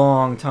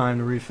long time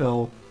to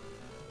refill.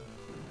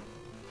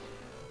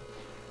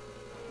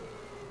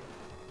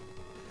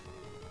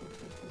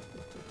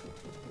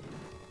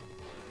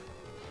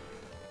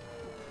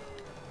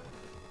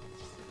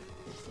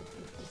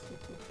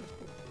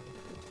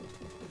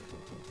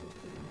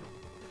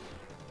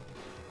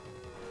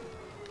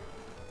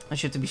 I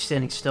should have to be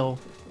standing still.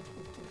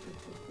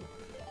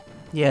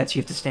 Yeah, it's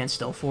you have to stand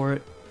still for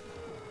it.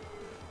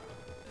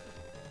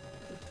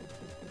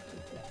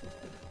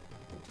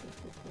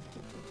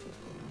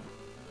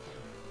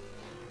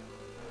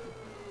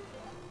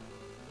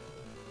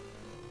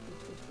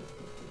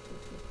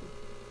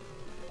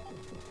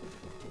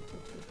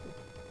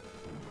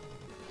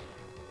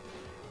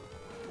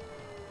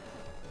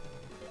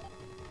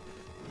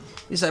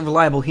 least I have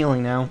reliable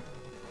healing now.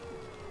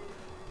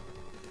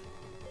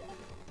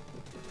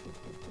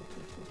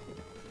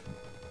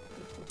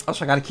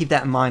 Also, I gotta keep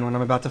that in mind when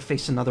I'm about to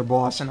face another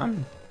boss and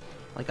I'm,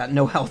 like, got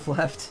no health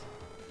left.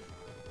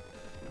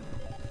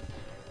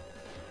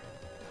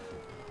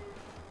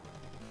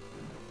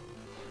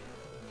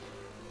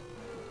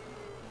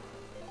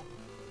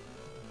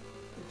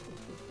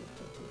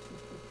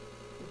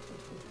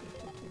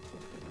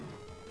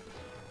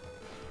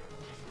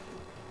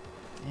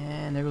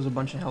 And there goes a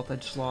bunch of health I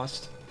just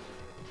lost.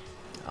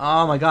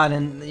 Oh my god,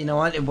 and you know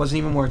what? It wasn't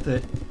even worth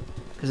it.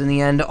 Because in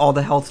the end, all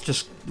the health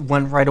just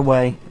went right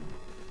away.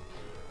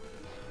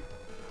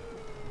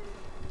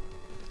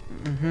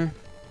 Mm-hmm.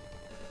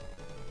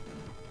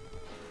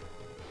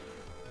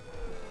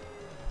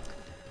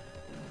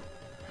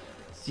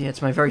 Yeah,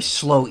 it's my very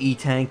slow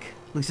E-tank.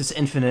 At least it's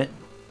infinite.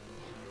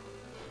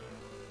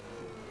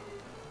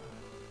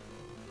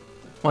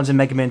 Ones in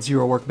Mega Man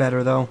Zero work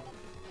better, though.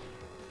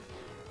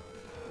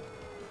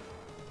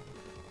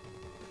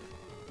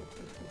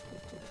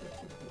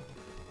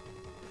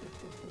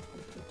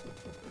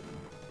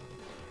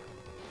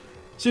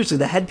 Seriously,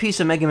 the headpiece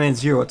of Mega Man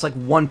Zero, it's like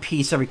one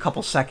piece every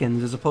couple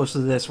seconds, as opposed to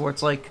this, where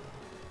it's like,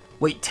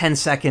 wait 10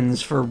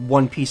 seconds for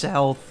one piece of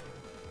health.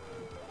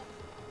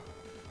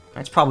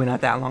 It's probably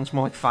not that long, it's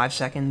more like 5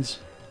 seconds.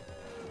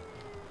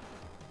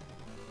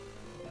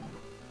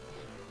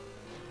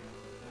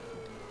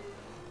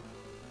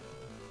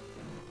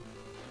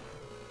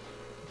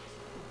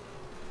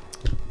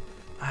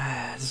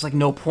 There's like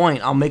no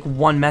point. I'll make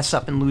one mess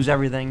up and lose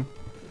everything.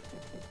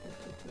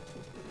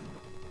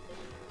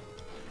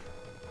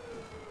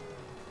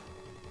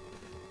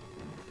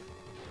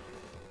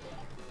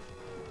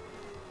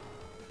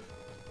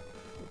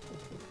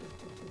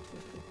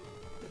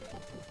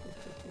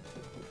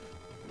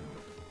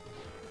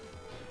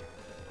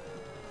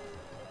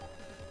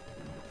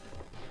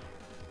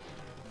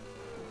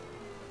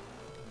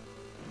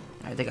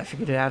 I think I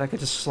figured it out. I could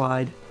just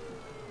slide.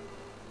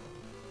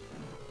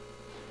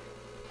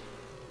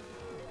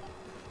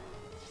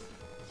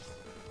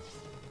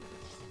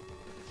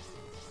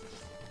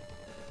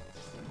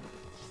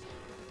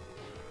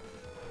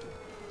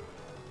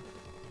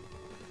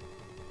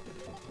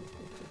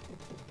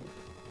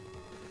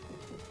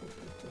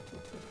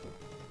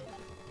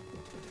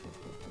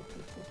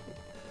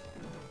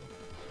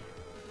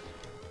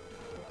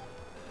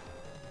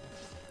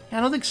 Yeah,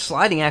 I don't think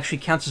sliding actually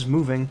counts as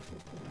moving.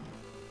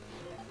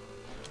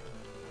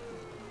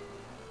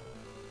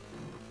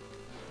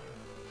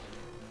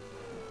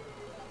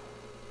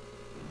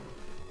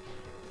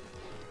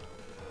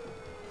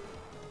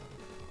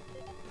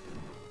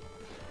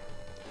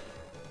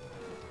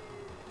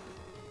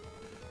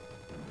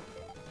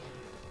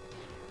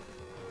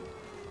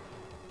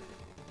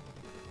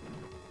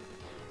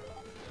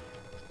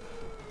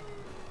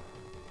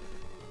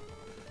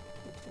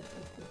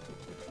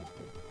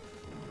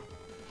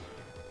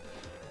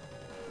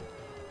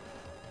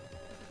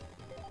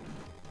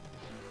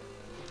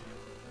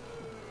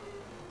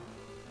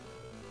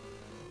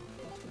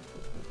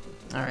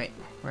 Alright,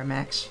 we're at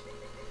max.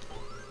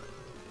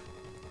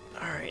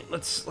 Alright,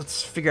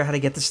 let's figure out how to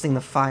get this thing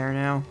to fire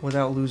now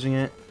without losing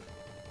it.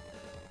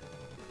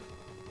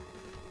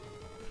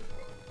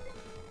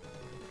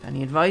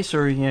 Any advice,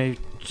 or, you know,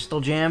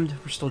 still jammed?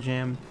 We're still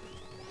jammed.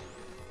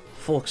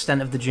 Full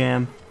extent of the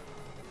jam.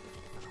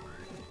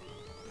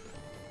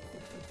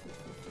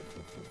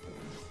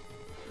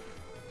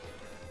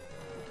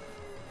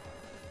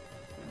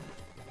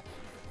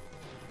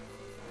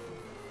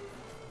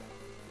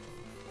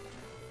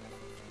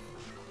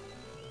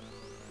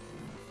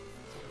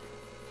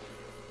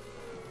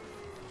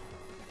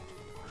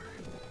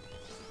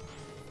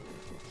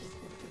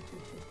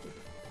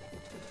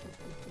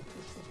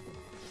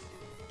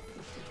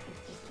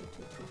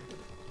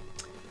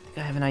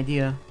 I have an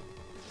idea.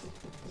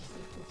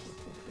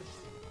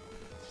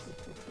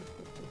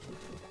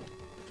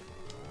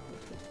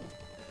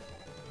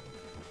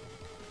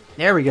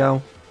 There we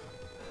go.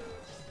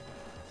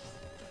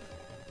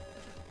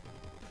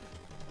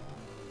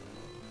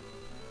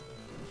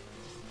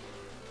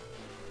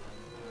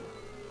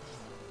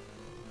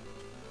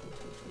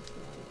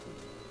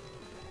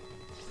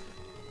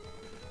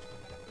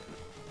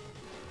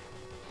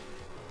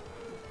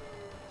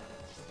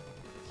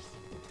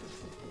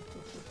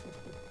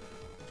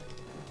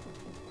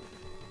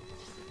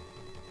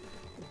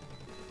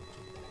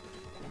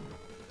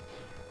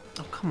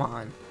 Oh, come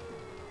on.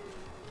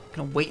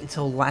 Gonna wait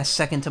until the last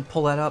second to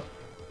pull that up.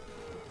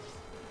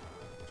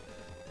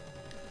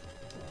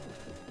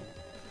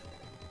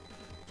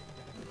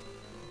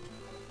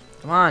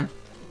 Come on.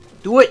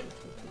 Do it!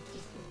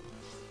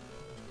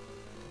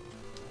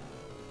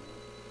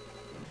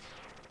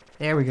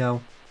 There we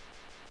go.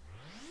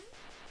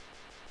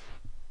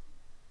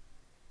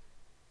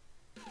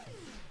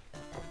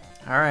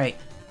 Alright.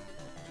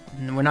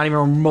 We're not even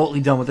remotely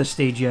done with this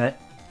stage yet.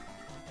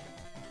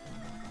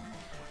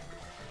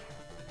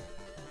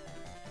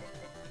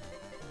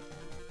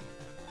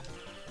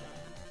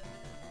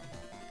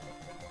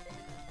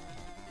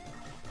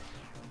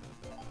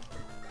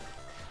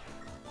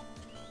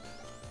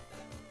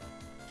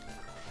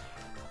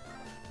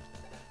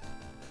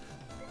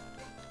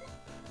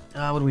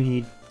 What do we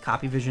need?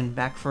 Copy vision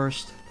back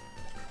first.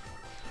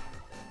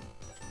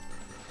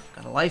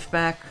 Got a life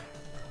back.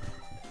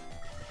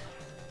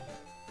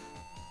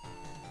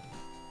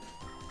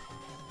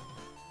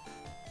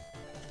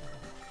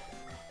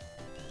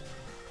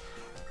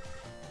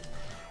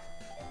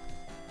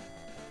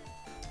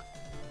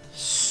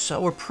 So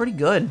we're pretty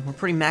good. We're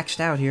pretty maxed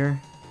out here.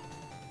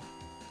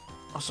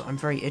 Also, I'm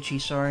very itchy,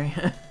 sorry.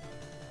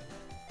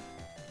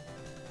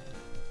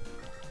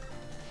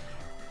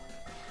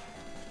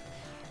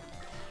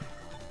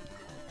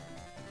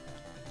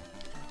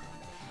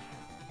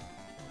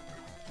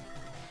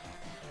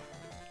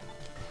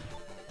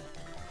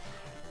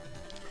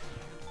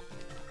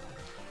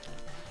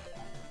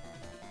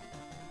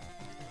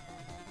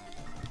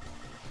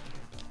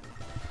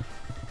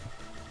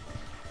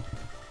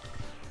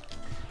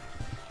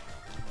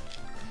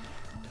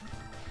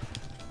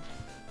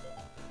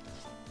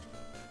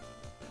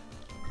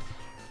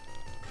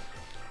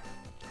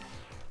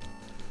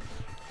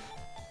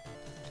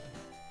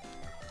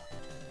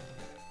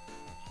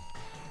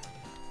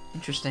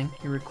 Interesting.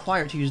 You're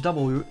required to use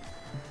W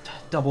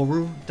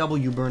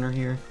burner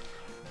here.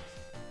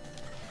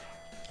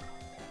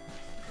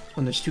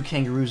 When there's 2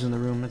 kangaroos in the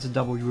room, that's a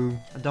double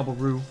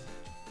roo.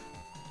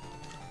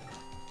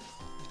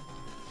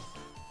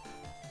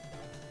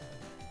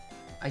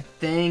 I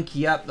think,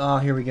 yep, oh,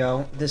 here we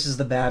go. This is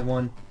the bad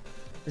one.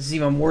 This is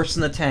even worse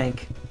than the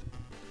tank.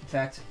 In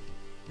fact,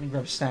 let me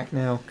grab a stack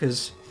now,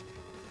 because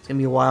it's gonna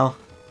be a while.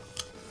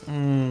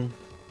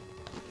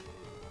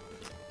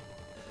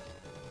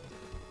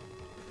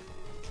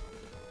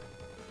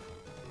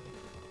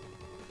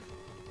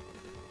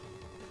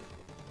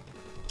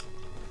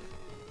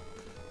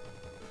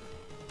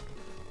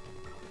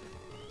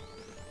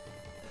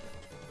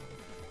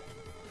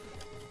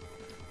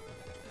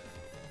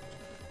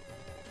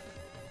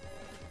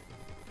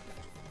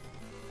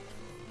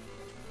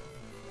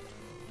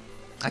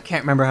 I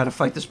can't remember how to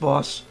fight this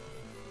boss.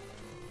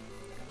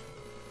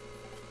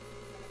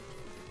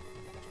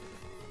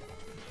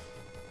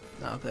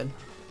 Oh, good.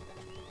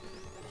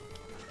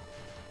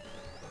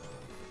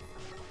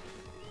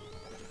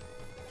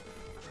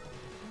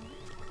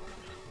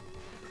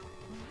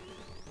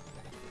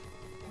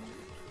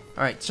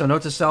 Alright, so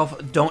note to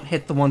self, don't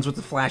hit the ones with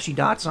the flashy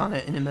dots on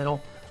it in the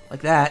middle.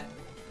 Like that.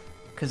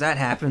 Because that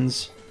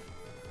happens.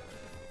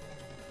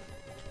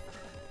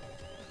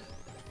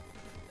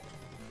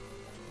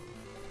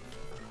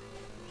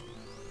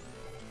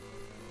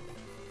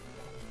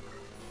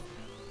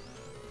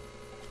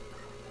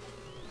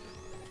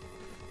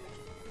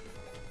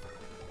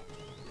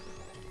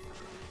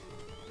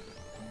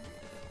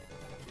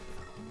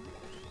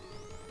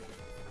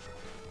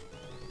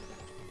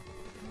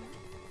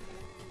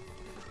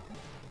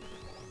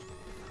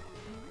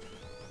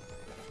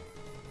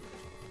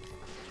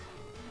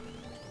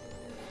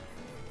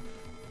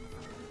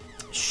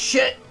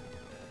 Shit!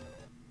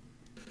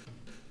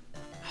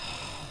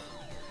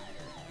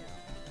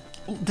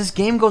 This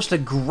game goes to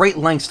great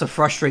lengths to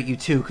frustrate you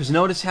too, because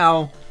notice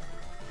how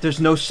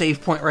there's no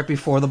save point right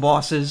before the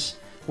bosses,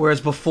 whereas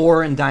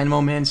before in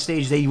Dynamo Man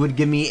stage they would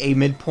give me a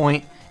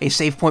midpoint, a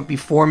save point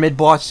before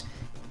mid-boss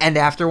and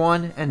after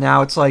one, and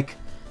now it's like,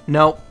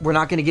 no, we're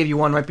not going to give you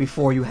one right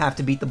before, you have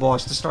to beat the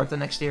boss to start the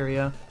next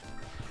area.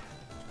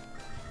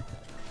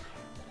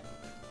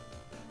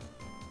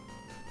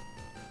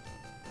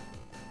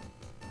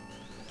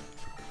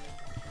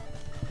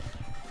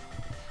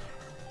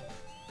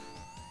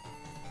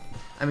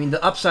 I mean,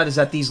 the upside is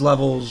that these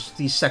levels,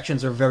 these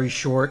sections are very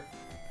short,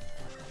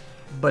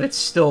 but it's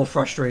still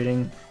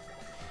frustrating.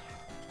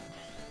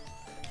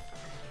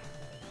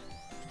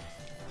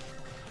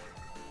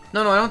 No,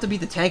 I don't have to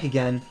beat the tank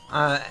again.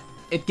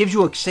 It gives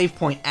you a save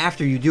point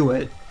after you do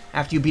it,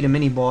 after you beat a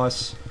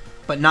mini-boss,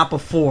 but not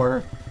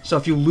before. So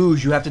if you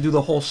lose, you have to do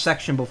the whole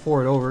section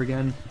before it over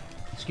again.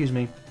 Excuse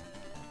me.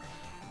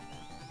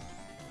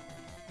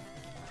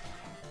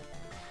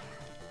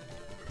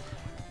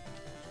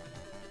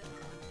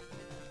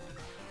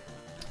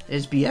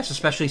 Is BS,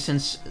 especially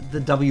since the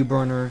W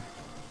burner,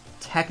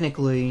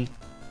 technically,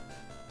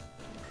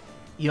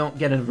 you don't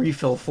get a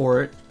refill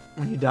for it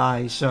when you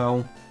die,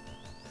 so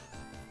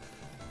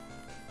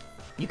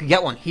you could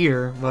get one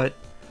here, but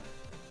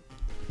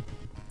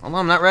hold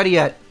on, I'm not ready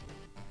yet.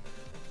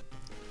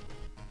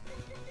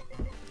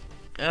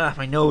 Ah,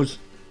 my nose.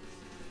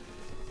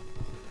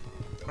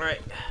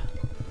 Alright,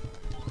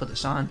 put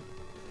this on.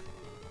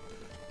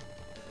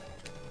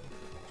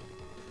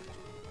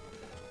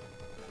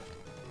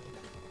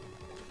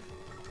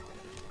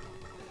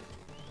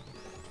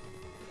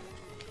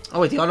 Oh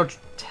wait, the auto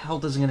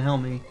health isn't gonna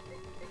help me.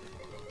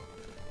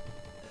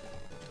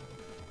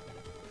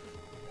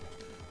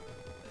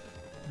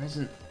 Why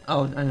isn't...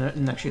 Oh, I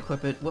didn't actually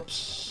equip it.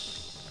 Whoops.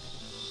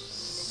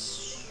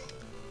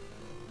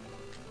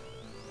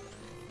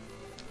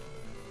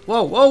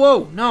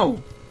 Whoa,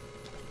 no!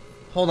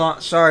 Hold on,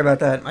 sorry about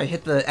that. I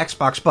hit the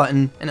Xbox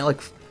button and it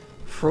like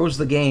froze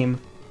the game.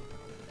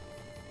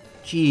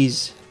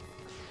 Jeez.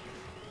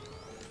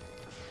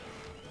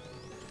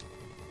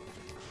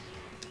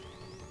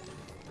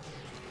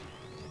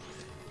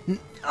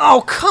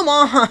 Oh, come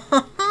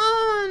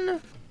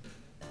on!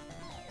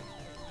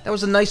 That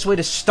was a nice way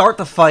to start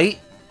the fight.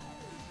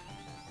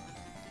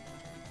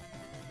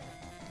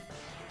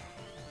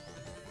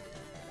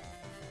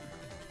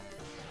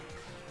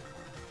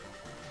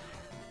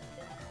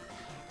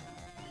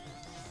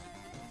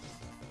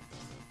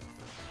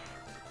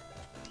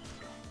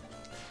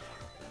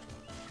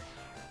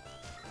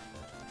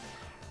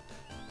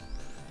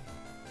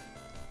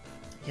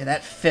 Yeah,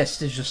 that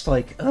fist is just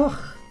like, ugh.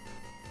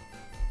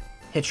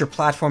 Hit your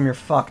platform, you're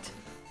fucked.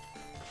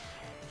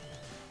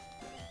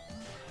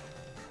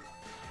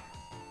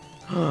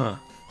 Huh.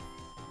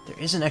 There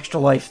is an extra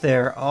life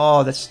there.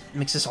 Oh, that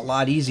makes this a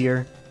lot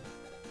easier.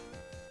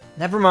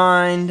 Never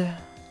mind.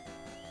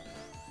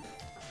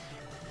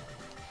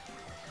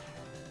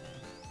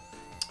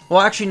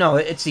 Well, actually, no,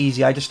 it's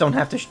easy. I just don't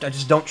have to. I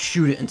just don't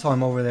shoot it until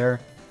I'm over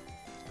there.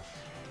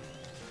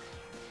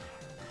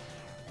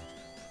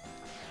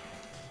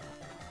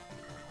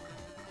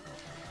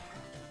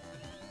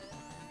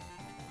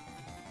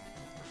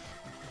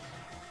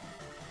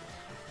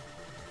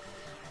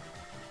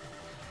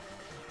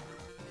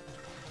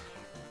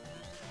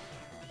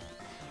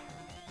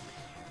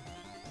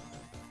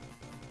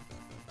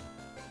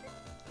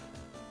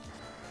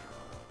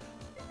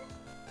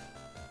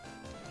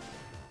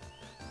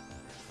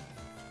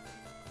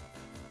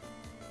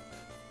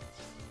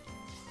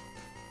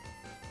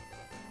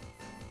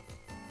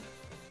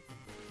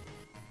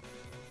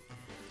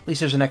 At least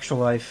there's an extra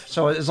life.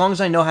 So as long as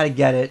I know how to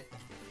get it,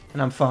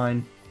 then I'm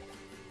fine.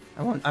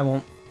 I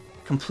won't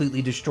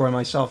completely destroy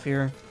myself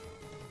here.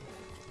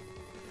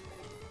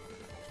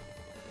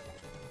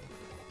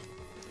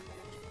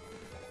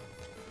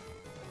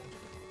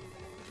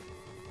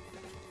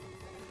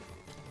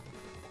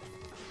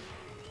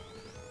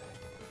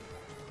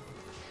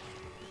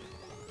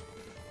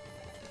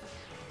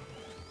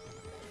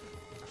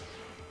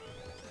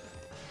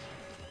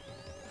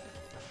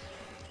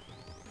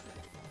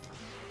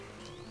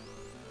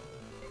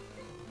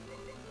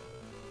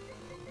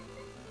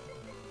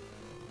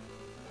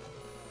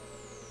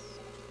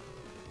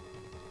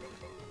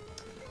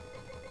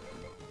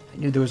 I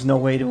knew there was no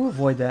way to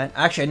avoid that.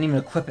 Actually, I didn't even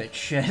equip it.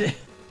 Shit.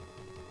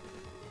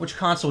 Which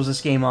console was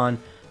this game on?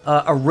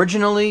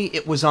 Originally,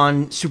 it was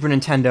on Super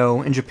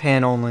Nintendo in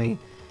Japan only,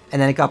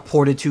 and then it got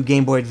ported to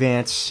Game Boy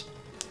Advance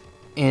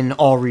in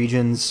all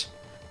regions,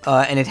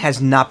 and it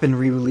has not been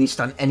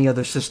re-released on any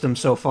other system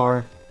so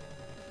far.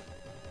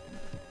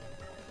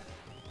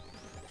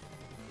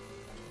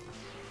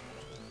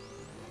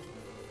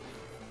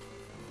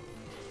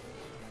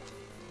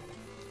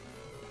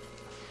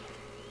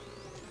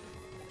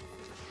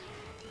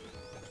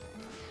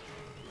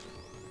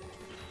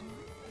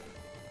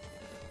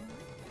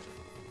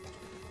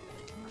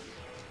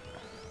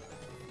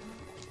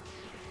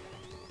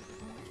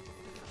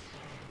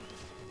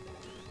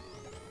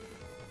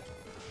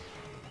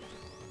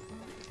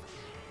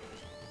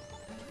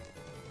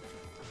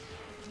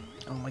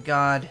 Oh my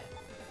god.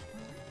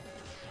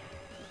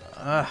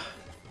 Ugh.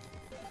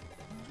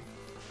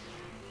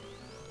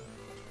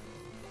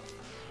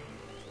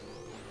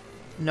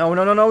 No,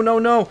 no, no, no, no,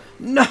 no!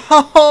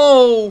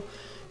 No!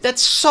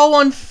 That's so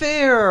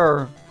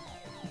unfair!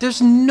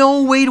 There's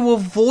no way to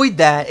avoid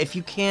that if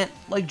you can't,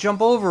 like,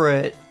 jump over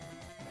it.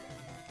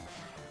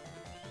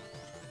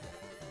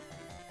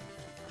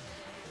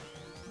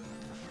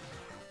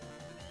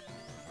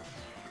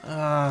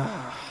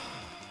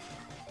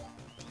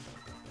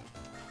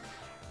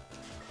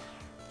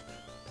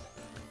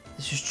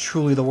 This is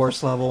truly the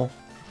worst level.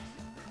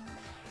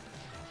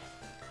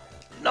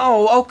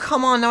 No! Oh,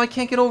 come on! Now I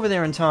can't get over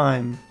there in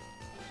time.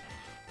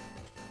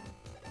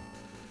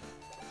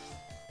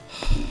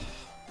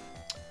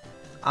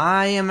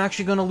 I am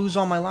actually going to lose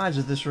all my lives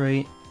at this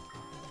rate.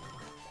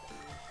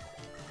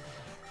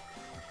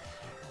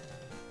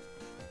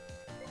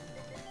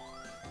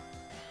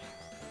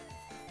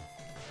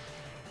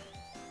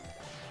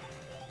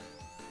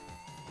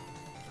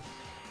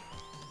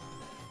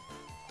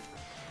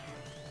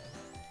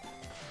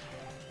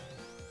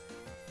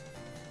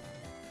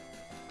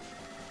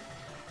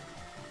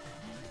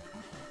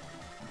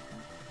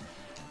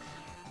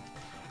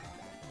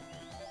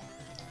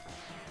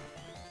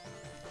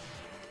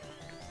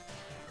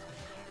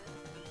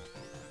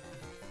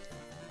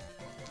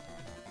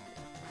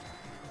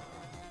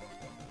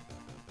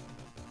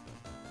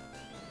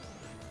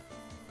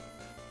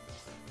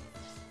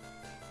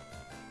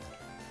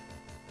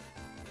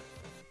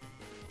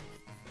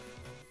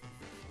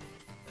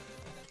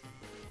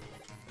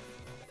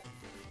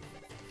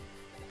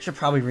 Should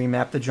probably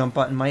remap the jump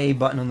button. My A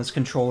button on this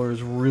controller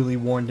is really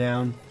worn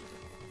down.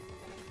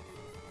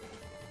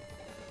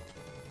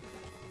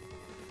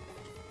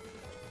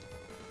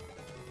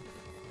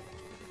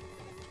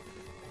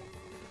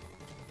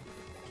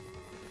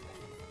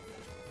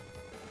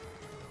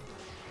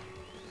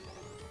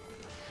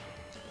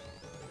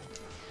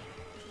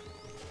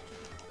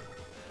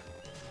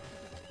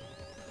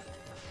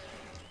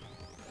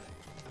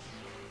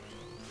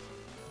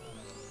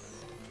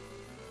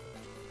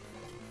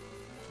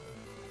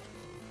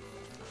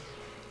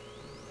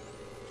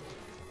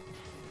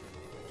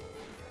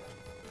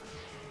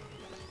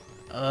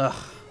 Ugh.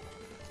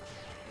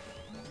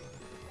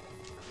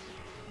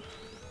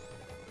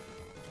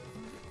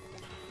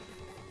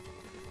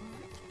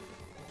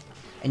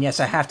 And yes,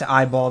 I have to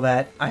eyeball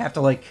that. I have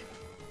to, like,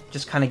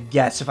 just kind of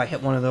guess if I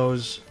hit one of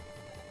those.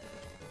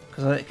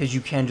 Because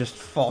you can just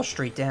fall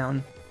straight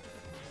down.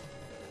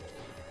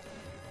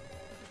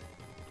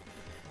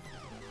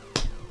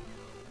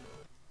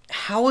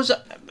 How was...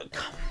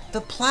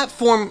 The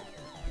platform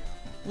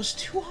was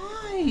too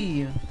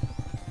high.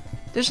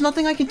 There's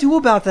nothing I can do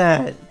about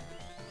that.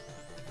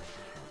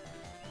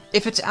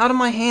 If it's out of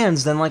my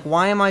hands, then, like,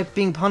 why am I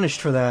being punished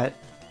for that?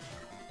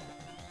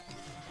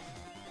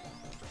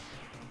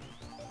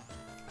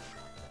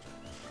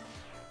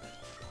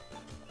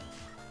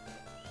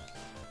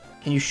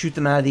 Can you shoot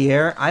them out of the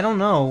air? I don't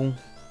know.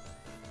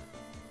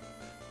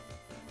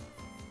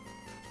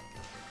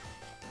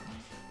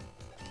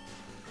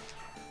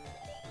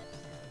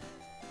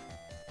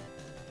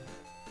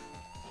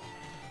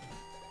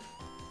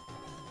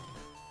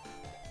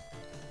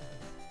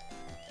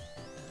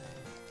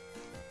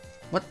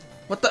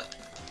 What the?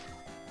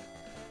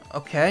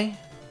 Okay.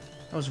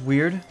 That was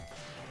weird.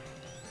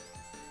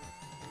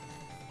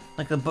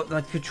 Like the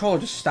controller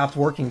just stopped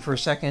working for a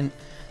second.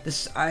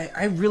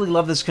 I really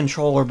love this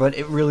controller, but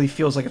it really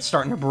feels like it's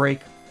starting to break.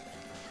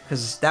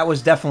 Because that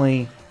was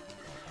definitely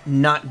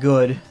not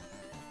good.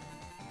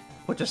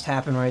 What just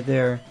happened right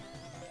there?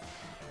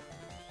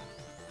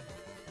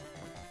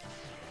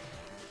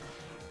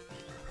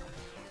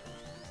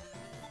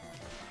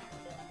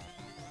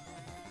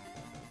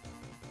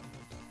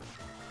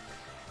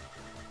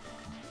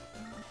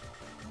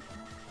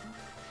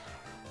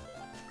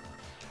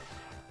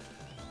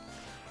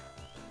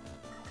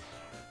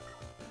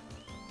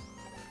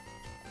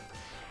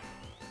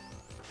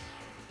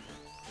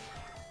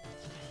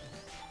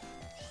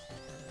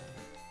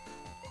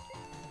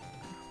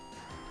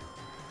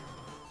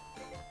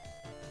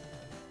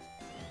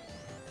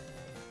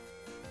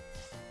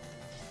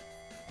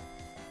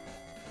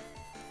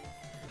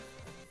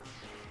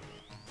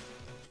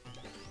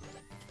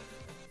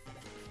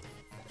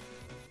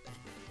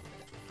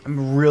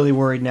 I'm really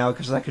worried now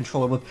because of that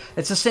controller whip.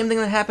 It's the same thing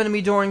that happened to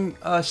me during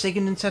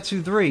Seiken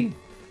Densetsu 3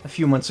 a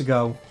few months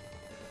ago,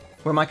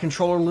 where my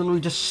controller literally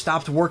just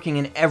stopped working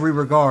in every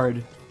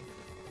regard.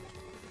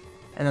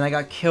 And then I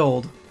got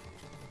killed.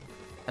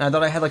 And I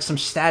thought I had like some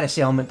status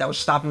ailment that was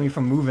stopping me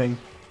from moving.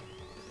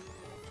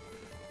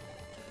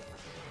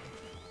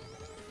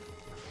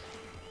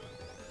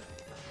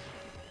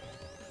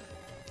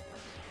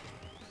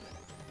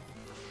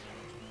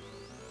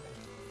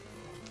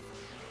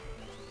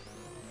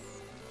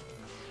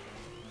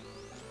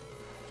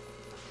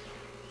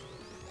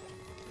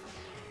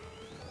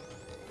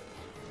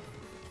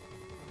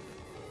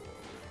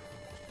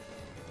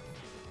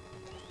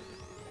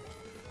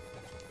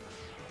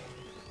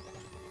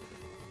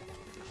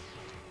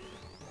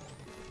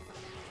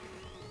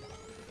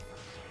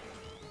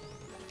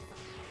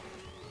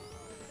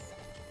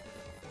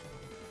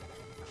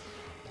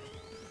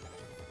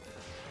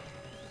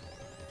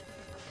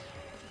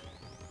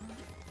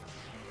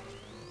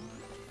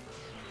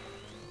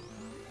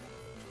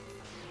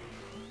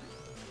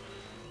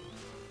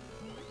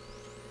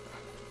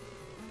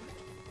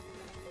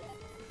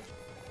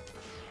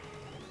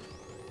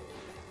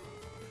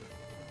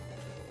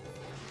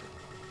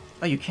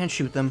 Oh, you can't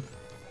shoot them.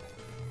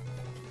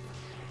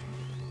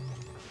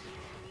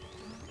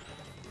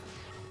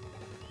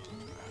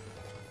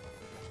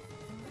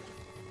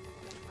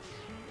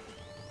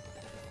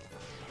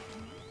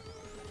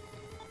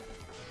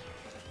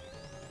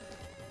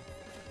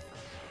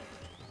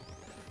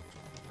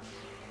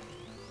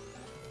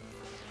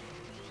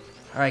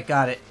 Alright,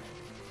 got it.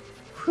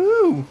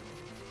 Whew!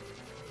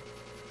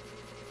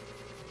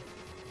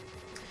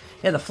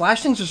 Yeah, the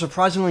flash things are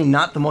surprisingly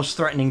not the most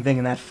threatening thing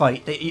in that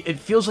fight. It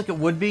feels like it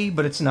would be,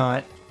 but it's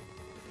not.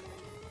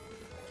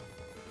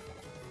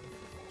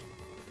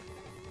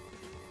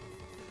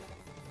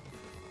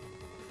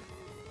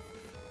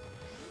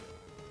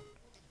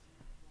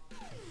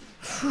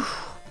 Whew.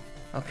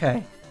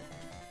 Okay.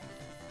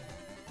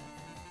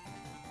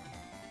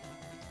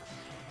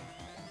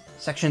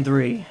 Section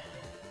 3.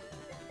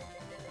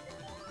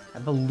 I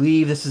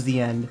believe this is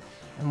the end.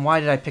 And why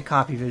did I pick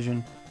Copy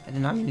Vision? I did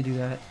not mean to do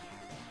that.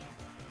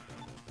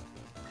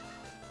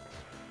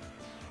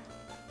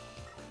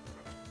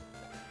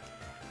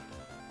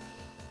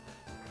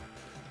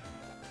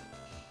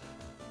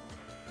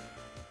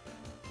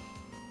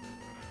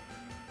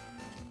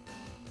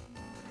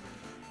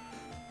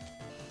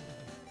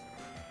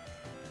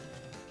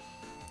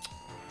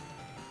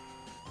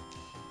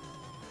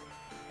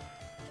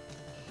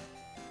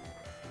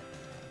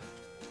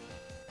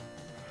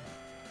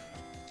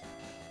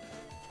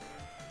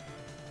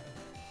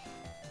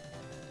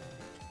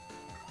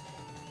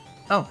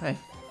 Oh, hey.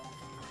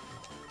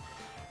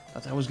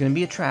 Thought that was gonna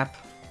be a trap.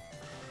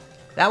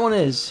 That one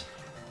is.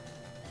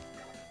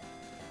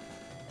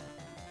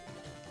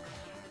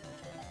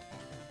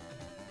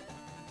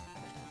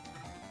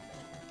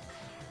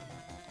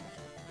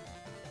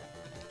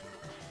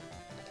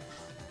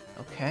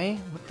 Okay,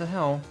 what the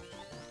hell?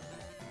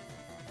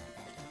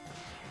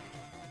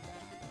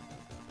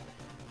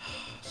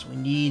 we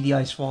need the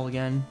ice wall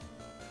again.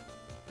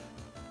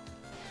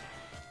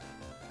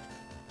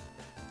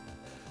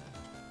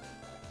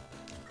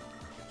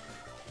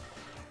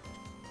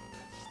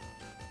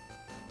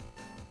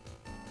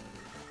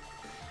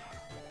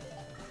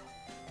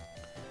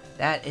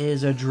 That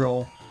is a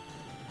drill.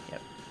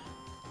 Yep.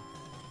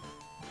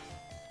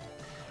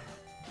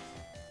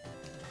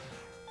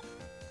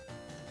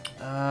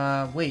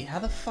 Wait, how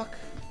the fuck?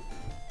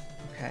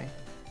 Okay.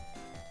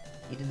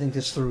 Need to think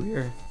this through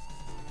here.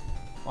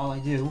 While I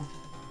do,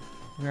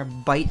 I'm gonna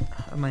bite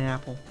of my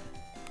apple.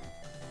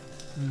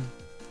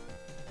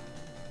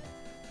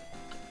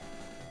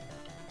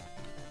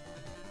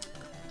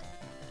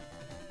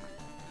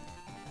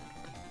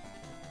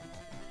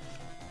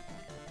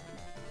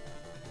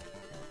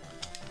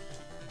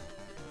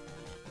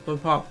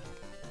 Good pop.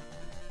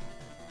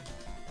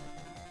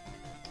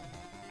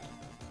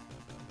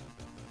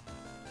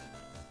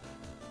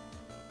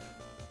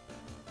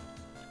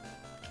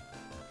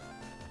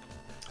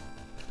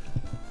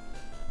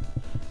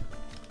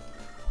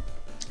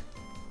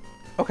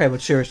 Okay,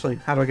 but seriously,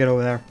 how do I get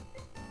over there?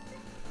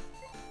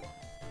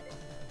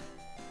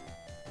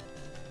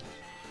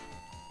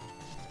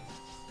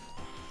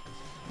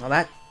 Well,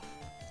 that...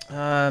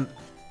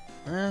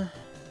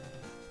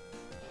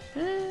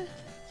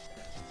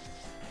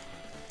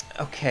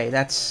 Okay,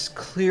 that's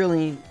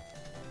clearly...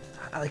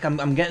 Like,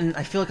 I'm getting...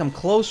 I feel like I'm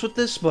close with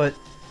this, but...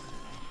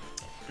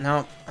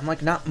 No, I'm,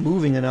 like, not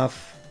moving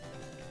enough.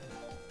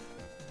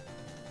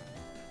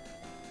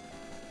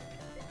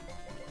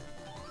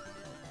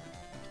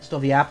 Still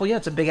the apple? Yeah,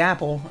 it's a big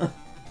apple.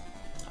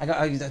 I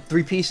got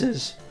 3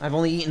 pieces. I've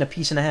only eaten a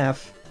piece and a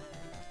half.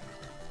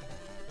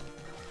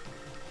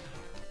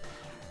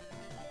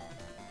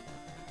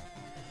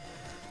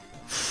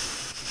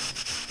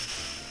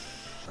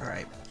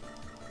 Alright.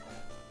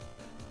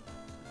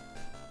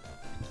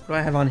 What do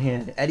I have on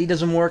hand? Eddie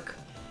doesn't work.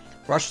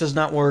 Rush does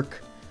not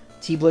work.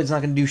 T-Blade's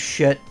not gonna do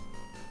shit.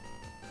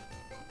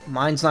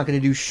 Mine's not gonna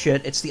do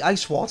shit. It's the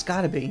ice wall. It's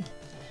gotta be.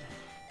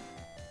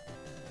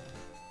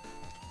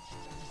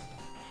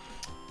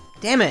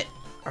 Damn it!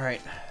 Alright.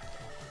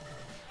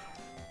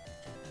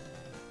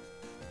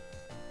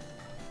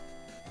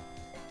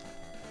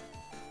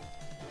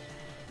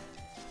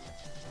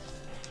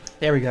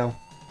 There we go.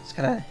 Just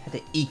kinda had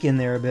to eke in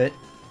there a bit.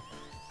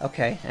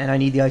 Okay, and I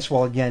need the ice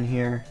wall again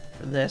here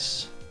for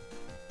this.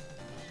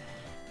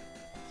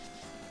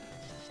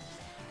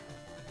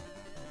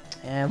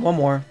 And one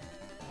more.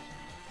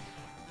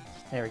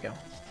 There we go.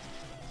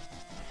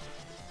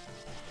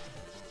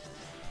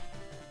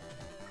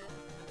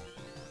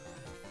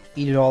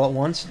 Eat it all at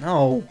once?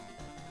 No.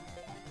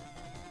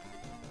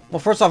 Well,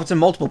 first off, it's in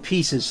multiple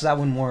pieces, so that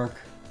wouldn't work.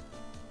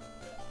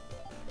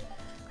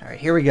 Alright,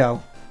 here we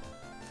go.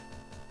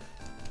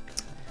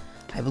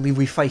 I believe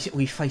we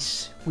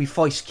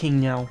face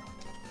King now.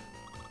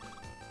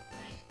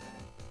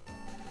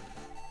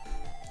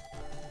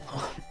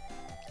 Oh,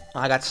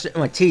 I got shit in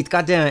my teeth,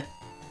 god damn it.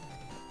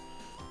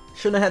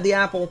 Shouldn't have had the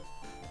apple.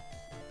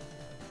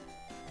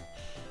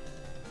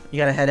 You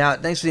gotta head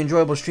out. Thanks for the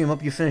enjoyable stream.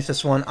 Hope you finish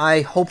this one.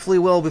 I hopefully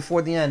will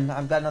before the end.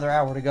 I've got another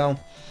hour to go.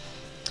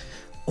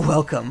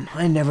 Welcome.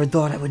 I never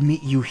thought I would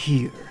meet you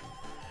here.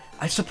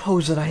 I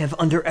suppose that I have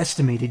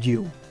underestimated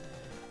you.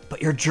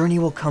 But your journey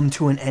will come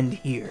to an end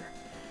here.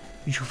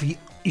 You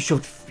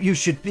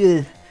should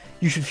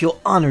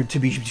feel honored to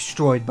be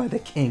destroyed by the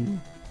king.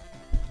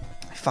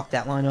 I fucked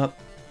that line up.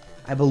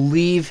 I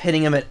believe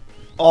hitting him at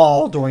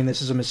all during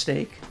this is a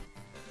mistake.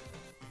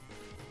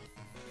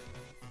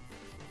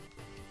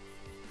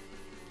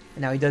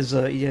 And now he does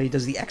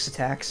the X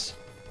attacks.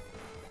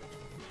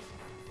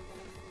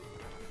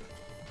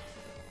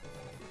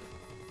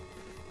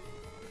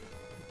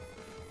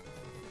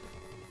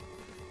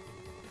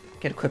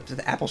 Get equipped with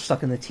the apple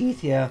stuck in the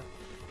teeth, yeah.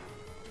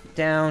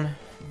 Down,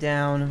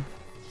 down,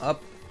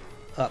 up,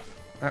 up.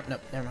 Oh,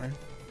 nope, never mind.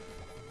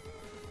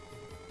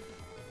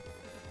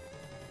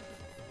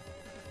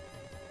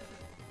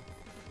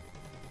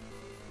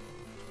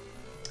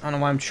 I don't know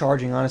why I'm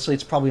charging, honestly.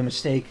 It's probably a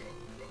mistake.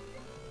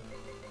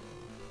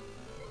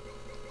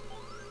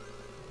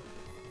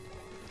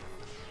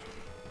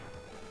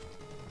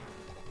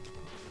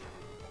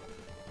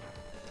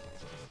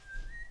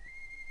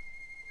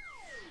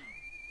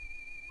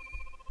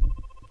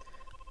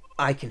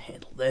 I can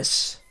handle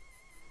this.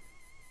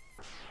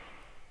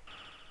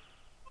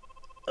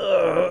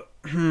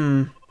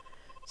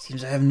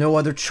 Seems I have no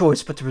other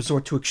choice but to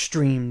resort to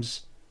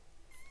extremes.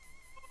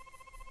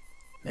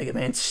 Mega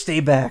Man, stay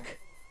back.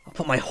 I'll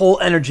put my whole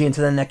energy into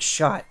the next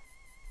shot.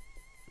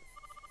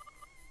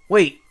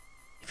 Wait,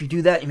 if you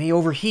do that, you may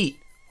overheat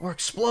or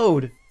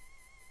explode.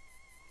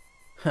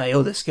 I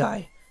owe this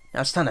guy.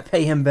 Now it's time to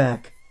pay him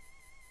back.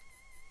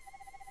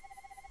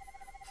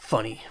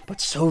 Funny,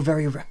 but so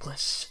very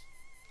reckless.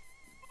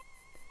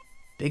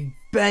 Big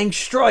Bang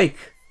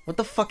Strike! What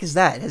the fuck is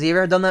that? Has he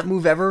ever done that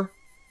move ever?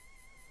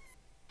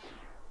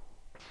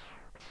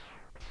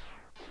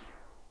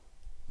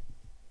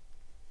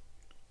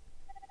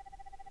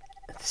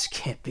 This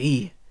can't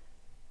be.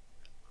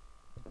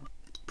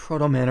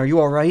 Proto Man, are you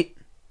alright?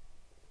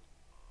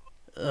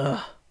 Ugh.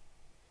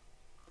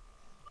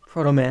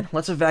 Proto Man,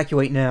 let's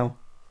evacuate now.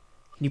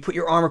 Can you put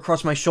your arm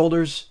across my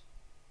shoulders?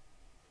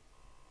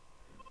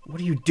 What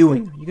are you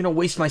doing? Are you gonna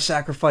waste my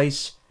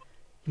sacrifice?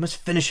 You must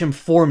finish him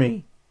for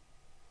me.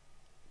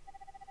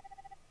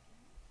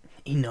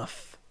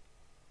 Enough.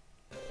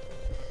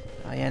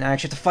 Oh yeah, now I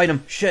actually have to fight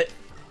him. Shit.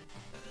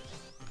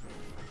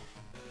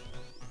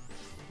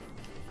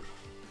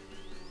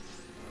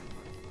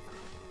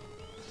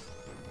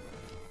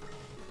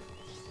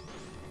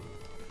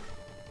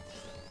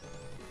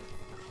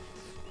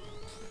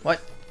 What?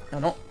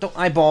 No, don't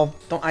eyeball.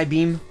 Don't eye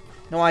beam.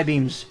 No eye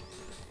beams.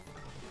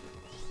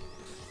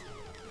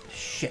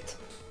 Shit.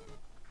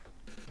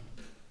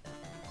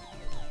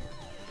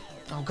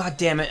 Oh, god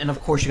damn it. And of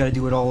course you gotta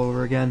do it all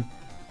over again.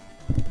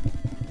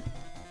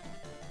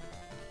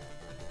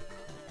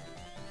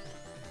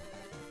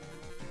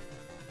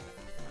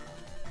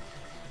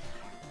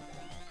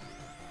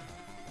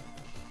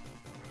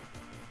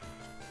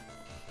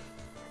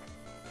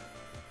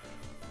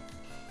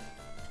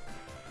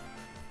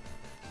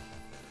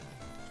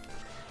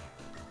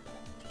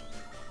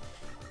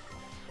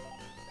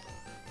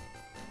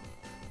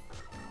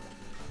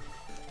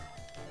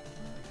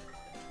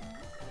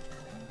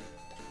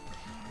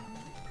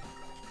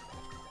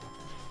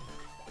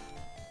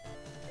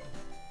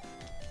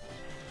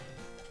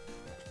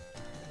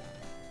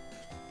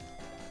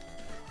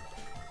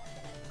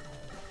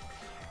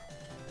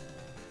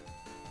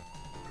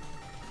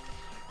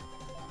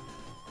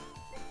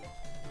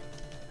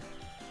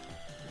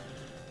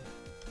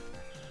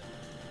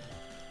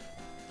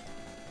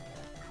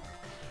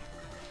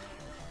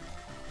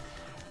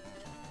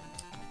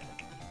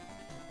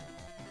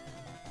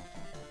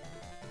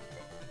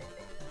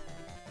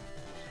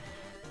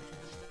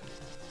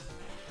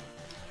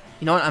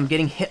 You know what? I'm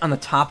getting hit on the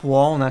top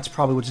wall, and that's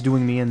probably what's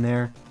doing me in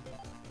there.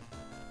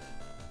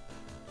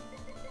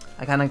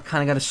 I kind of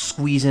got to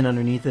squeeze in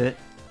underneath it.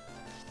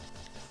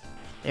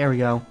 There we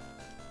go.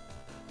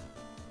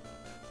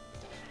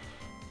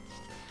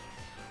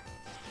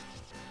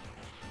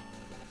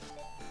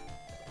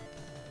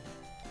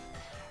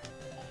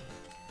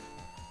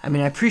 I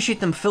mean, I appreciate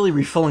them fully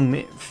refilling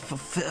me,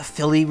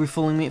 fully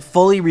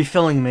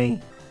refilling me,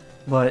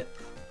 but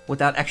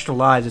without extra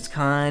lives, it's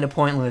kind of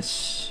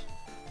pointless.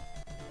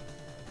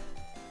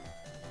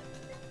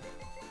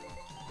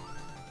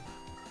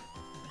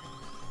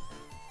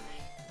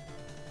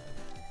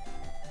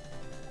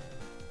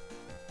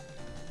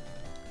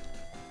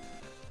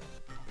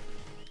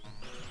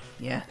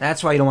 Yeah,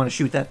 that's why you don't want to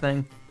shoot that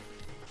thing.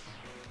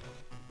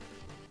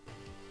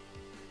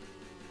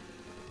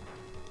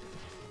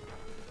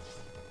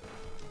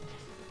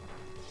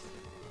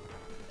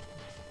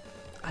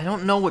 I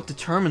don't know what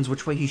determines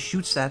which way he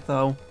shoots that,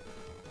 though.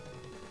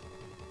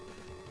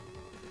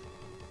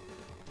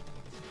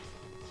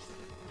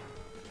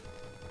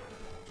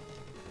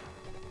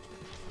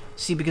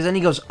 See, because then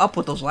he goes up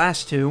with those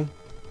last two.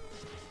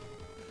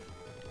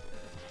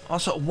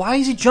 Also, why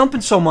is he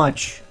jumping so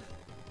much?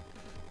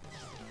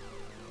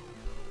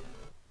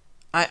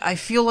 I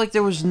feel like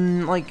there was,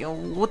 like,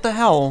 what the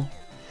hell?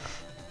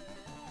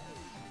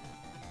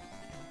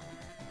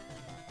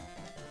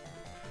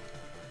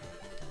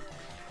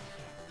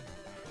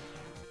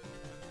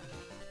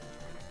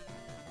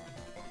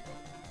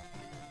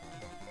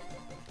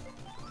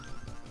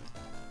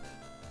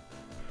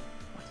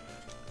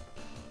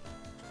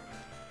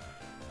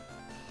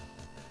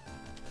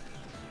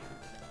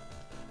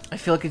 I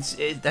feel like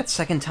that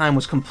second time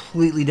was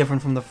completely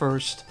different from the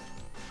first.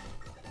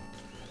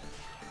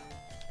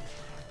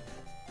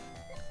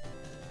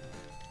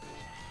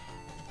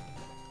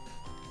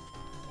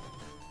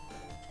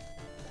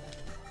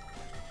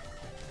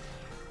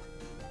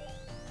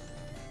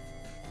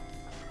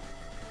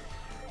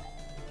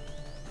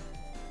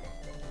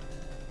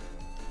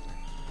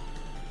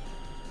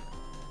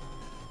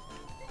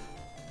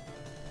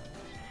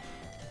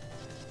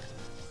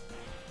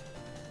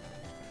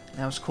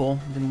 That was cool.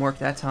 Didn't work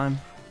that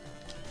time.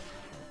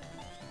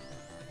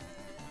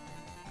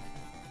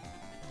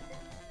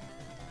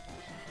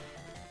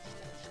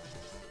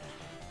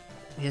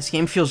 This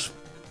game feels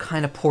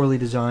kind of poorly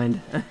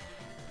designed.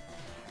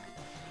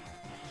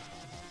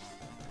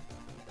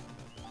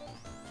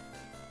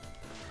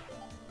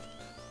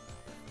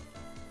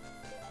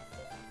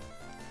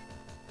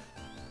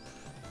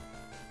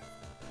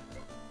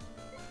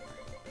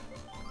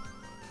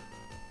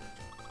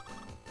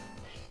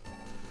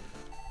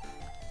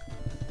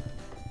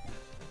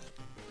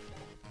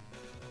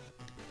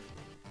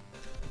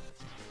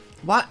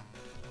 What?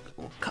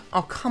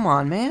 Oh, come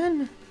on,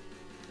 man.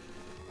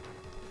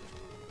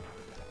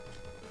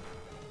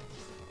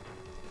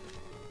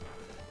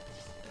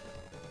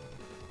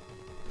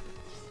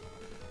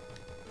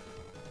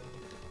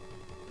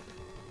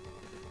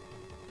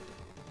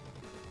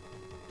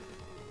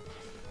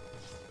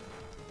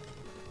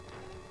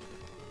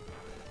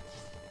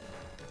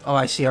 Oh,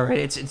 I see. All right,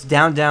 it's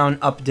down, down,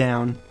 up,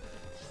 down.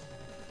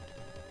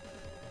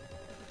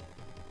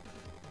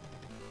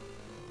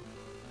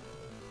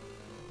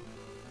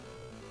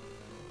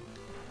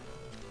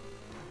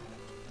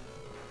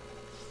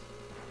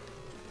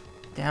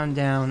 Down,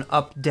 down,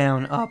 up.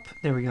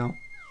 There we go.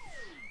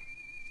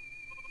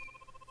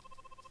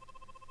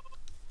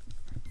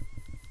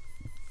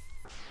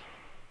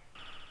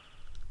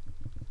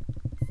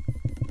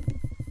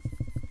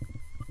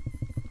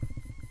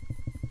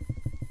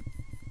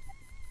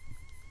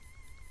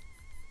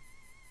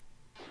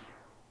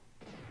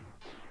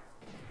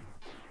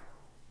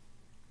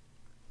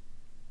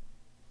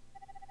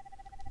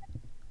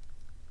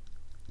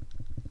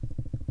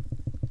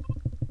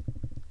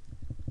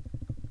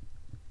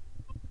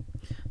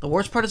 The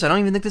worst part is I don't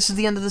even think this is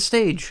the end of the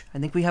stage. I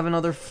think we have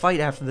another fight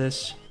after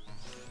this.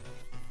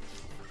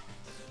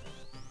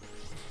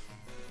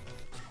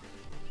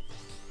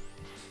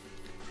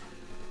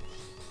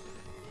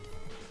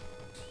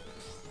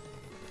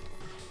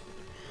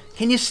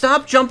 Can you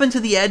stop jumping to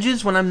the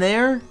edges when I'm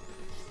there?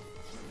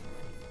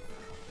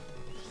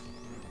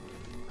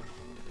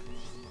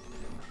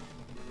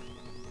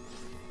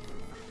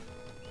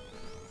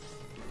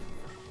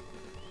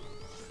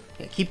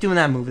 Yeah, keep doing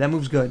that move. That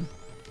move's good.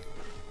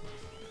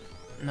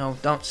 No,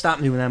 don't stop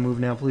doing that move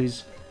now,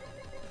 please.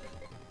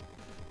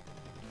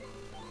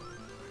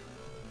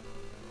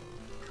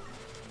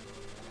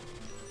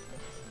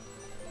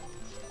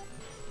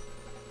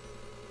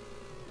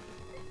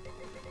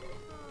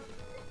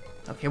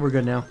 Okay, we're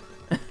good now.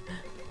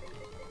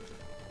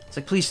 It's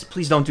like,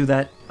 please don't do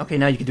that. Okay,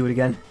 now you can do it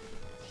again.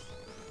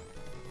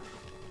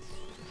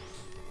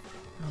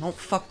 Oh, don't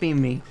fuck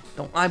beam me.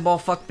 Don't eyeball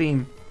fuck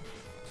beam.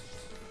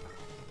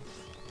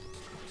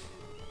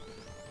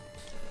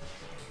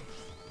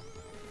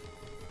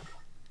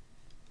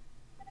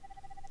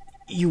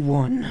 You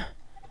won.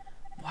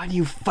 Why do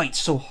you fight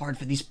so hard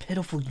for these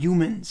pitiful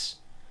humans?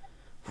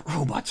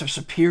 Robots are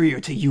superior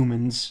to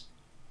humans.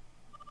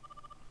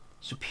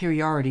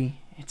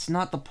 Superiority, it's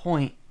not the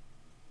point.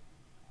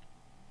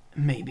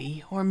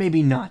 Maybe, or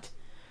maybe not.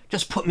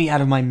 Just put me out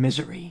of my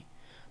misery.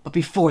 But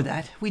before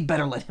that, we'd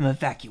better let him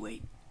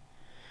evacuate.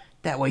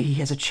 That way he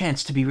has a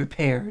chance to be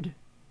repaired.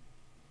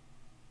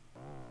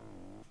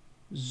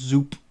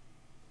 Zoop.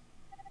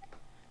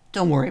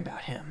 Don't worry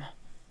about him.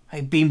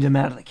 I beamed him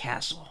out of the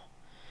castle.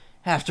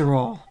 After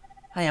all,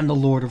 I am the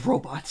Lord of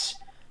Robots.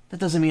 That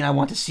doesn't mean I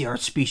want to see our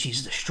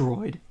species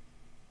destroyed.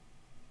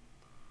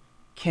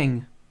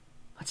 King,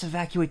 let's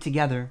evacuate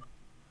together.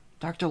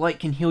 Dr. Light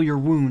can heal your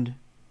wound.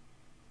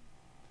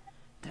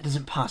 That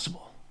isn't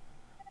possible.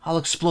 I'll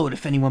explode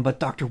if anyone but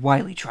Dr.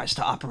 Wily tries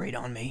to operate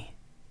on me.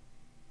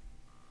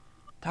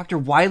 Dr.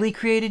 Wily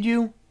created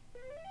you?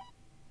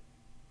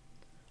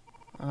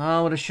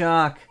 Oh, what a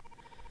shock.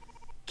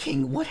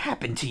 King, what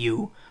happened to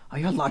you? Are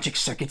your logic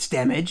circuits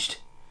damaged?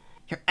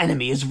 Your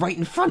enemy is right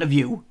in front of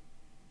you.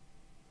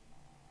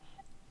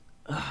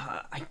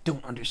 I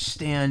don't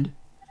understand.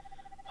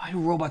 Why do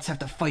robots have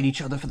to fight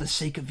each other for the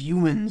sake of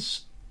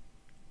humans?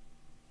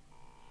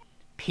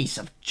 Piece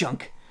of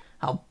junk.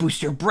 I'll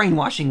boost your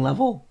brainwashing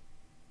level.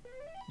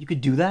 You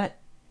could do that?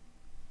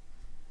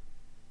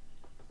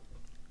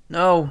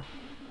 No.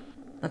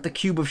 Not the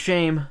cube of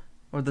shame.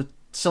 Or the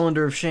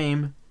cylinder of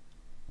shame.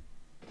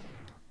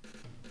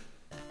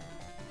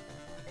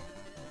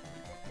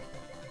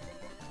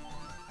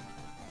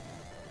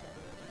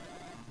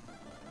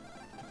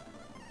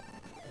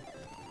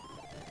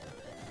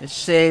 Let's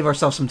save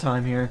ourselves some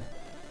time here.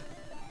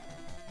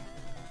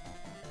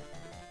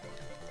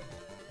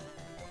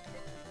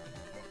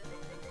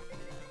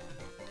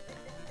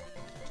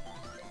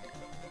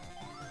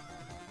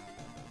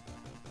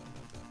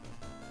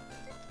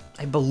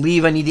 I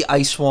believe I need the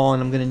ice wall,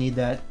 and I'm gonna need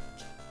that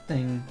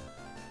thing.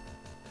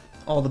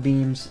 All the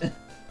beams.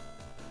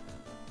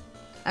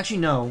 Actually,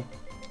 no.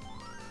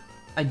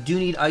 I do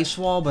need ice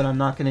wall, but I'm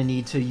not gonna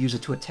need to use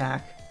it to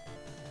attack.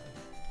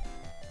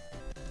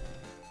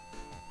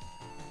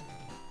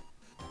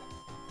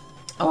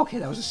 Oh, okay,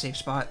 that was a safe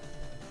spot.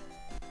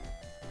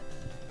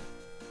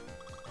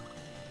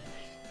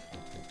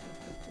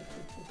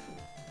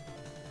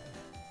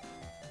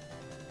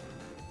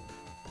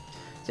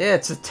 So yeah,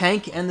 it's the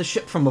tank and the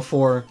ship from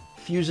before,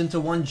 fused into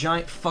one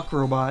giant fuck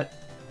robot.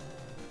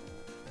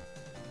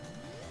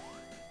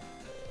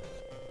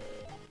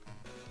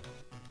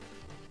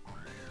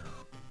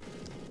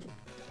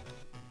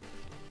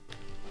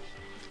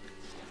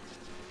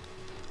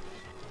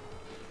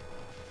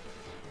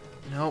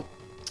 Nope.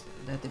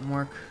 That didn't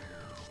work.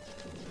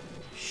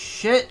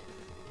 Shit!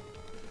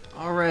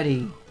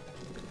 Already.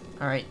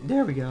 Alright,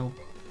 there we go.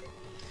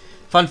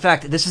 Fun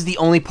fact, this is the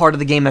only part of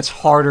the game that's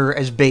harder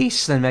as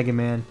base than Mega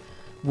Man.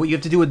 What you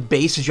have to do with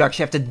base is you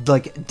actually have to,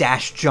 like,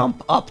 dash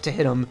jump up to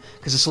hit him,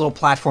 because this little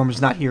platform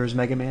is not here as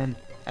Mega Man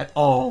at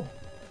all.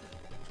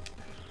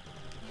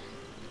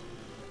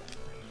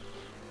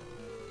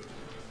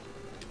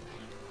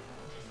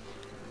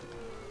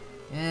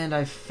 And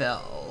I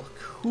fell.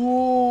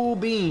 Cool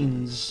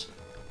beans.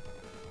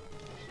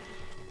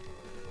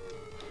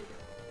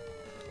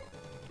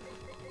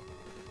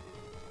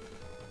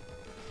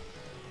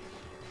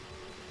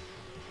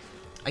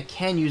 I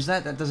can use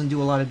that. That doesn't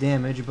do a lot of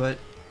damage, but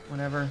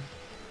whatever.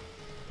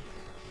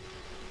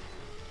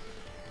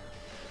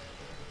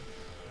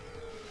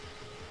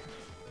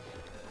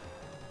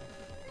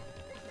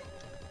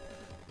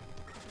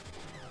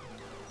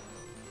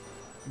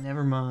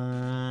 Never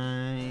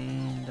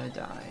mind. I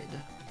died.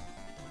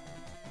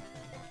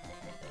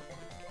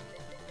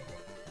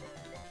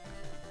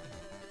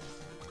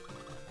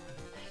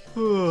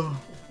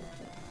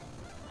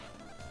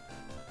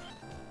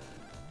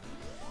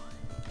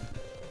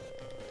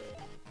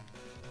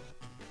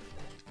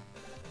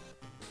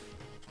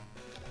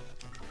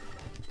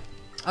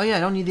 Oh yeah, I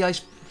don't need the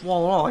ice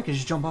wall at all. I can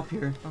just jump up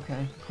here.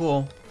 Okay,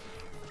 cool.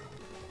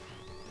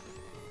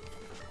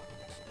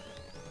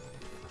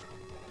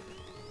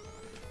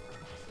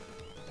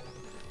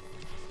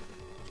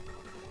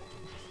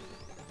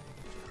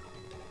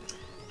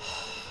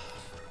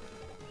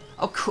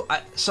 Oh, cool.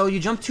 So you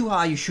jump too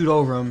high, you shoot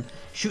over him.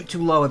 Shoot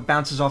too low, it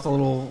bounces off the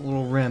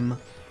little rim.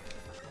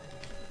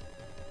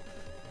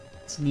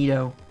 It's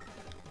neato.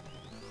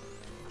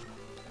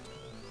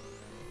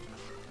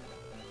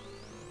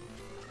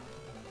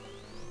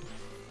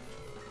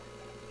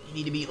 You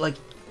need to be, like,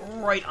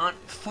 right on...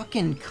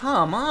 Fucking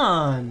come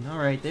on!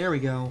 Alright, there we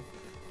go.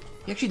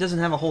 He actually doesn't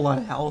have a whole lot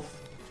of health.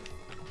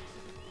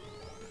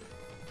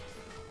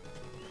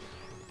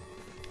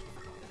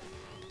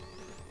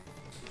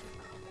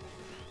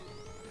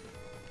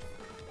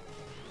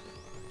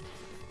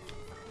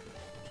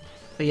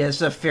 But yeah,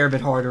 it's a fair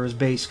bit harder as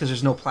base, because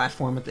there's no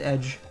platform at the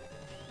edge.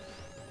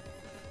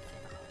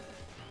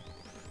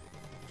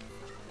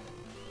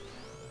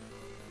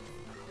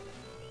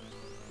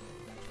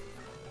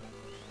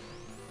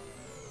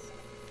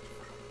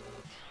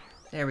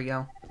 There we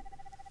go.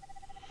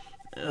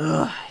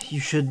 Ugh, you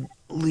should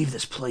leave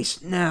this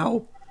place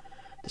now.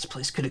 This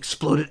place could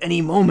explode at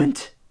any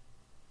moment.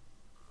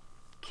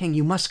 King,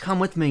 you must come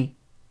with me.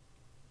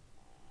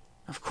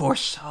 Of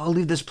course, I'll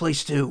leave this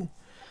place too,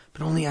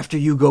 but only after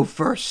you go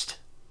first.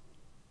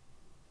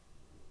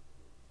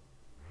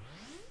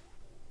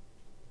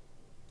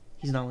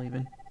 He's not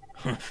leaving.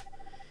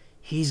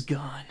 He's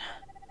gone.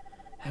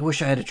 I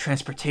wish I had a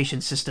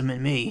transportation system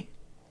in me.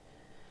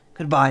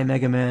 Goodbye,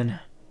 Mega Man.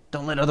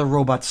 Don't let other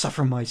robots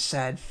suffer my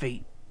sad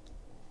fate.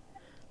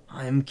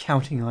 I am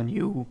counting on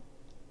you.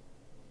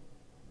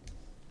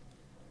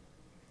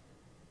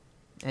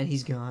 And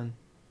he's gone.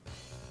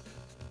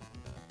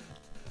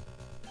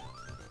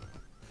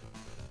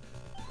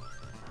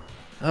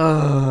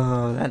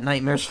 Oh, that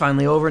nightmare's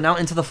finally over. Now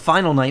into the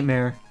final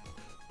nightmare.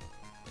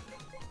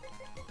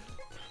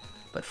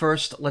 But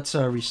first, let's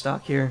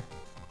restock here.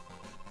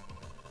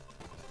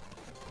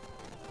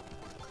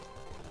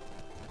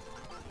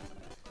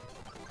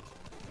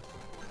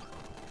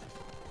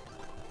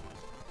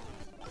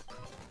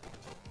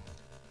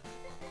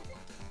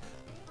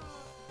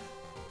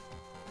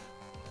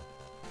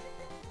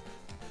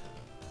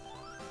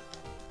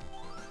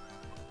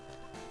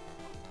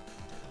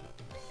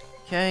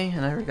 Okay,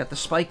 and I already got the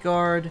spike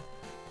guard.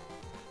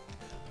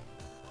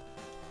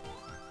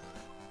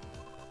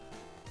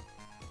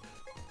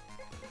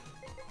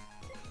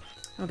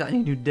 I haven't got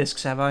any new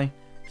discs, have I?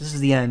 This is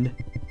the end.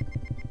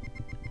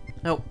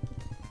 Nope.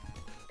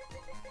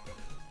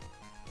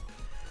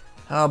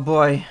 Oh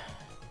boy.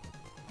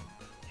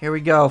 Here we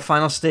go,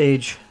 final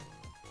stage.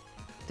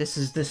 This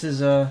is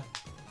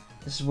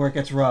where it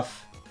gets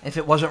rough. If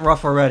it wasn't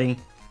rough already.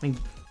 Let me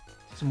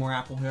take some more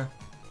apple here.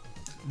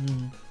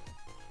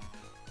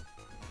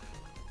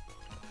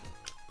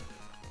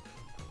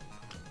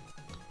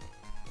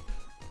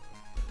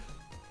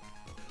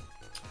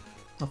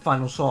 The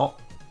final salt.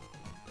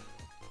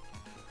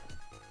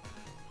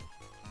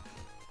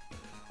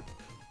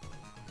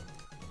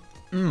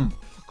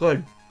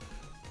 Good.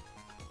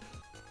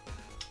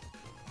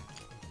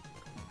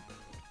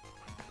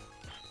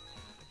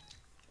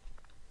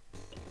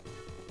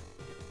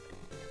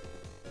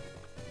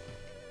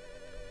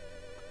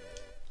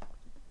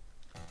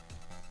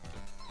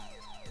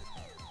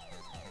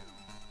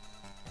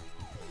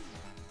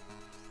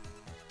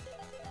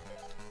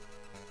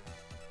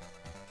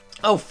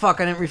 Oh fuck,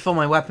 I didn't refill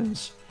my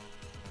weapons.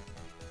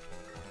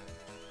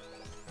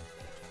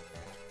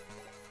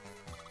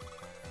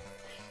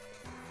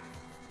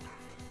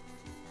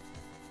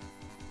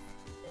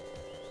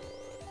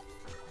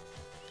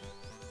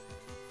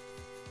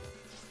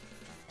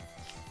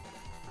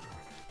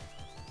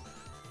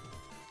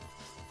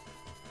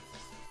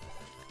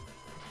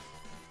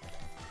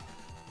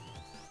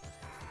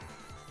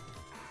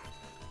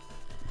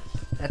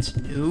 That's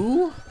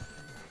new?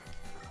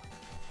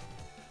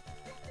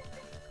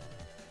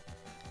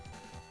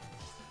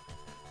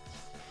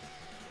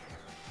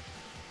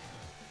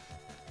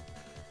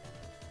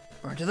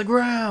 Burn to the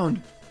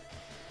ground!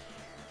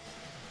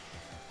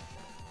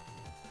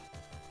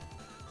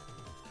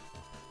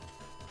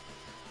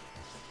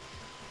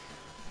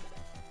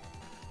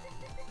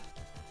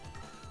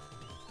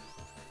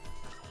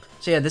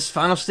 So yeah, this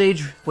final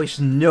stage wastes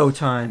no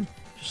time.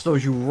 Just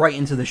throws you right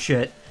into the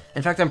shit.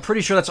 In fact, I'm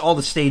pretty sure that's all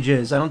the stage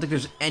is. I don't think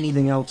there's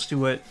anything else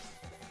to it.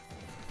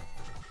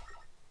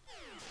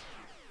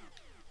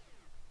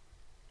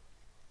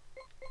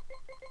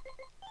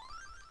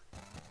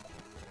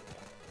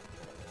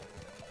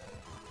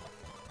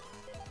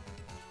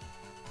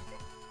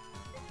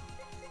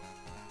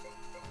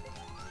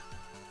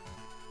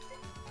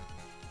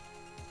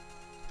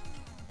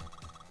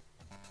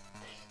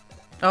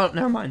 Oh,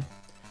 never mind.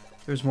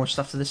 There's more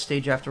stuff to this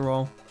stage after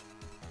all.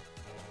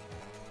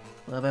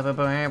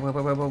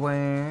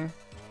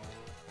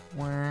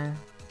 Where?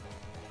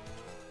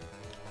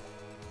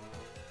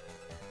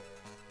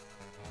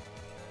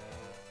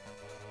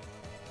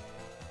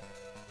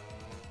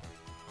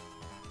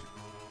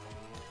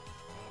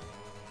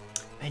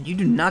 Man, you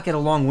do not get a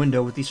long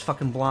window with these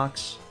fucking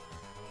blocks.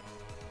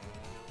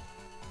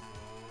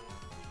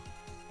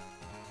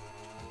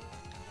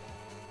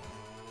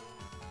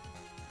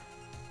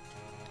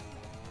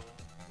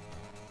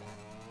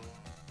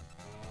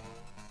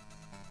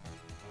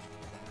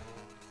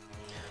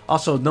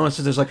 Also, notice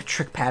that there's like a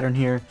trick pattern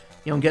here.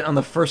 You don't get on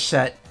the first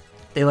set.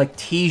 They like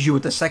tease you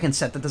with the second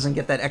set that doesn't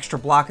get that extra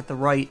block at the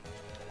right.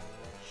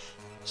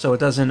 So it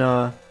doesn't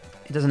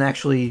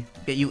actually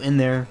get you in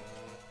there.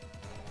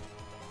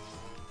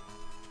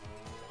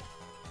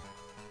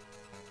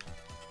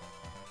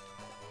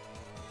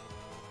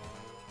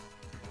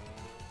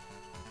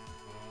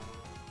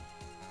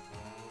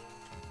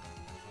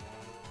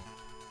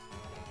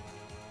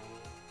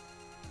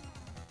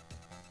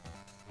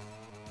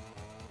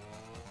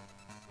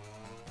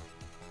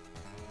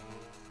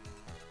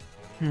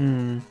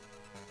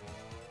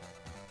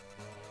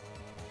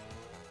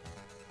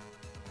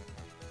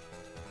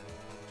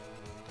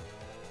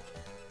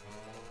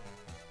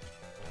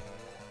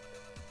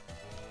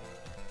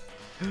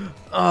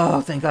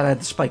 Oh, thank God I had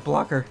the spike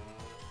blocker.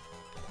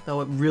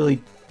 Though it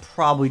really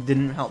probably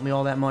didn't help me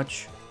all that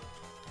much.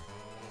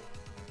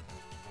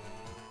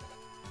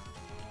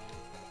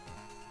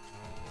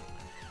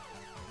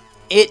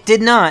 It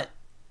did not.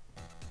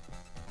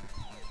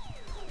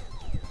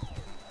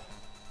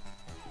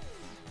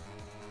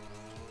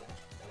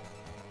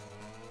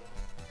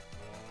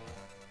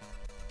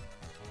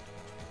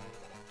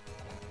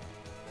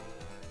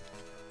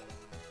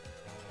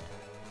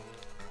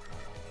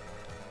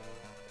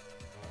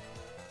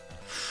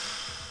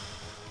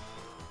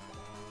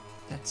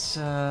 That's,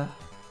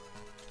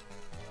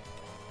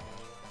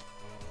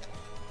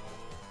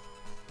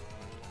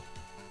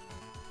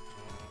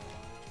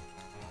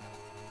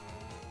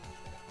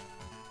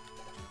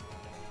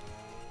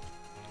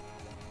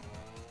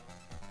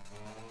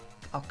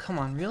 Oh, come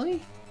on,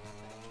 really?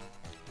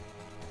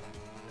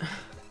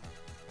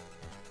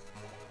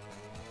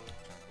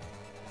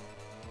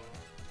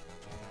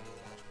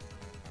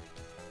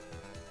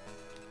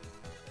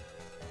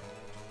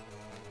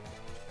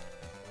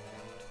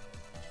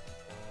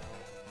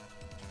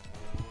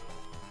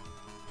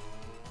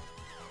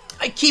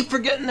 I keep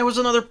forgetting there was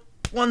another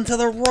one to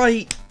the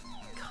right.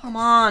 Come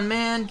on,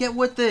 man, get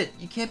with it.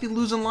 You can't be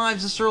losing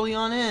lives this early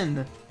on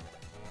in.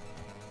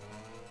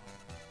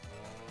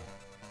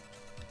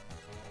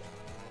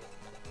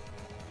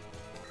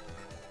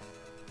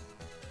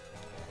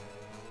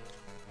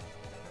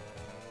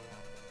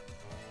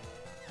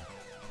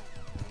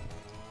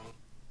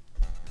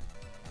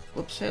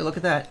 Whoops, hey, look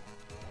at that.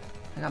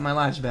 I got my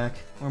lives back.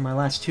 Or my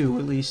last two,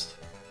 at least.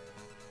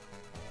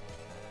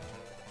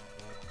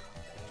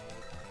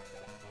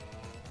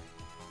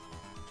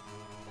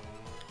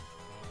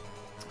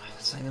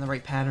 That's not even the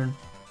right pattern.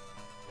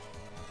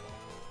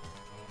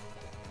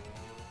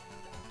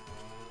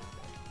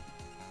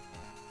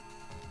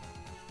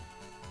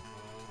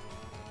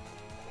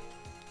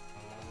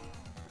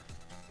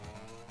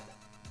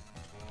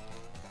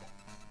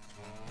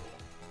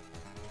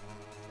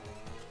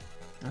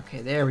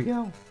 Okay, there we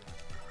go.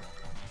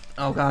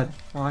 Oh God,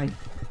 why?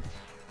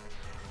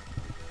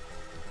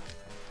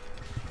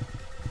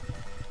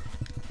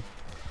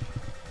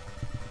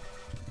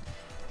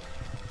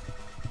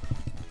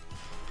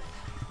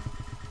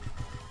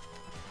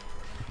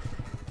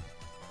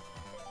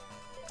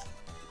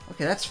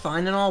 Okay, that's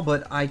fine and all,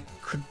 but I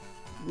could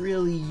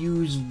really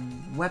use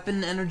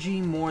weapon energy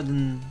more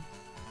than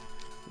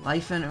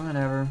life and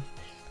whatever.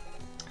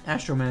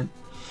 Astro Man.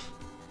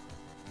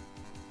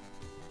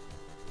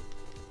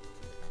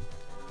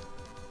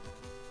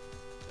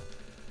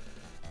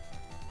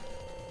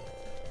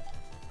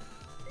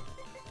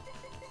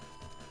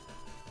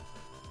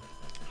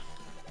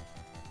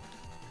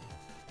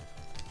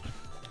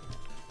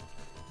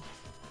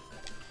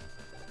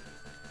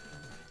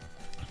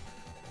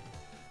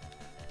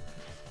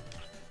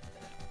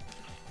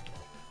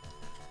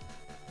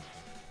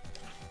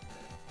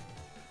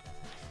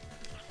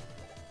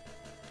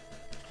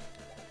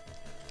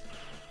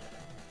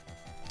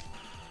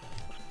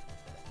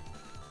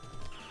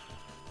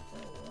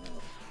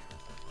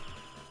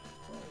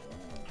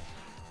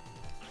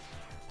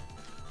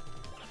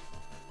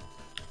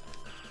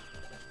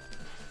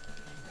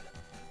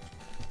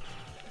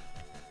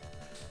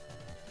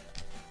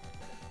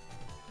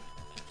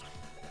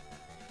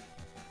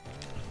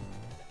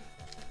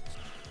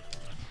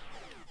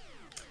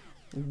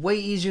 Way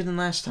easier than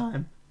last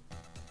time.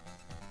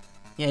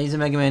 Yeah, he's a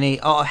Mega Man 8.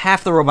 Oh,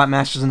 half the Robot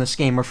Masters in this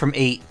game are from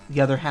 8.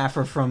 The other half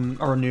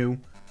are new.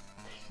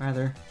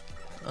 Rather.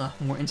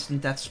 More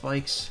instant death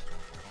spikes.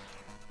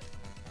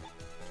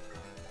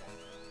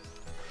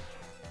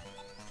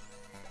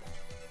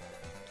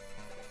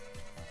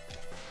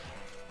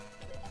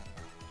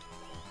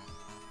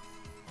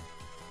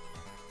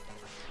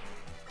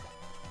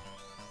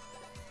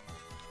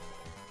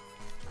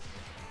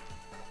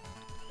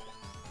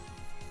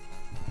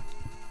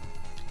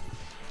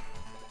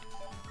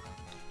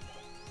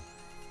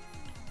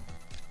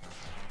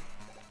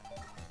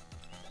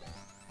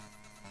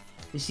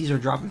 These are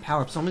dropping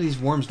power-ups. Some of these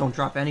worms don't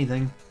drop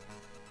anything.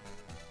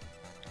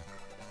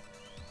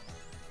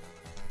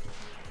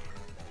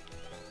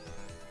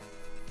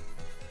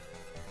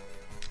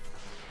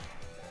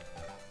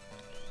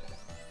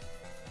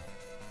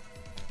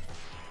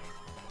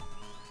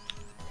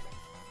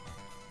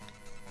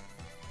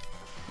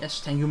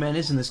 Yes, Tengu Man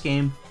is in this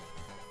game.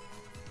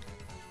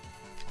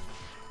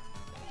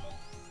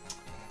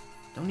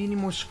 Don't need any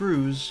more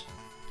screws.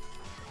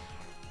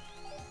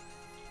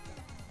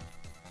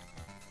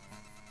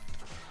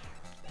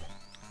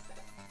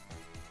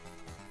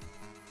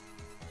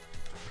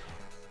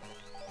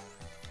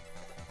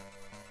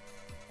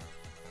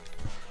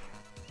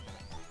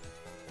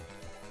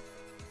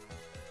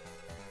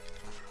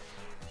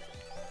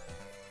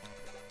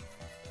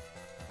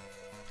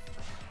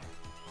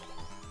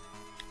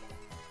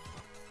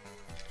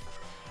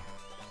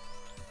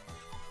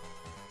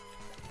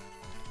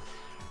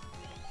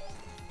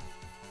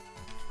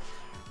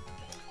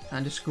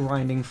 I'm just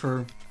grinding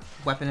for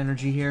weapon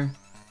energy here.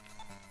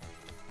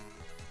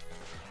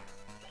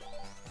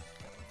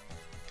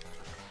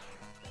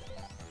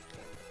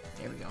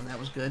 There we go, that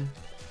was good.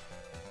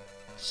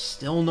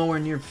 Still nowhere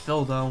near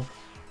fill, though.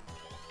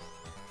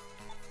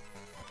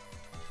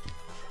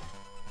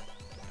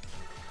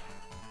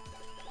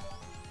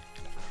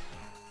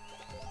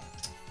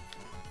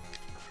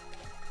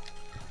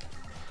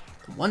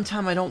 The one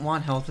time I don't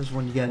want health is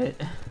when you get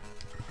it.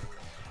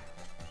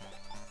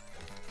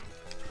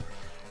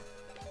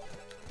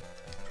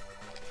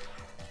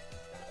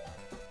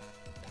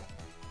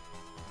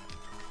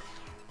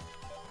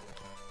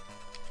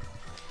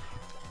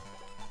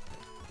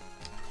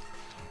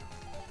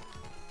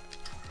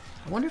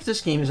 I wonder if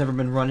this game has ever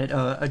been run at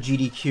a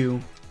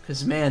GDQ,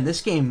 because man, this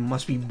game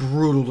must be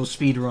brutal to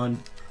speedrun.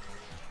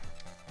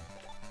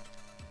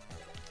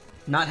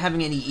 Not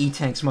having any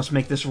E-tanks must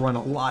make this run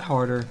a lot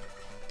harder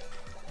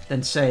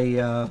than,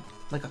 say,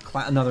 like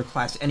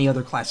any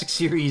other classic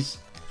series.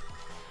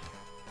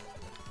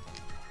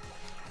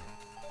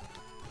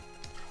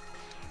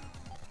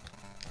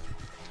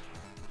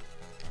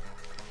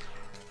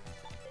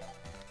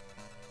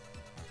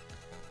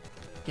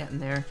 Getting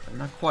there, but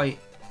not quite.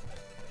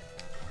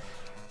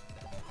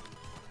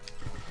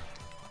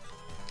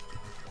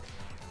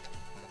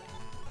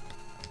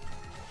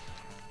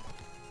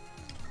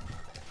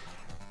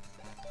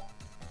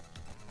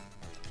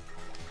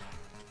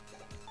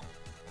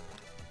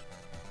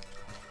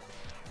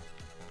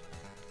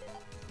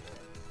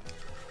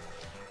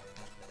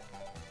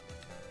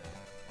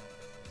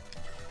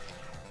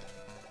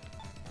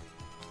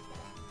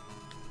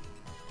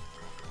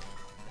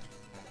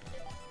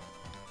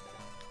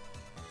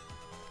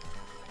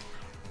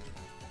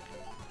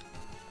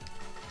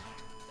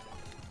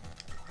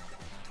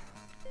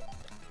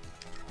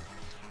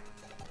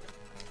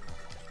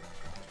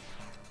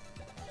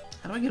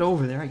 How do I get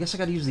over there? I guess I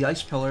gotta use the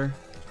ice pillar.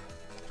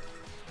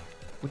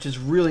 Which is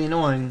really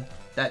annoying,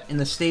 that in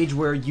the stage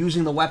where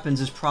using the weapons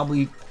is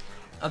probably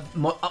of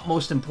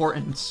utmost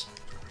importance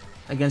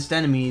against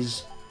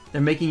enemies,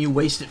 they're making you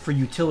waste it for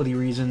utility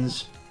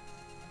reasons.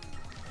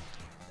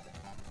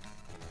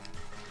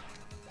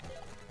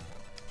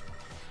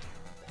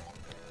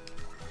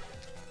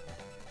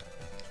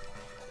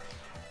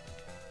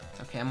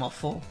 Okay, I'm all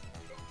full.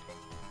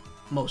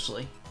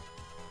 Mostly.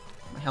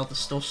 My health is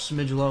still a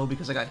smidge low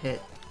because I got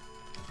hit.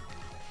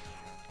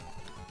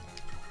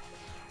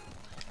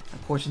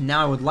 Of course,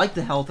 now I would like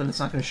the health and it's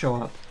not going to show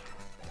up.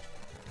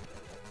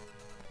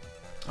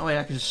 Oh wait,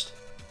 I could just...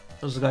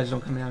 Those guys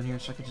don't come down here,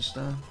 so I could just,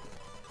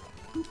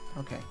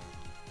 okay.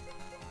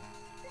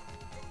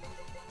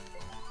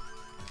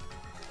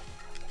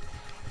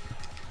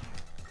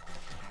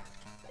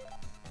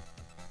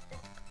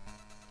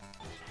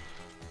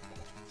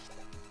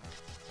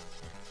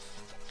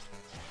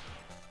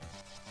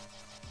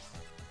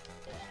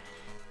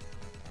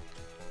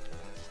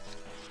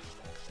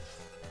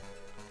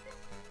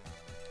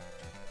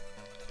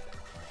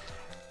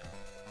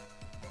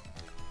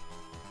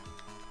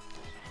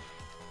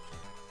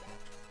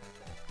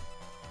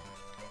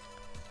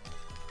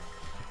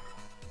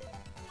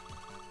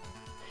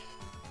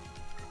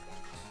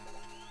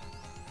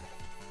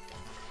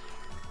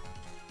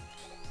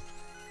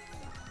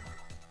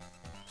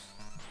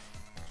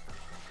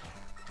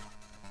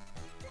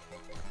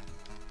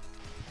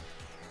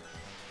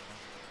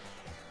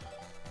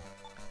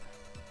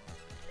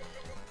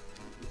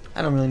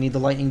 I don't really need the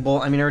lightning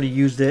bolt. I mean, I already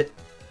used it.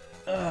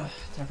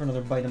 Time for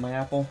another bite of my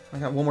apple. I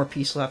got one more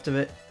piece left of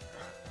it.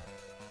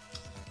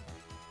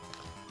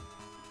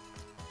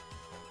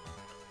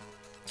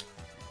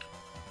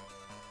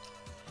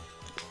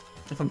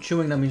 If I'm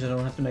chewing, that means I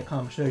don't have to make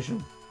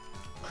conversation.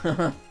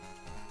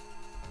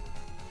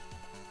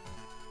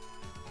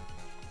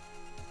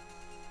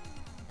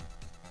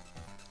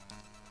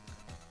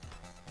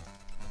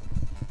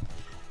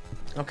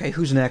 Okay,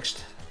 who's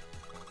next?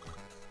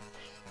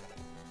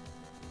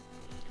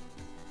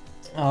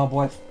 Oh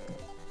boy,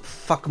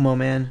 fuck Mo,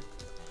 man.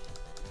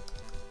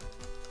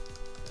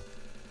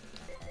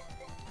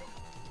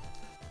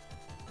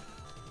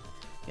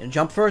 You're gonna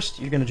jump first,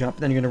 you're gonna jump,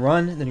 then you're gonna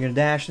run, then you're gonna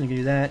dash, then you're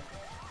gonna do that.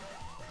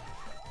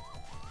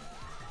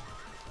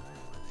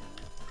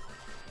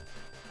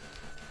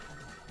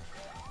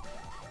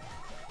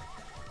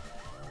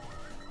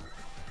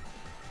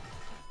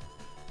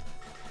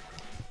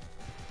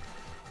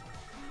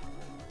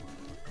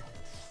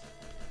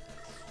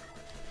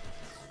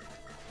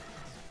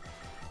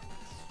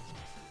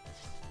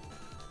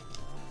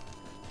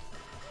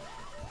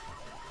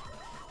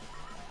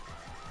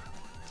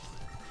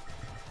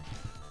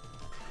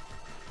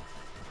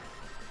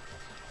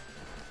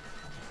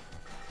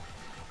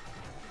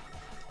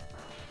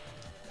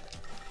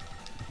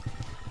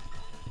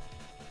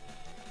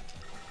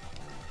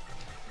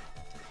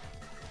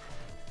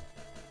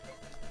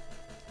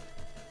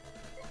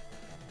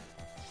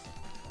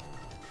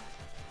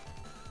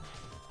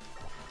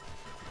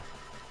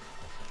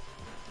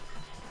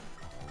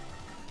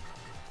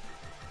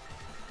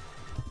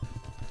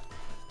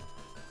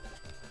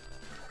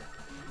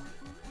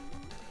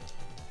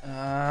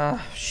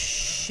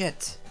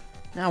 Shit.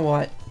 Now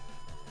what?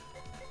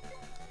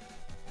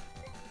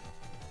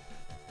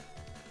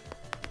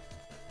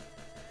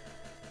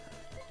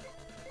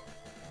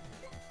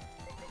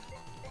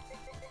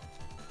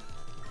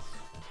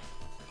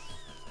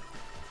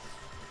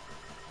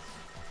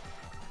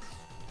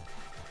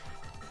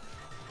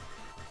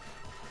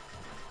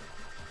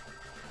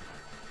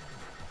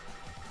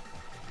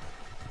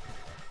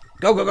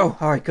 Go, go, go.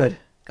 Alright, good.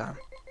 Got him.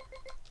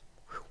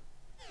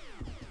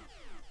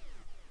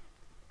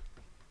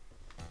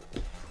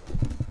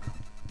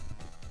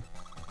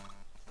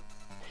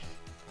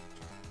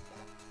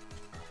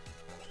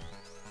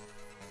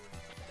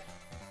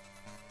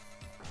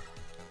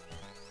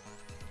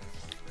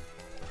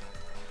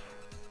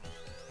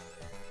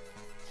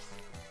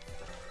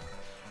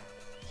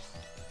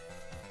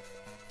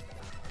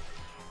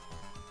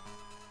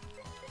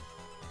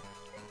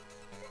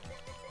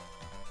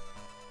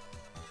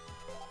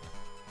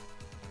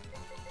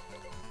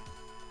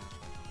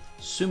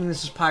 Assuming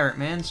this is Pirate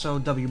Man, so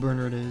W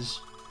Burner it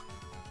is.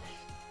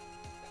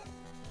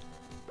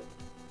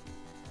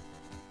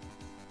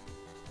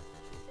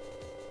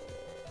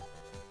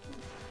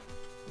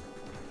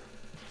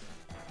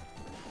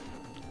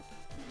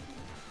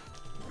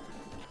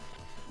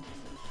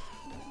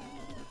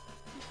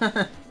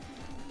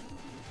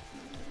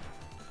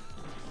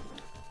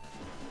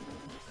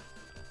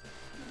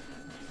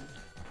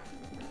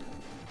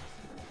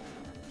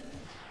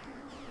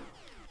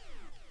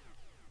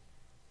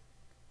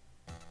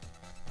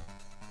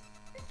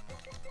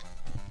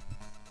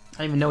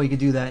 I didn't even know he could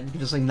do that. You could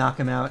just like knock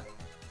him out.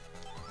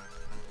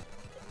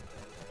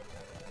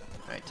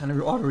 Alright, time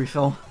to auto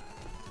refill.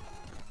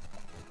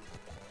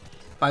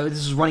 By the way, this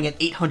is running at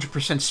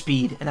 800%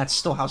 speed, and that's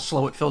still how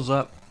slow it fills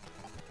up.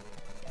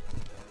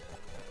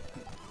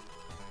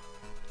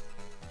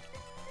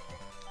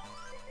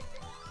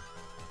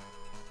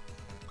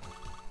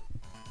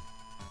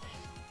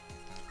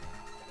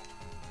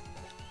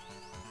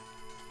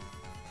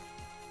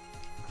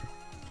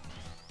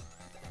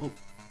 Ooh.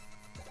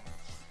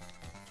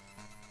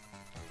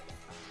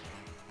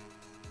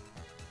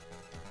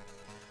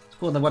 It's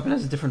cool, the weapon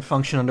has a different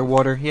function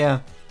underwater. Yeah,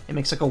 it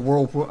makes like a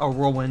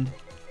whirlwind.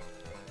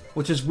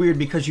 Which is weird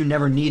because you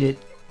never need it.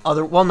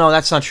 Well, no,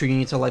 that's not true. You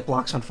need to light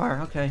blocks on fire.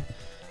 Okay.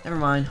 Never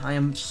mind. I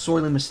am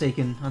sorely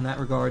mistaken on that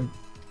regard.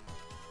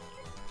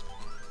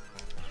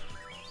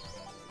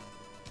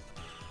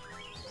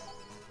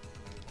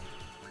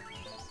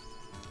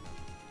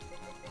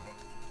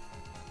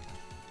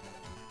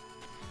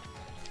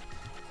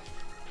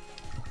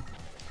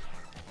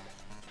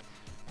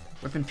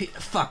 Ripping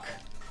fuck.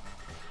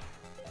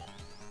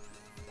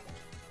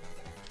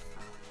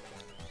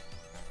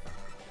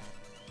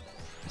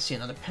 I see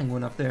another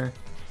penguin up there.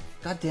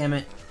 God damn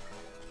it.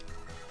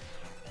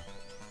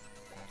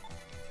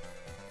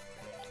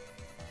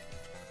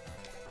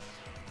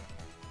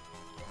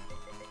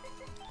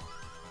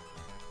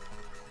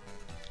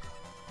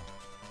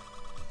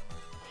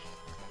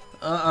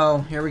 Uh-oh,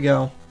 here we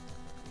go.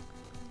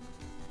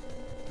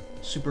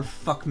 Super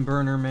fucking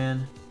burner,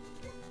 man.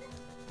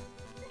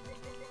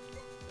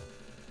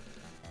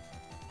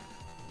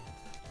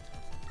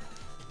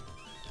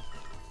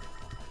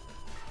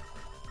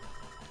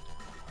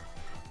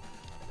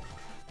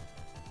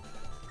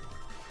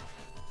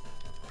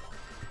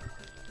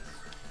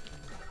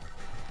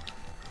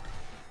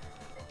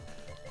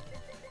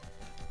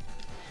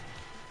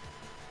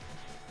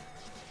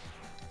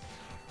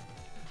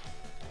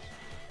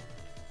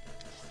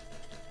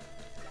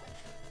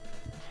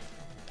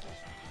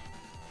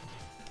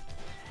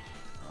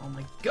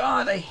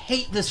 God, I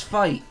hate this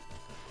fight.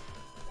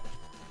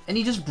 And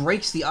he just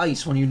breaks the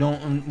ice when you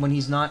don't, when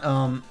he's not,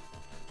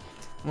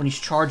 when he's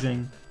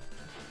charging.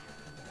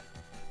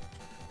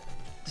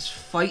 This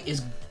fight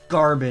is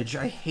garbage.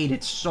 I hate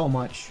it so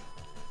much.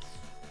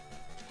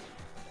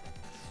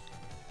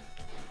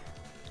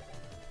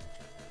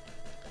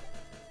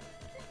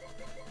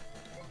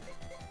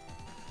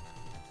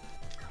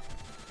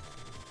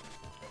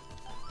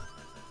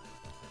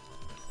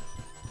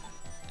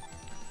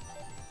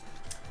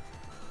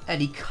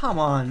 Eddie, come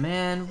on,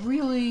 man.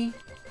 Really?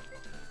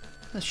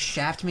 Gonna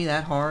shaft me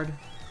that hard?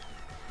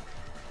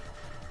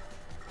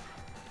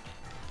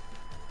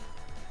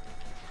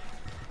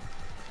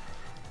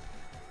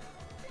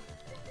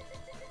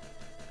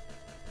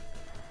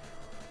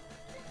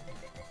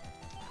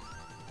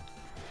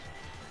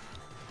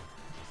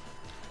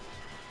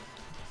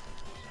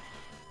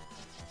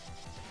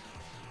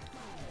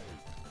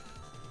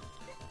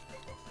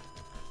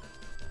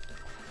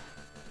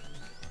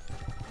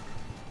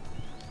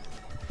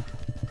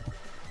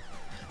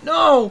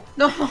 No!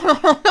 No!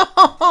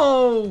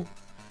 No!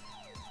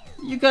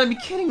 You gotta be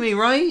kidding me,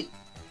 right?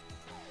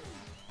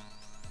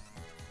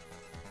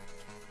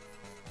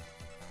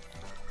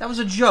 That was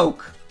a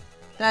joke.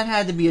 That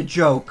had to be a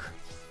joke.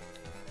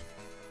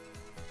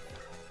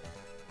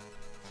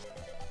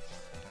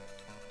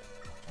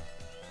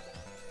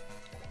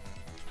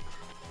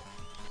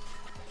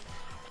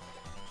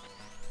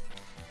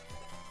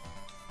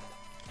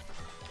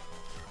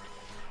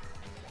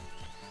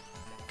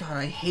 God,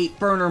 I hate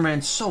Burner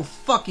Man so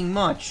fucking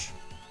much.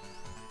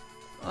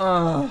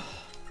 Ugh.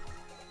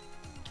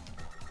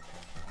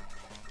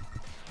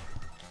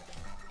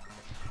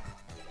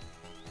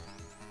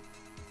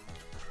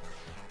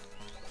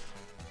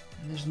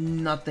 There's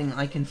nothing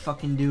I can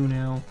fucking do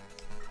now.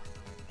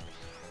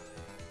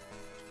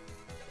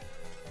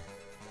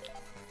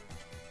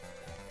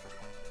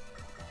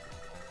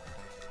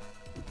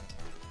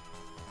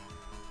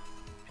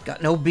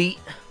 Got no beat,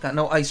 got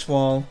no ice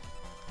wall.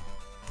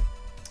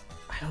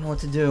 I don't know what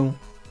to do.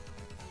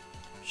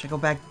 Should I go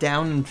back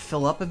down and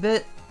fill up a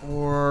bit?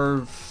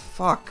 Or...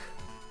 fuck.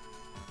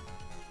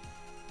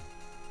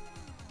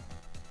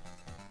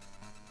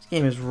 This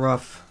game is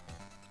rough.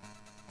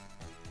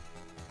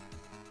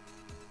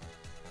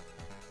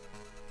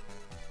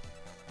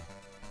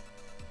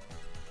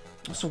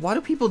 So why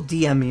do people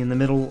DM me in the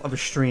middle of a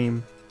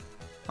stream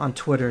on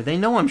Twitter? They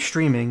know I'm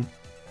streaming.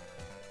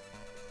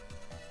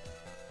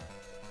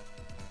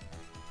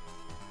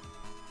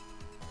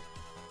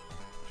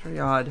 It's very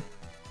odd.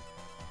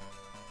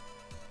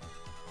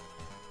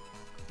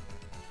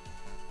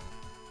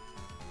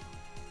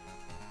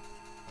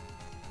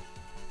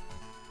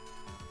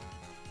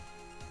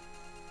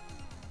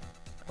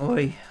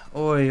 Oi,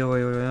 oi,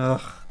 oi, oi,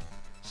 ugh.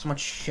 So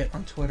much shit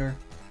on Twitter.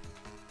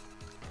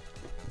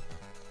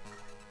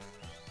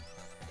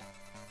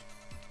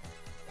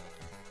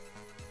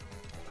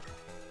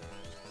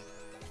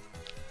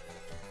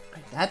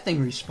 That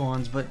thing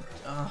respawns, but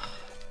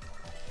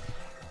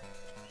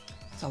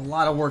it's a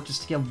lot of work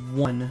just to get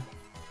one.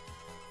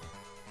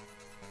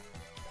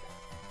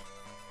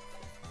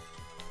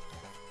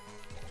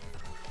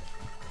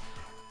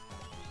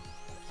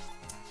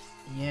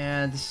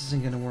 Yeah, this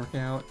isn't gonna work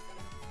out.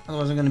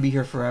 Otherwise I'm gonna be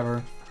here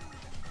forever.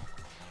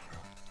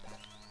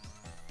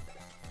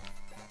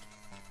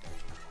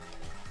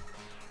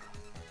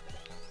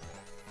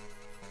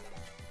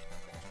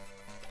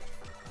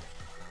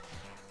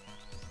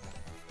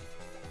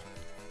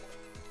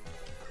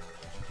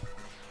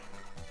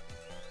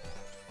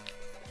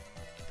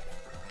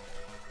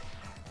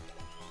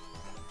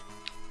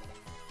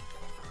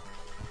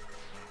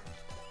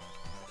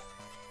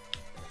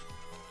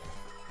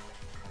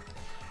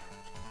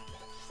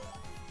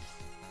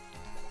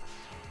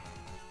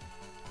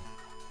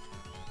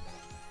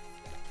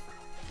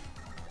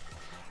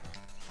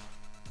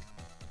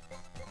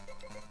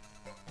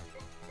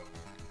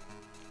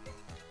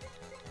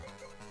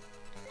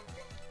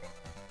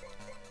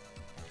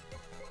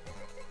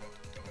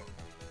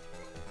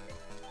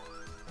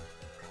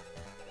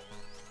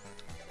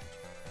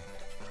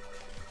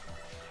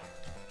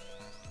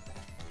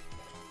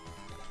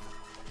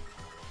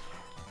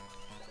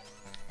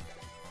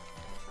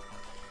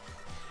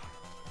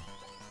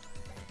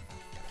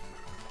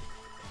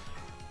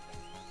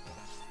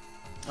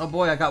 Oh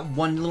boy, I got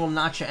one little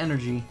notch of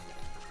energy.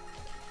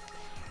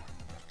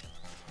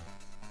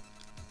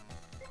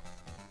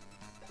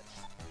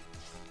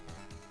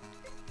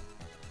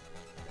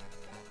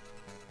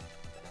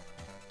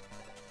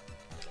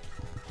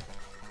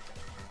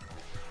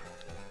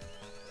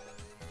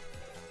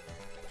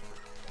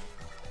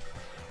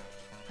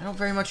 I don't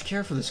very much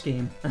care for this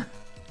game.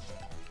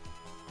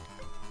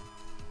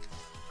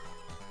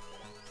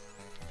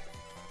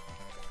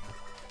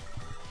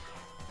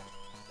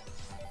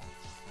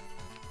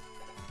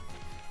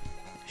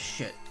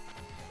 Shit.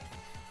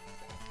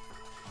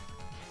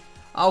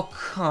 Oh,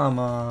 come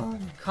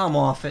on. Come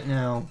off it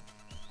now.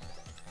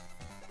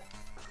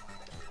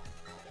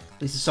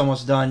 At least it's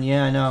almost done.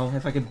 Yeah, I know.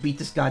 If I could beat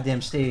this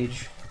goddamn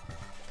stage.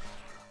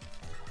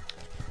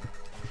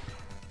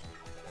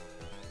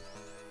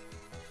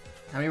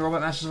 How many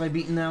Robot Masters have I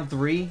beaten now?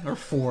 3 or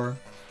 4?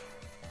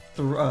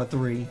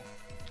 3.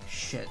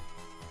 Shit.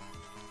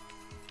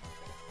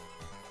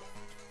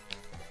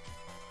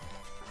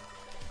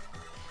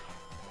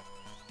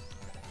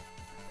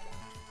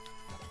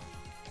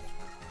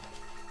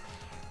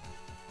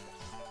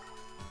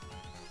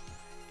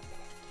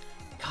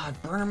 God,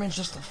 Burnerman's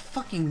just the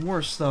fucking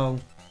worst, though.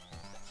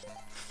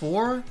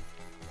 4?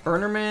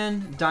 Burner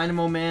Man,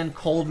 Dynamo Man,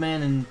 Cold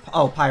Man, and...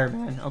 Oh, Pirate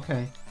Man.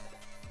 Okay.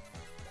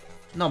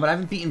 No, but I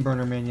haven't beaten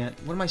Burner Man yet.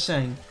 What am I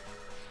saying?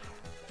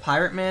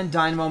 Pirate Man,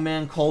 Dynamo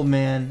Man, Cold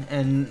Man,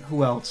 and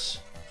who else?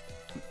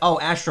 Oh,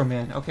 Astro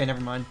Man. Okay,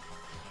 never mind.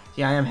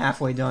 Yeah, I am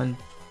halfway done.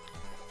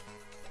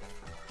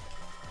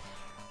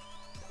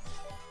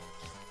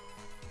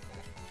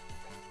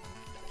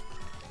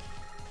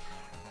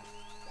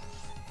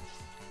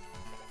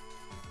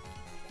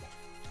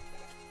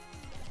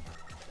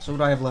 So what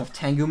do I have left?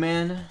 Tengu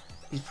Man,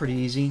 he's pretty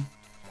easy.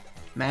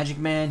 Magic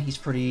Man, he's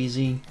pretty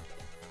easy.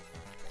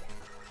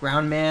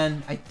 Ground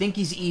Man, I think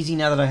he's easy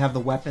now that I have the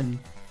weapon.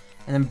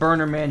 And then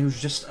Burner Man,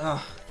 who's just,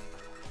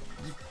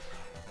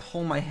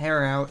 pull my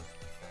hair out.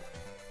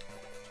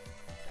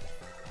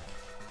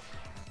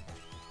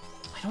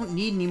 I don't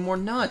need any more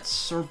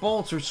nuts, or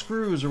bolts, or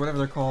screws, or whatever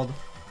they're called.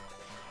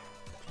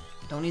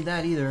 Don't need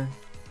that either.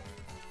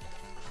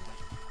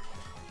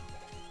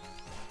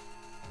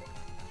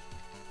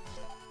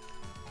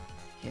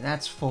 Okay,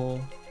 that's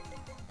full.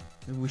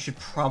 Maybe we should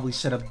probably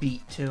set a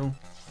beat, too.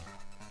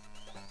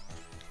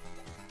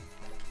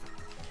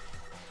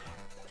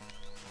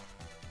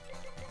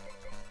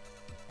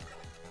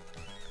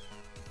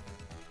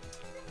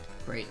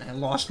 Great, I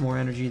lost more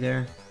energy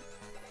there.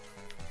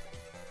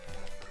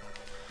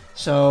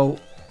 So,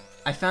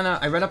 I found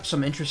out, I read up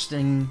some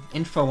interesting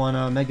info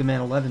on Mega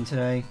Man 11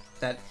 today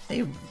that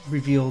they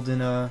revealed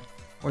in or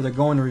they're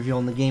going to reveal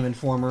in the Game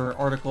Informer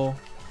article.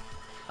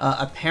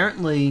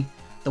 Apparently,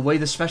 the way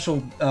the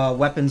special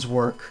weapons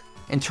work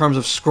in terms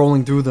of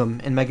scrolling through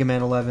them in Mega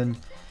Man 11,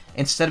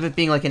 instead of it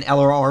being like an L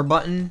or R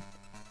button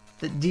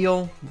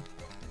deal,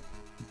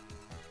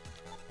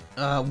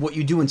 what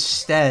you do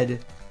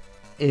instead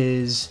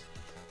is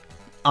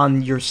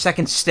on your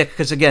second stick,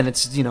 because again,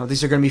 it's, you know,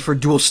 these are going to be for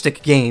dual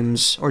stick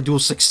games or dual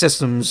stick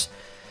systems.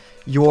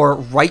 Your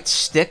right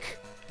stick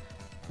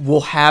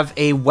will have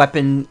a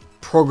weapon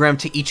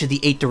programmed to each of the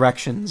 8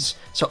 directions.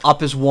 So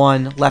up is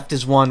 1, left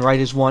is 1, right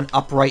is 1,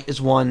 up right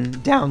is 1,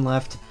 down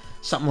left,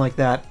 something like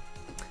that.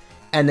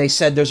 And they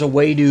said there's a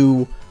way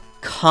to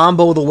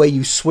combo the way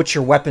you switch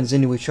your weapons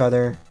into each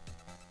other.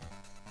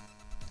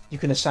 You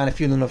can assign a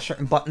few of them to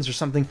certain buttons or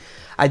something.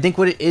 I think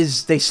what it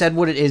is, they said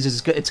what it is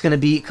it's going to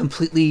be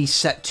completely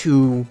set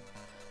to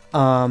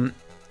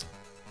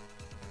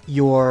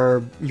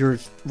your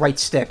right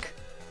stick.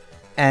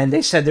 And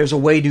they said there's a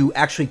way to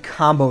actually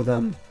combo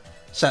them.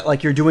 So,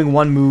 like, you're doing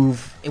one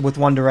move with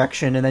one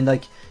direction, and then,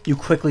 like, you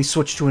quickly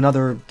switch to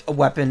another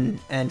weapon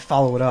and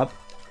follow it up.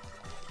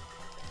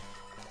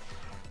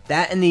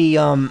 That and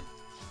the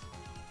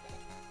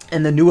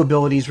new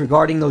abilities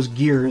regarding those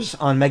gears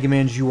on Mega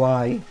Man's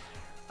UI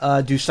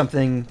do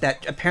something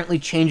that apparently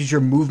changes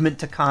your movement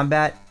to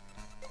combat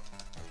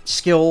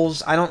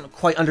skills. I don't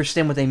quite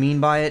understand what they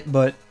mean by it,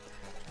 but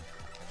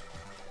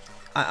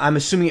I'm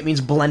assuming it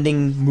means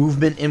blending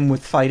movement in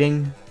with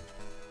fighting,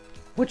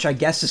 which I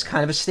guess is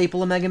kind of a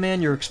staple of Mega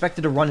Man. You're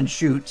expected to run and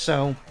shoot,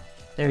 so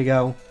there you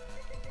go.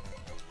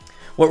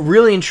 What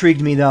really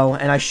intrigued me, though,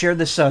 and I shared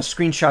this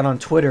screenshot on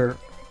Twitter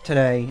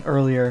today,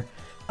 earlier,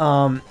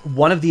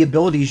 one of the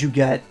abilities you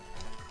get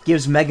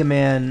gives Mega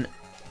Man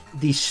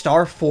the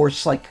Star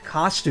Force-like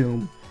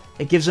costume.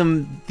 It gives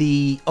him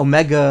the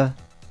Omega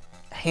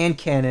hand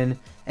cannon,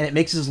 and it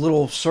makes his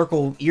little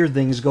circle ear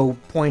things go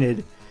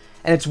pointed.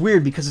 And it's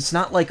weird because it's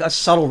not like a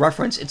subtle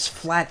reference, it's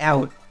flat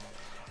out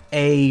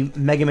a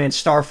Mega Man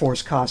Star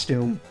Force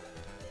costume,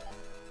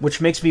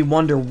 which makes me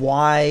wonder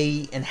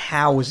why and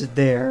how is it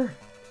there,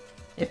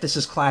 if this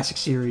is classic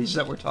series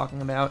that we're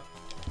talking about.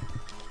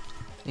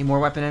 Any more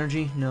weapon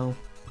energy? No.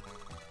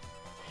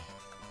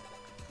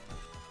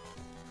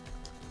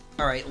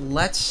 Alright,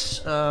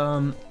 let's,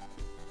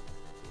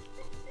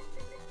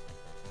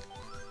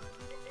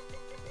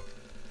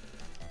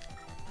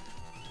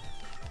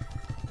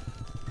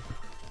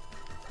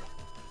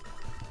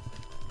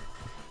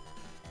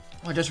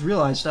 I just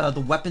realized the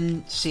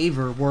weapon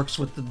saver works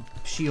with the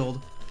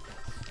shield.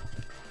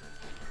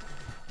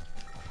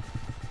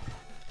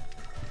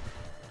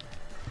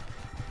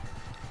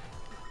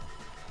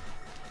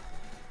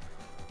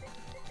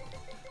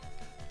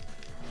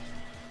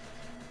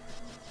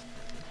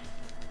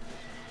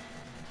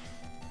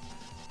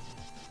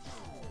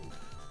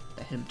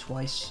 That hit him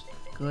twice.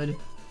 Good.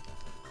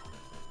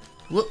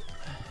 Look.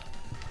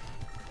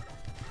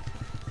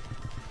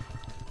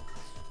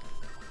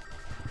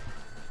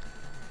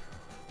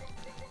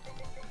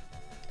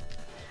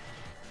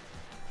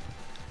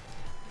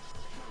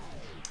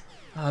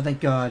 Oh,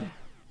 thank God.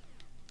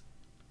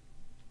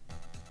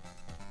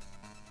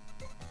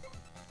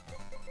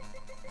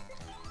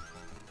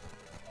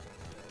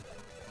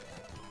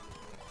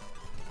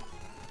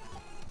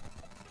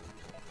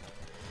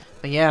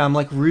 But yeah, I'm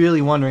like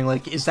really wondering,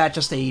 like, is that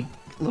just a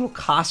little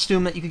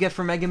costume that you could get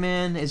for Mega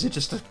Man? Is it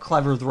just a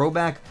clever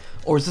throwback?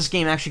 Or is this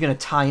game actually going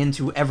to tie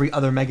into every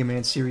other Mega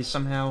Man series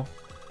somehow?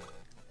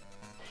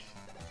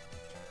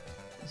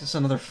 Is this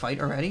another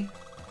fight already?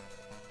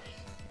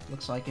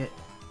 Looks like it.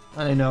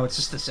 I don't know, it's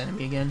just this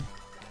enemy again.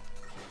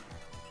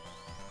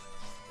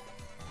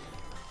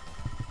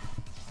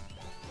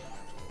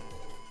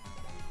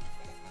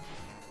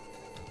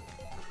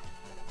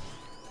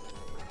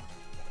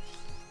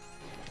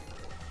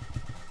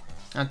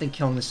 I don't think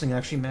killing this thing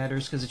actually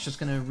matters, because it's just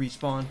gonna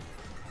respawn.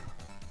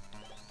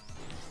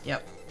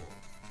 Yep.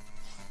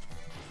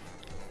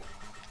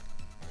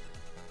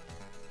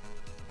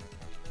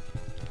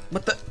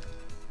 What the?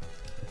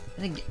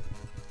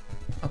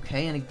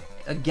 Okay, and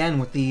again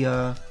with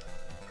the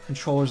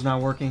controllers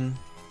not working.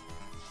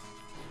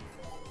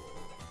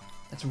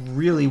 That's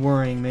really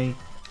worrying me.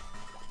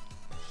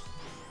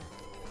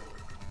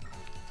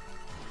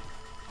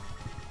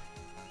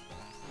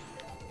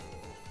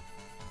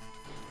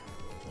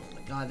 Oh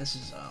my god, this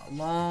is a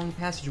long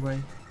passageway.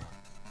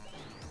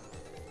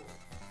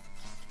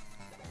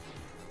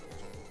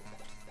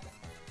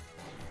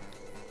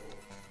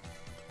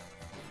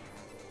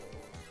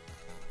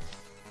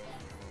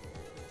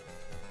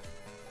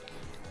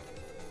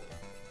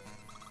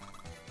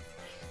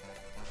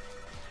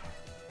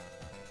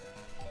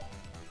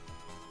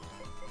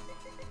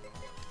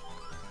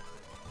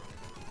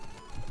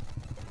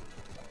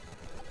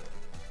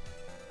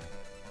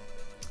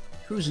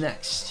 Who's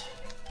next?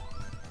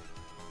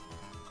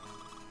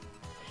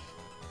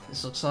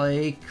 This looks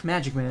like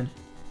Magic Man.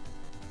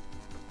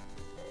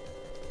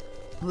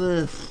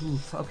 Ugh,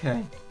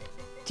 okay.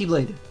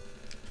 T-Blade.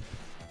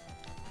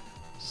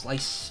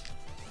 Slice.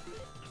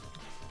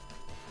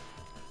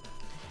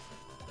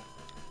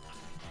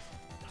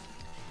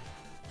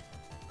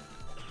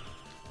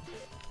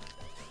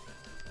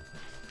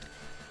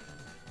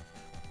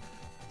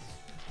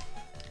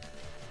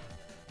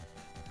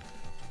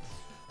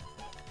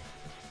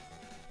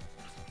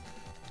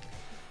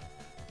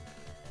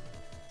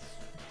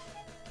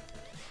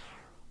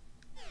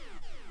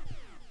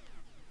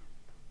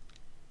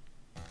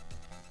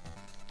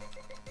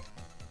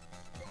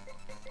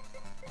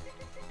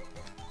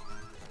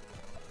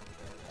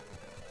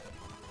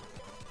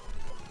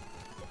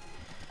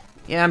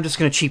 Yeah, I'm just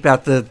gonna cheap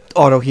out the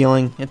auto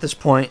healing at this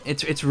point.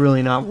 It's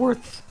really not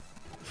worth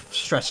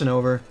stressing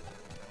over.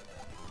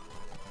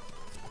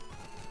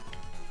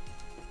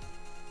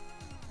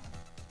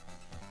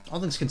 All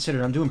things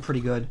considered, I'm doing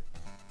pretty good.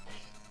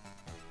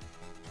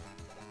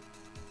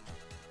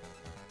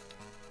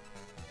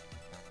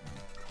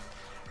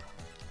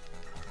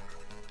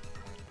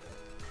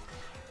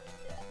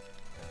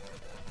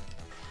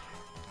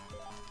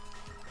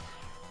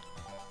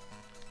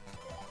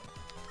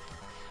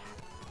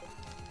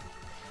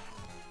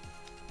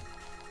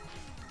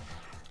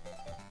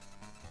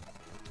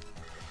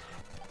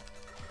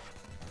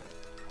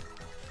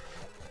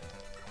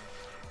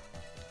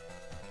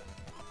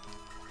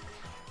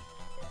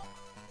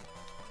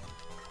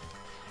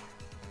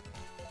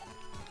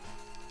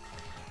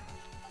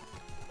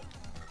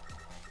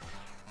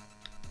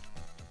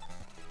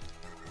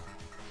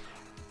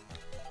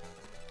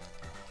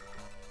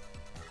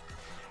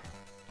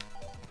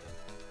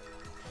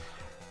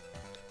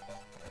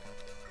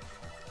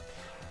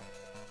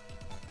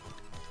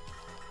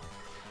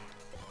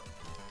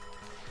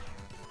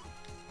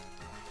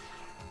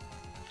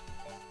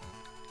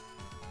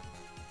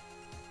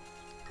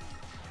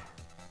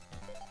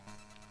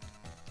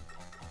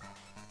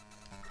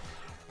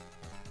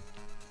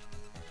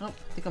 Oh,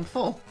 I think I'm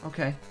full.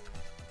 Okay.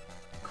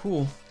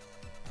 Cool.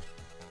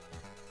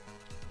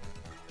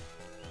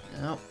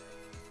 No.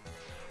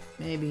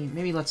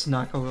 Maybe let's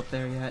not go up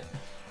there yet.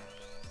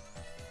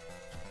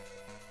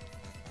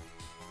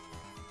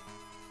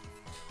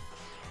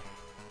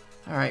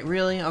 Alright,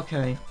 really?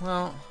 Okay,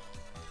 well...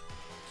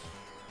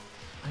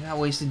 I got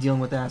wasted dealing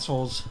with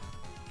assholes.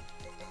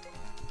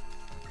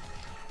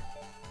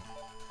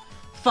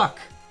 Fuck!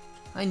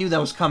 I knew that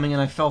was coming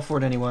and I fell for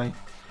it anyway.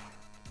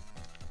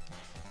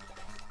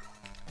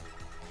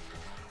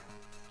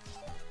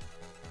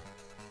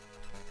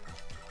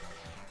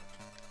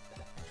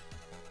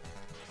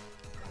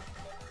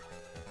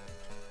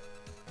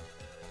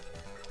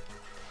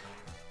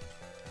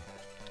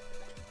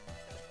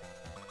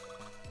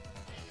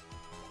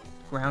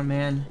 Ground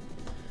man.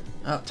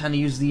 Oh, time to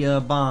use the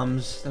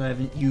bombs that I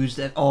haven't used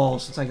at all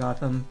since I got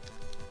them.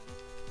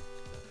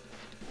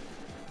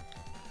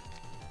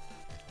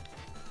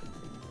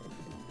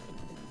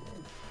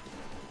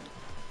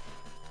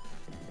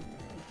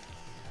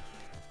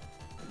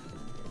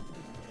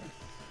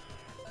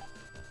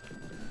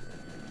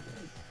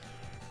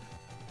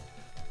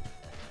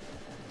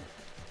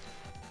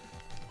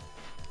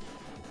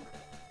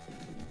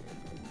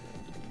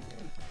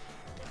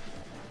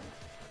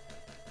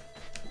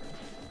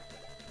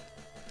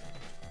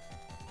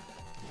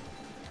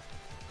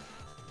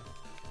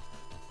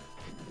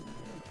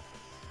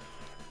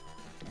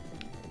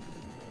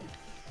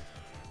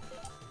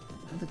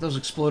 I don't think those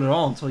explode at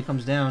all until he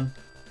comes down.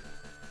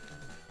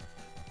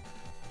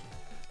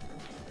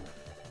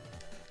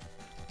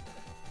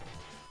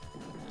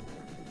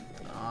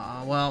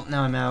 Well,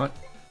 now I'm out.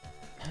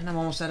 And I'm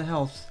almost out of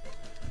health.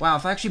 Wow,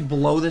 if I actually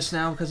blow this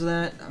now because of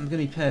that, I'm gonna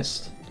be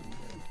pissed.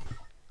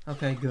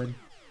 Okay, good.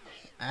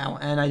 Ow,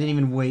 and I didn't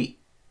even wait.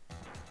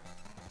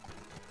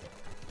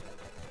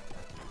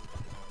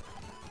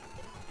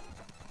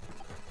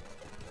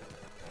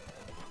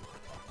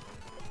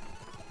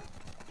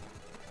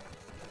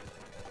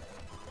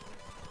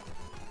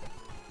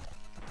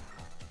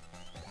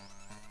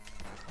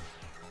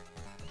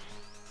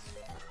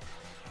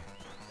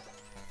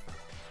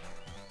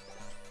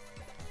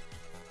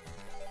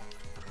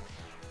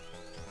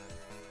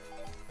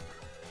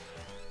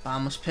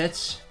 Bottomless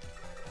pits.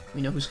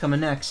 We know who's coming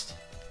next.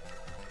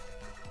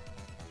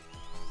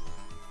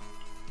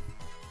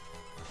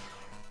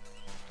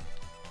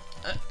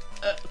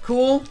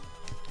 Cool.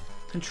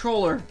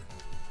 Controller.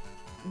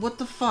 What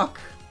the fuck?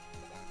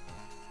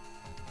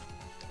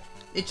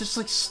 It just,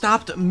 like,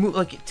 stopped,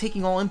 like,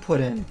 taking all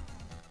input in.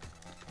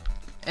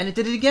 And it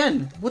did it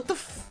again. What the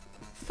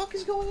fuck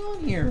is going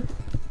on here?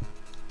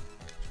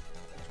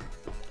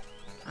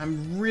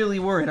 I'm really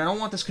worried. I don't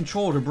want this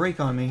controller to break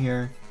on me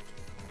here.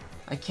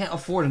 I can't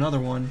afford another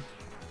one.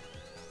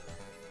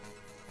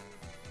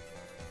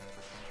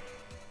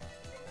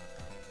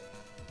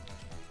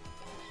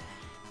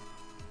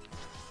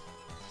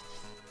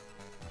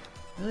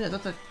 Really? I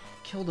thought that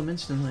killed him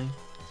instantly.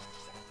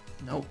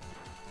 Nope.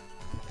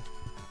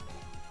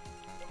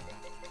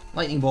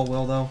 Lightning bolt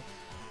will, though.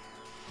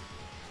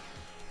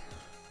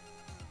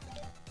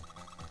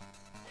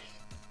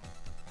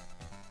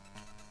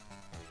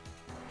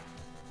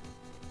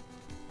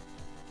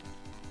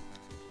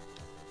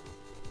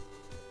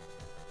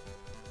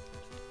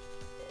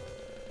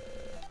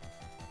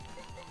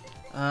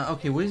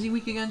 Okay, what is he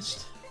weak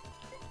against?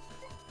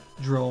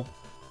 Drill.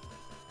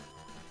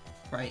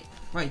 Right.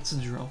 Right, it's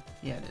the drill.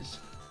 Yeah, it is.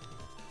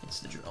 It's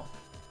the drill.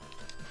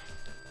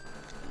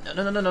 No,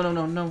 no, no, no, no,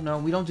 no, no, no,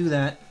 we don't do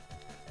that.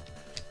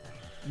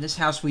 In this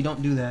house, we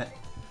don't do that.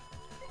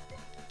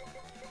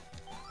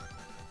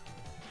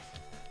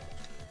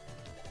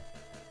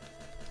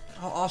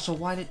 Oh, also,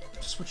 why did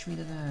it switch me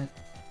to that?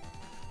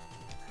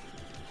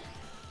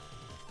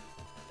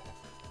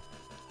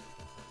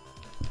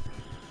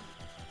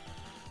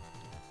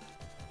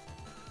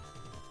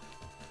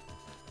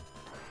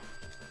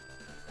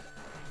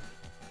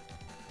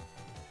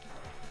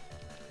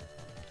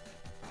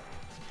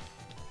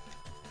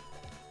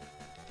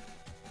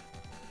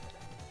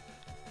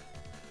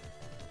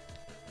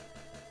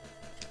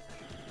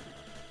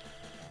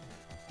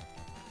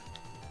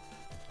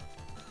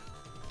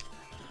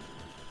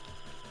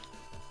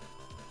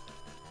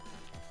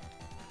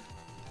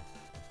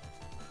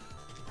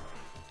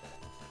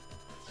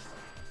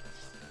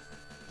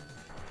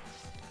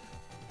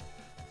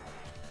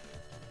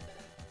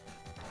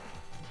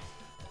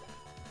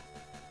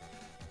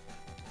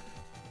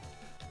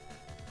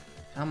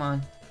 Come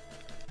on.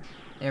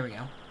 There we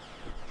go.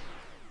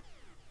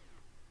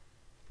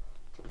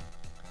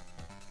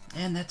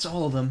 And that's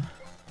all of them.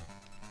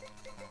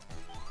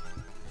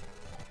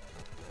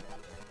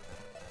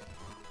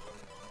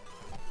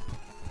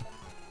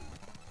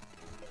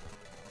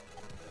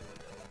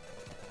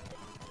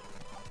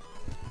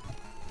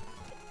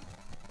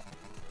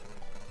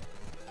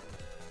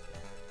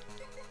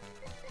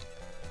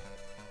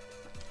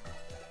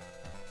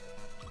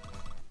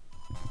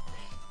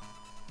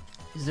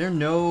 Is there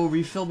no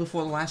refill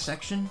before the last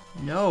section?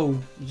 No.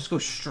 You just go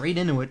straight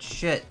into it.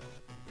 Shit.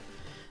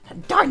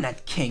 Darn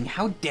that king!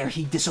 How dare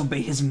he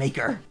disobey his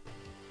maker!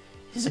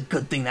 It is a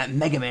good thing that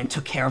Mega Man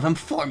took care of him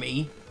for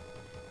me.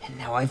 And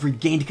now I've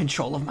regained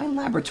control of my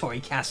laboratory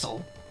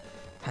castle.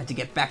 Time to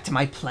get back to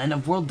my plan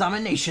of world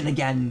domination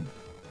again.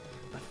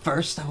 But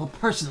first, I will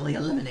personally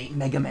eliminate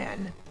Mega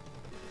Man.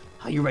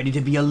 Are you ready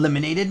to be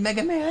eliminated,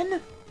 Mega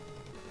Man?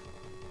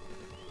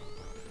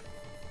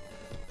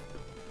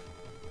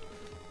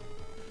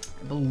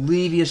 I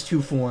believe he has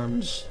two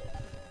forms.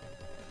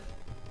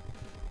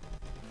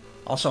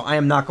 Also, I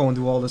am not going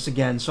through all this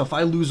again, so if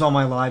I lose all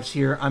my lives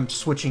here, I'm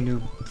switching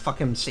to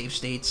fucking save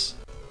states.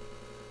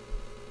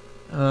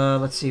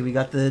 Let's see, we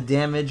got the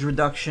damage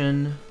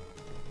reduction.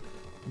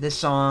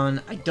 This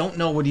on. I don't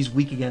know what he's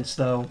weak against,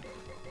 though.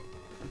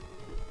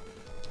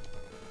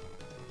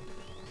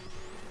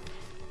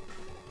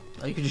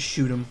 Oh, you can just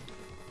shoot him.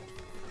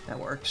 That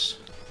works.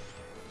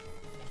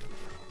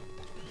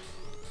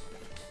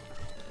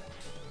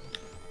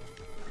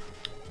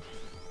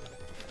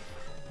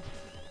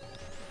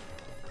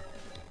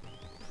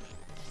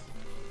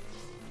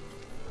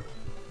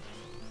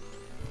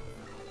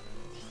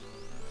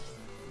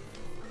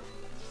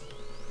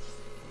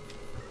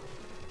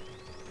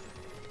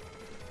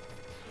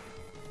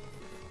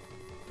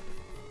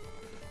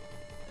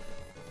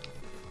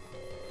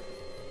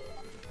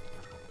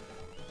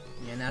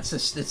 And that's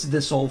this, it's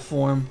this old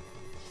form.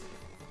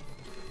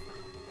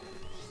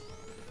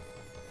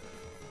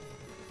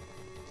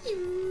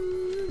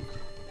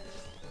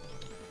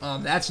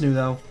 That's new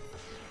though.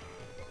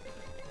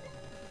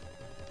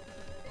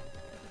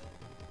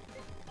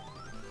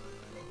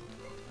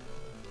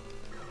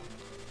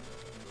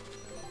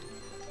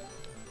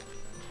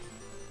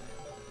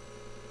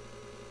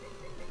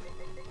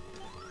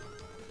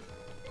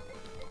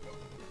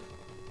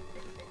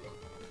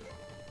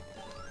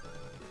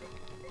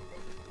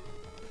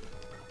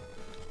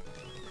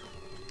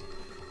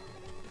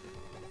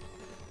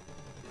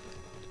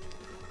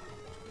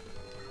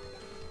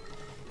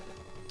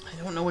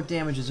 I don't know what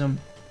damages him.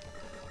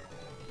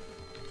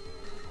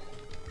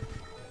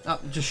 Oh,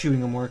 just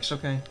shooting him works,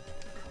 okay.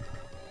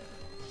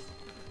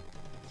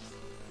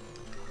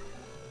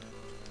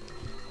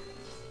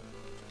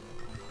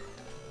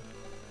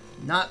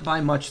 Not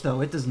by much, though.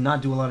 It does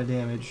not do a lot of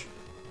damage.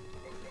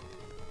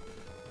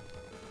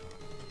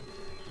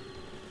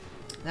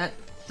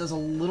 does a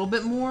little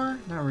bit more.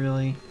 Not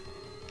really.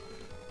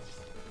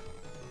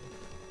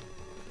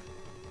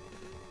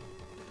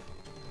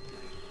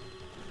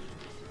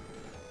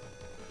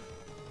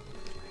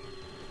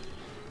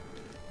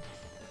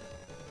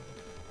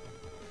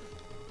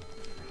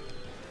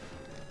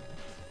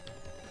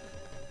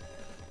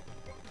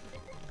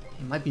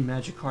 It might be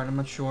Magic Card, I'm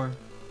not sure.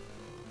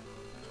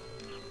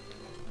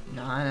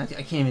 Nah, I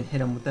can't even hit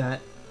him with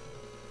that.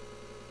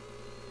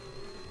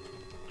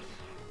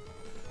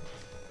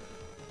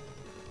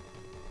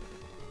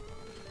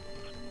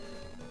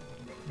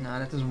 Nah,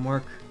 that doesn't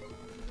work.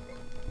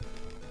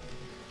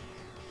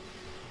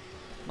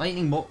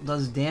 Lightning Bolt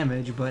does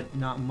damage, but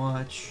not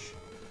much.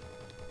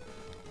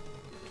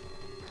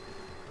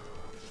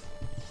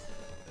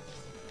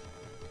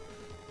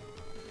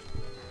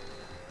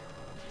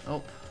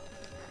 Oh.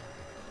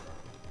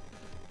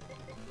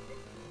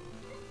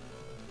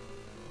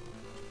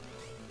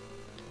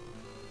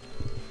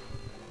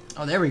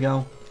 Oh, there we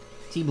go.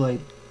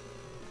 T-Blade.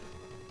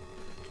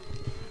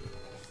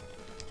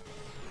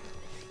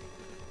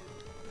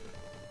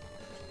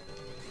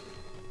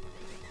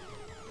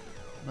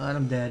 But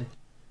I'm dead.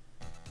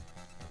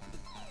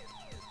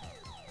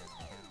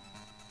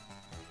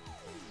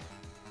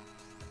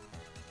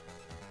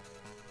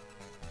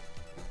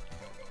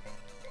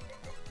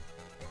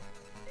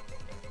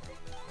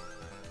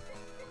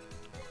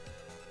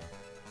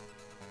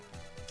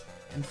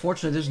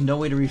 Unfortunately, there's no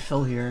way to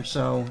refill here,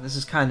 so this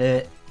is kind of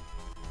it.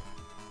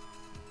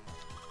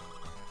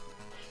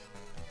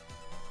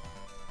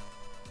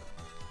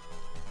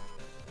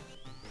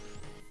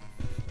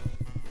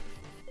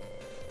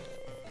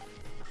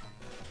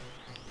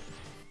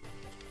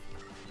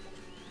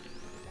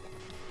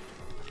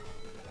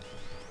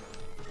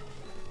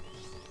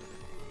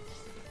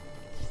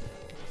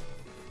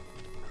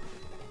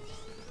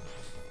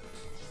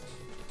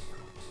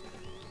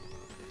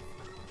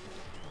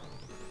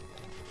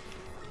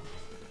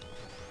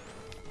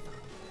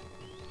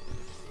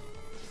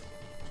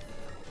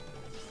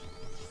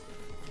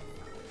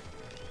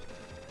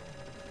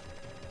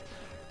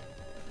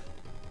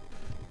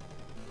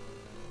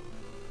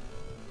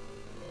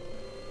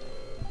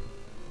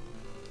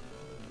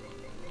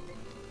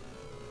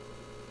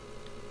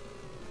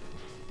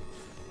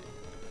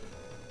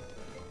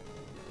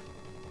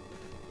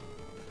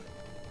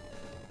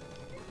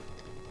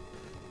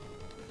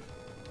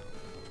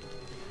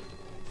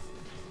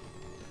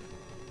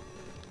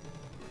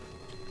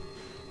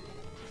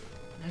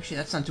 Actually,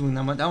 that's not doing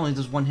that much. That only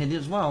does one hit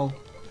as well.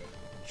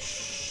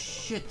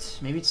 Shit.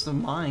 Maybe it's the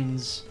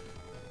mines.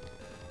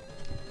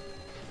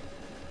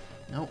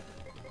 Nope.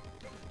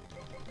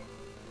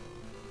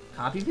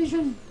 Copy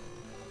vision?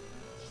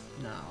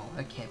 No,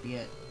 that can't be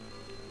it.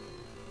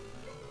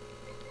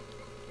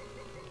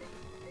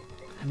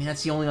 I mean,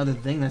 that's the only other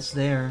thing that's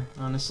there,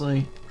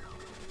 honestly.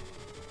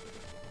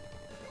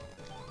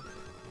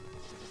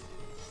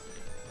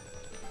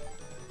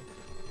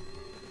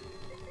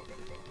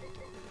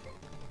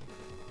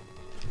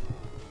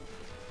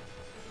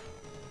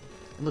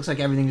 It looks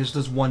like everything just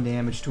does 1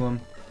 damage to him.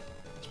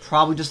 It's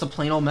probably just a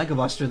plain old Mega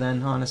Buster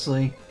then,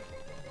 honestly.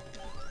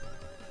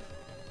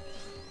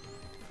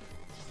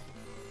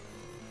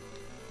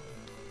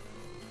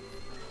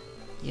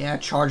 Yeah,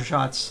 charge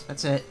shots.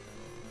 That's it.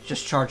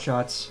 Just charge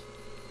shots.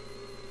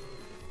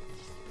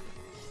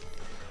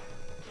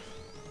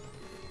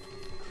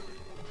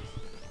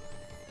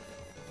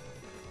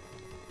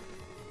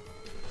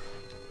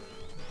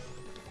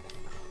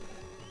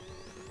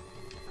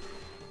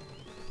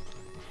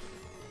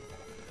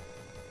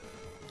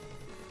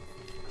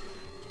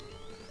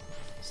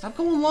 Stop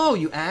going low,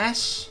 you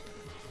ass!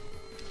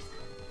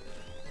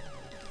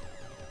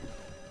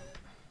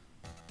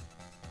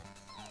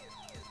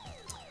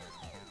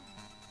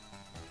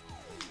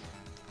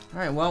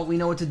 Alright, well, we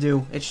know what to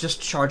do. It's just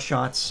charge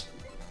shots.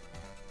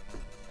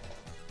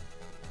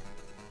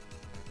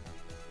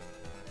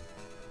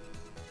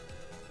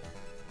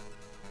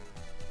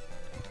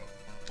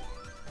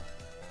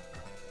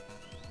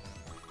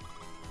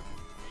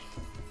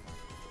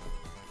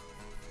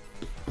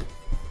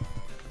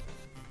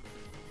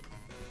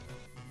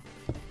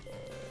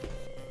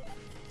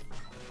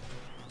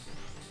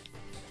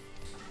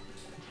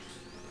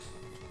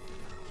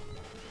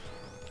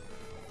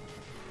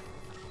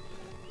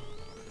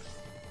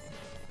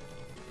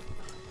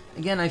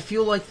 Again, I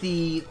feel like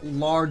the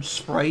large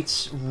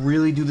sprites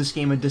really do this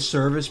game a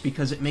disservice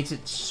because it makes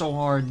it so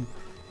hard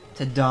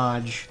to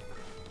dodge.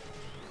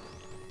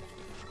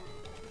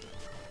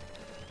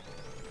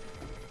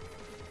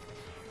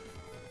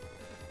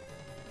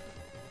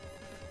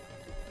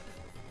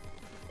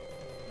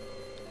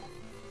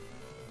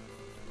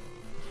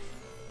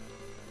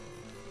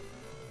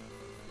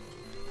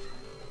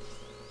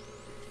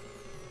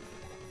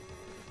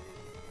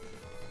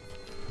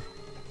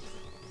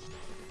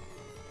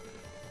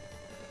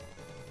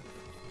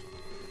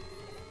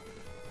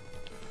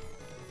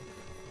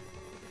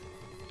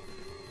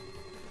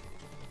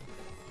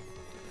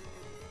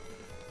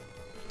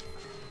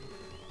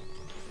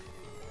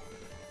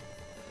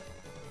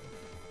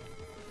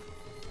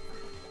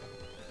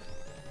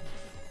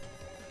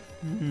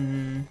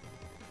 Hmm.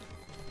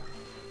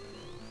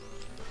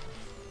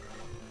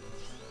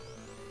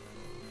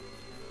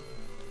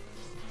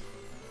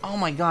 Oh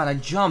my god, I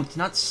jumped,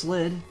 not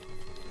slid.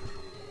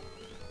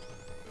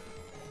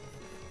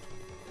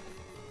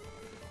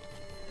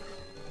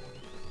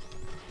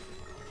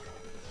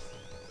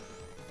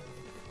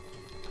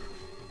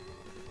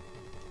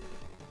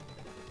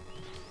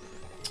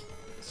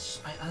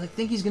 I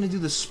think he's gonna do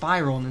the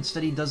spiral, and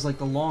instead he does like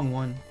the long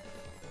one.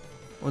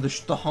 Or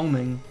the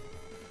homing.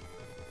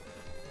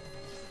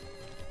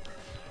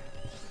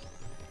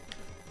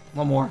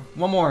 One more.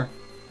 One more.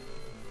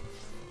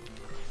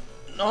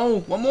 No,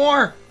 one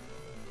more!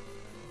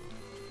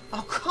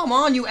 Oh, come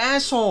on, you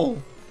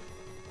asshole!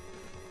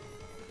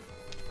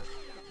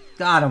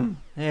 Got him.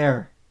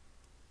 There.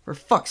 For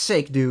fuck's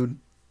sake, dude.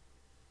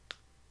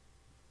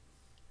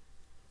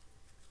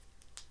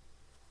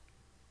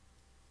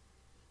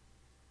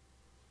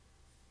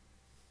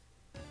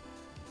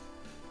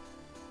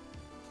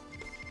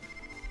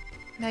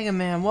 Mega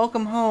Man,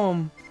 welcome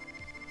home.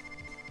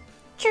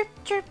 Chirp,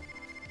 chirp.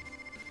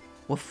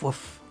 Woof,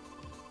 woof.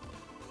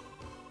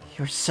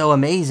 You're so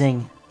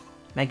amazing,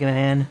 Mega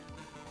Man.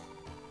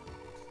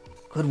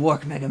 Good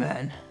work, Mega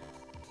Man.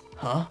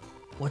 Huh?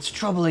 What's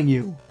troubling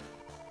you?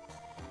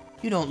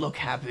 You don't look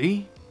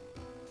happy.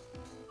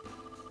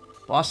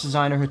 Boss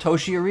designer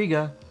Hitoshi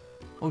Ariga.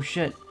 Oh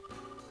shit.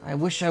 I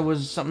wish I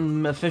was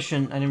something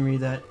efficient. I didn't read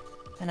that.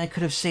 And I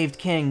could have saved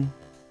King.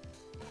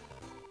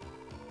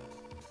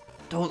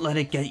 Don't let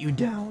it get you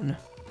down.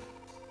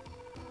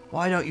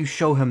 Why don't you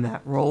show him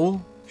that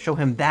roll? Show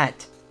him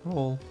that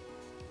roll.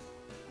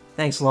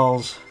 Thanks,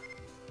 lols.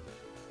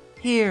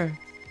 Here.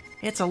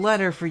 It's a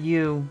letter for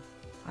you.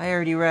 I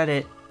already read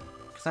it.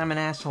 Because I'm an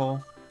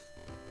asshole.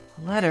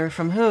 A letter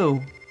from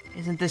who?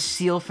 Isn't this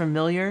seal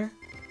familiar?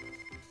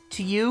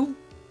 To you?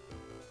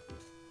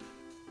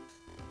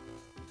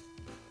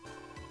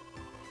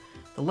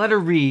 The letter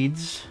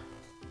reads...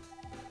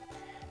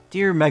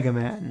 Dear Mega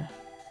Man,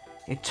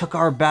 it took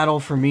our battle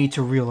for me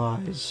to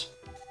realize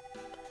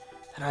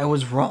that I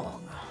was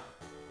wrong.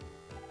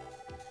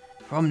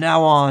 From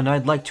now on,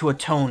 I'd like to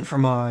atone for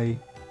my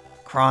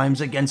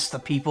crimes against the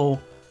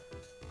people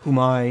whom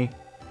I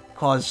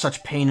caused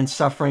such pain and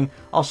suffering.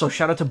 Also,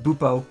 shout out to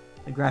Bupo,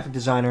 the graphic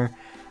designer.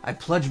 I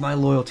pledge my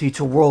loyalty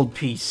to world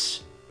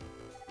peace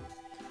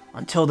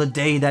until the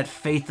day that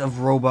faith of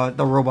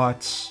the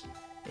robots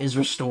is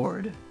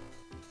restored.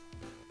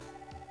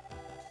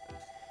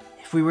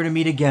 If we were to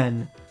meet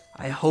again,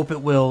 I hope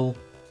it will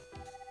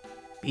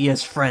be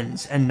as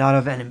friends and not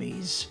of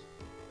enemies.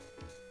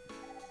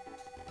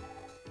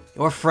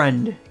 Your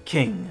friend,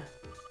 King.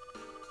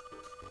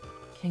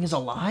 King is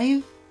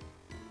alive?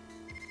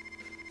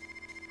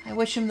 I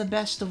wish him the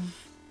best of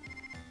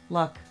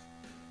luck.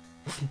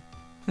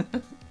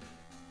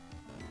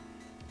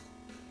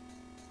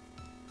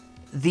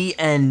 The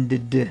End.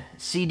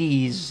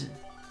 CDs.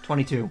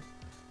 22.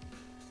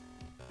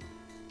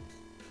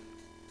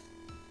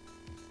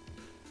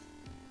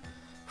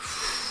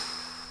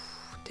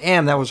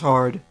 Damn, that was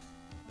hard.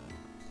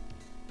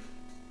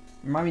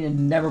 Remind me to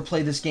never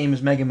play this game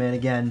as Mega Man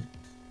again.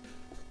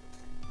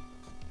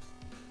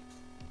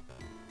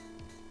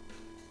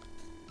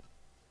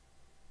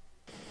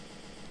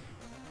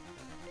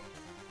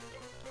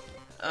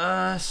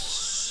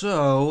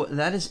 So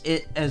that is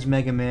it as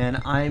Mega Man.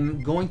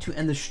 I'm going to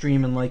end the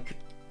stream in like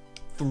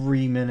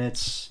 3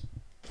 minutes.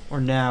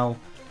 Or now.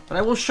 But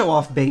I will show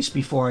off Bass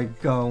before I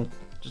go.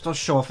 I'll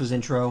show off his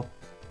intro.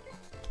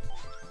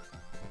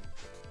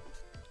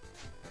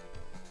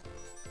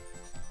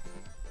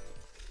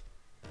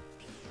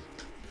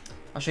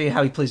 I'll show you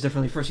how he plays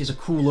differently. First, he has a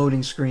cool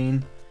loading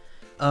screen.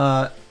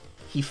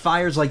 He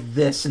fires like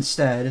this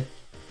instead.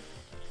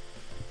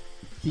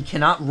 He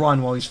cannot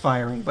run while he's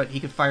firing, but he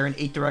can fire in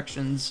 8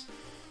 directions.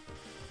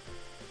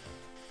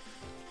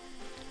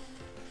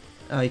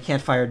 He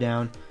can't fire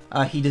down.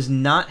 He does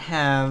not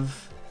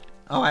have...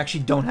 Oh, I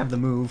actually don't have the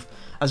move.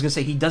 I was going to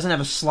say, he doesn't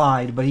have a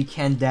slide, but he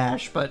can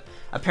dash. But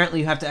apparently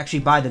you have to actually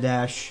buy the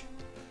dash.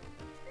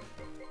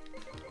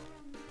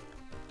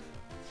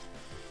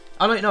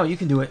 Oh, no, you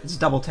can do it. It's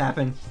double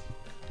tapping.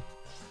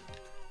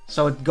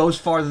 So it goes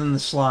farther than the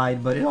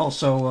slide, but it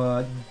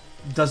also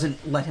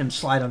doesn't let him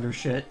slide under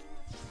shit.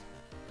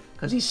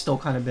 Because he's still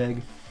kind of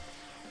big.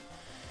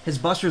 His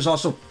Buster is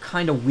also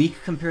kind of weak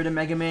compared to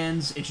Mega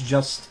Man's. It's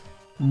just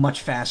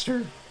much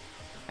faster.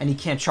 And he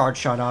can't charge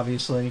shot,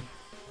 obviously.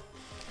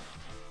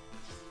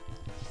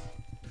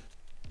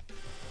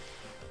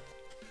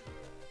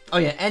 Oh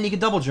yeah, and he can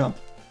double jump.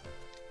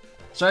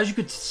 So as you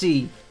could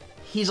see,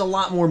 he's a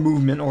lot more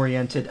movement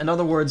oriented. In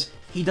other words,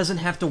 he doesn't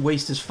have to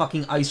waste his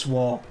fucking ice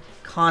wall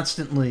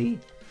constantly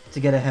to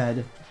get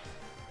ahead.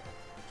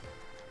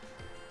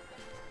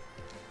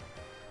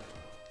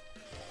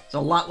 It's a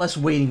lot less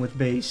waiting with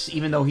Bass,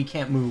 even though he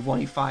can't move when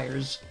he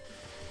fires.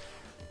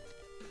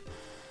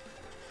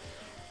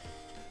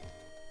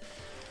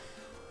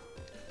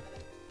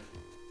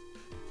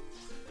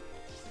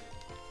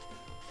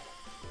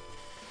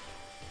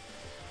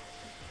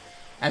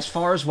 As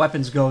far as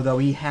weapons go, though,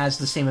 he has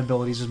the same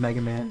abilities as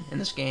Mega Man in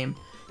this game.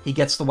 He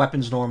gets the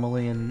weapons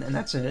normally, and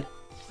that's it.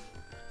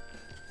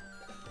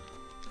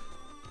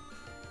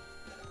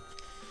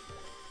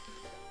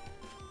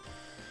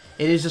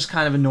 It is just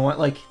kind of annoying.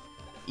 Like,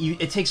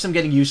 it takes some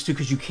getting used to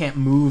because you can't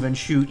move and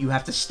shoot. You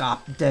have to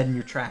stop dead in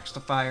your tracks to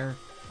fire.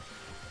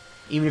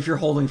 Even if you're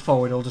holding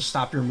forward, it'll just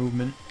stop your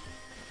movement.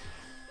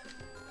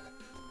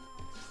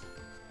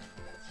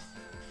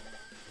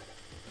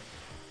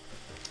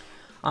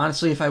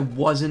 Honestly, if I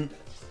wasn't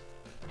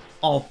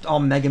all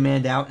Mega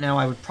Man'd out now,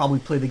 I would probably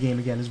play the game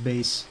again as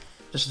base,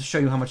 just to show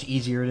you how much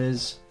easier it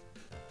is.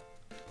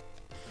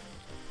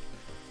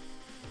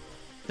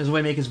 There's a way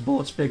to make his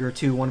bullets bigger,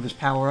 too, one of his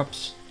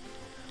power-ups.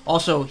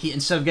 Also,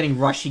 instead of getting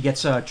Rush, he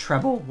gets a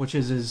Treble, which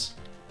is his,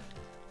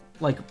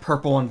 like,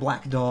 purple and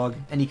black dog,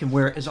 and he can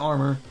wear it as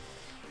armor.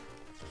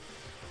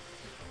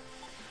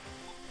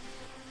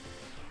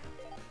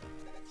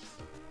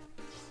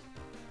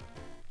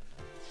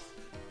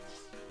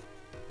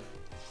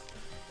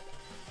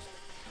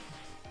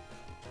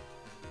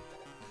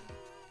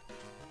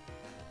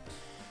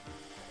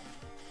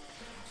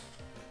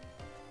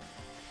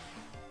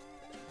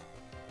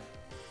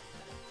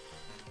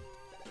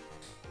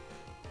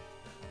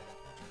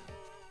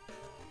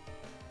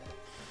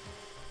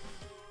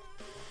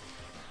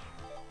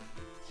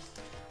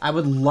 I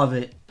would love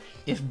it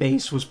if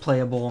Bass was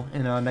playable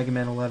in Mega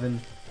Man 11,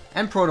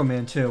 and Proto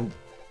Man too.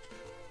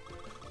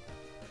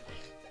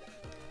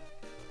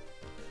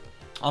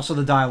 Also,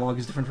 the dialogue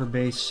is different for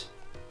Bass.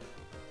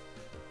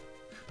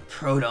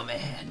 Proto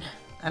Man.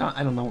 I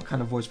don't know what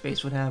kind of voice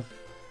Bass would have.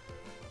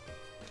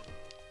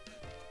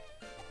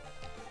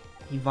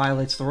 He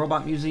violates the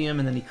Robot Museum,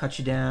 and then he cuts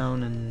you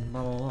down, and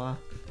blah blah blah.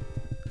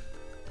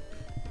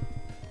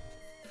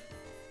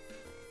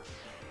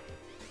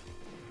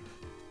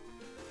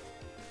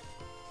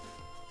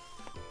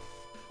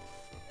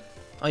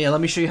 Oh yeah,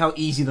 let me show you how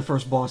easy the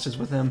first boss is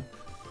with him.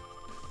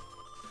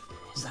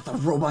 Is that the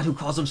robot who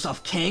calls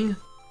himself King?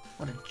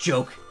 What a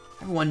joke.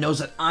 Everyone knows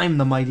that I'm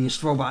the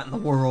mightiest robot in the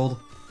world.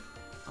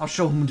 I'll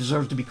show him who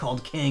deserves to be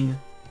called King.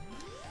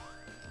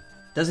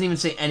 Doesn't even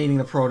say anything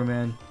to Proto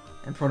Man,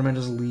 and Proto Man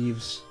just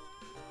leaves.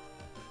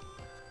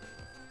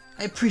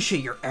 I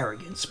appreciate your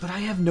arrogance, but I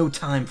have no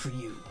time for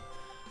you.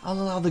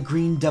 I'll allow the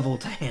Green Devil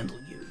to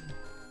handle you.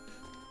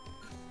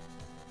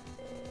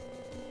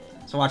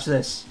 So watch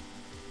this.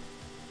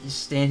 You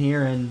stand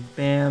here and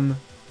bam,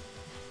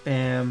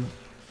 bam.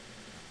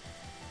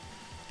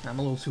 I'm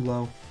a little too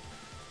low.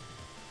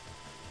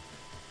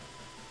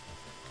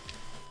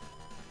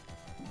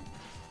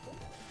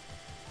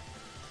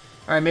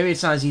 Alright, maybe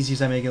it's not as easy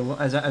as I make it,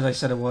 as I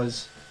said it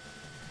was.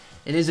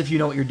 It is if you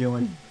know what you're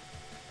doing.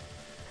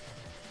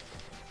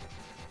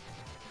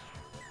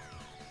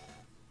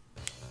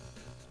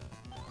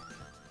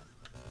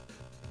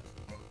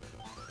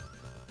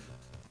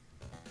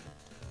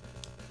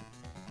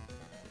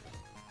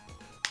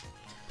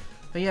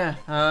 But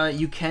yeah,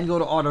 you can go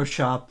to Auto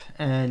Shop,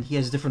 and he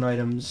has different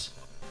items.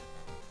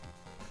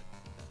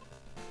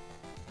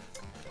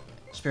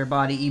 Spare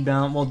body,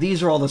 E-bound. Well,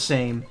 these are all the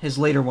same. His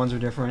later ones are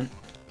different.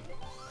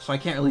 So I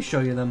can't really show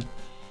you them.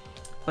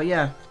 But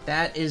yeah,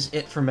 that is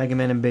it for Mega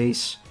Man and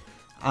Bass.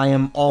 I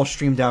am all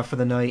streamed out for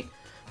the night.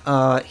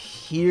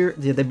 Here,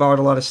 they borrowed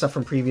a lot of stuff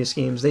from previous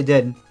games. They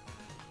did.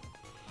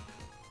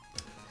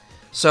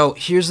 So,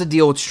 here's the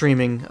deal with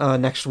streaming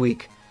next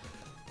week.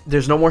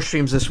 There's no more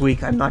streams this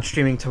week. I'm not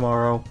streaming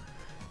tomorrow.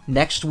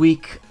 Next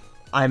week,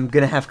 I'm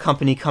going to have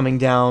company coming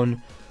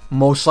down,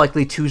 most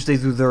likely Tuesday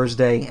through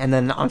Thursday, and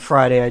then on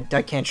Friday,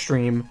 I can't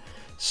stream.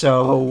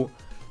 So,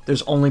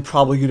 there's only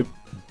probably going to...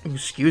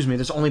 Excuse me.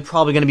 There's only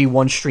probably going to be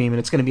one stream, and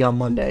it's going to be on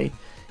Monday.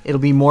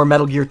 It'll be more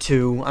Metal Gear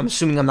 2. I'm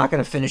assuming I'm not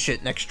going to finish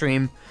it next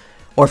stream.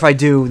 Or if I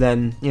do,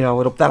 then, you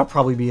know, that'll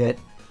probably be it.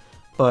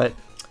 But...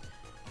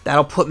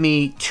 that'll put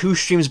me 2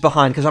 streams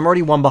behind, because I'm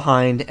already 1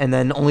 behind, and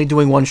then only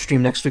doing 1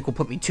 stream next week will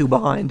put me 2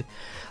 behind.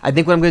 I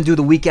think what I'm going to do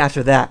the week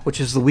after that, which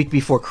is the week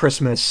before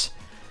Christmas,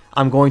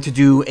 I'm going to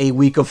do a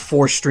week of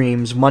 4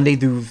 streams, Monday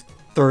through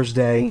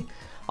Thursday.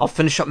 I'll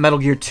finish up Metal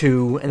Gear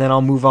 2, and then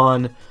I'll move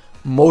on,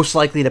 most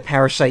likely to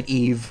Parasite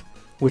Eve,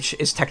 which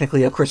is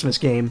technically a Christmas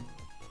game.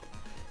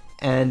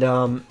 And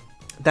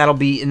that'll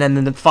be, and then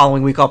in the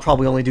following week I'll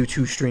probably only do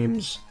 2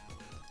 streams.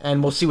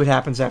 And we'll see what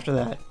happens after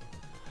that.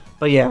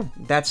 But yeah,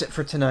 that's it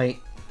for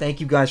tonight.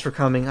 Thank you guys for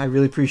coming. I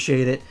really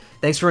appreciate it.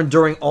 Thanks for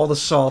enduring all the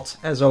salt,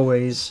 as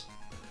always.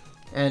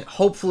 And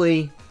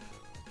hopefully,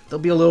 there'll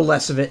be a little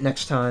less of it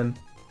next time.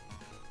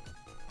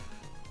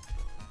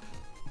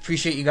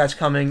 Appreciate you guys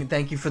coming.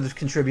 Thank you for the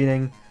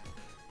contributing.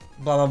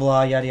 Blah, blah,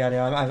 blah, yada, yada,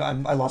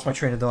 yada. I lost my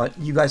train of thought.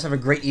 You guys have a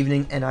great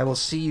evening, and I will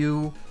see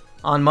you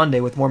on Monday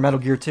with more Metal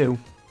Gear 2.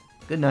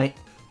 Good night.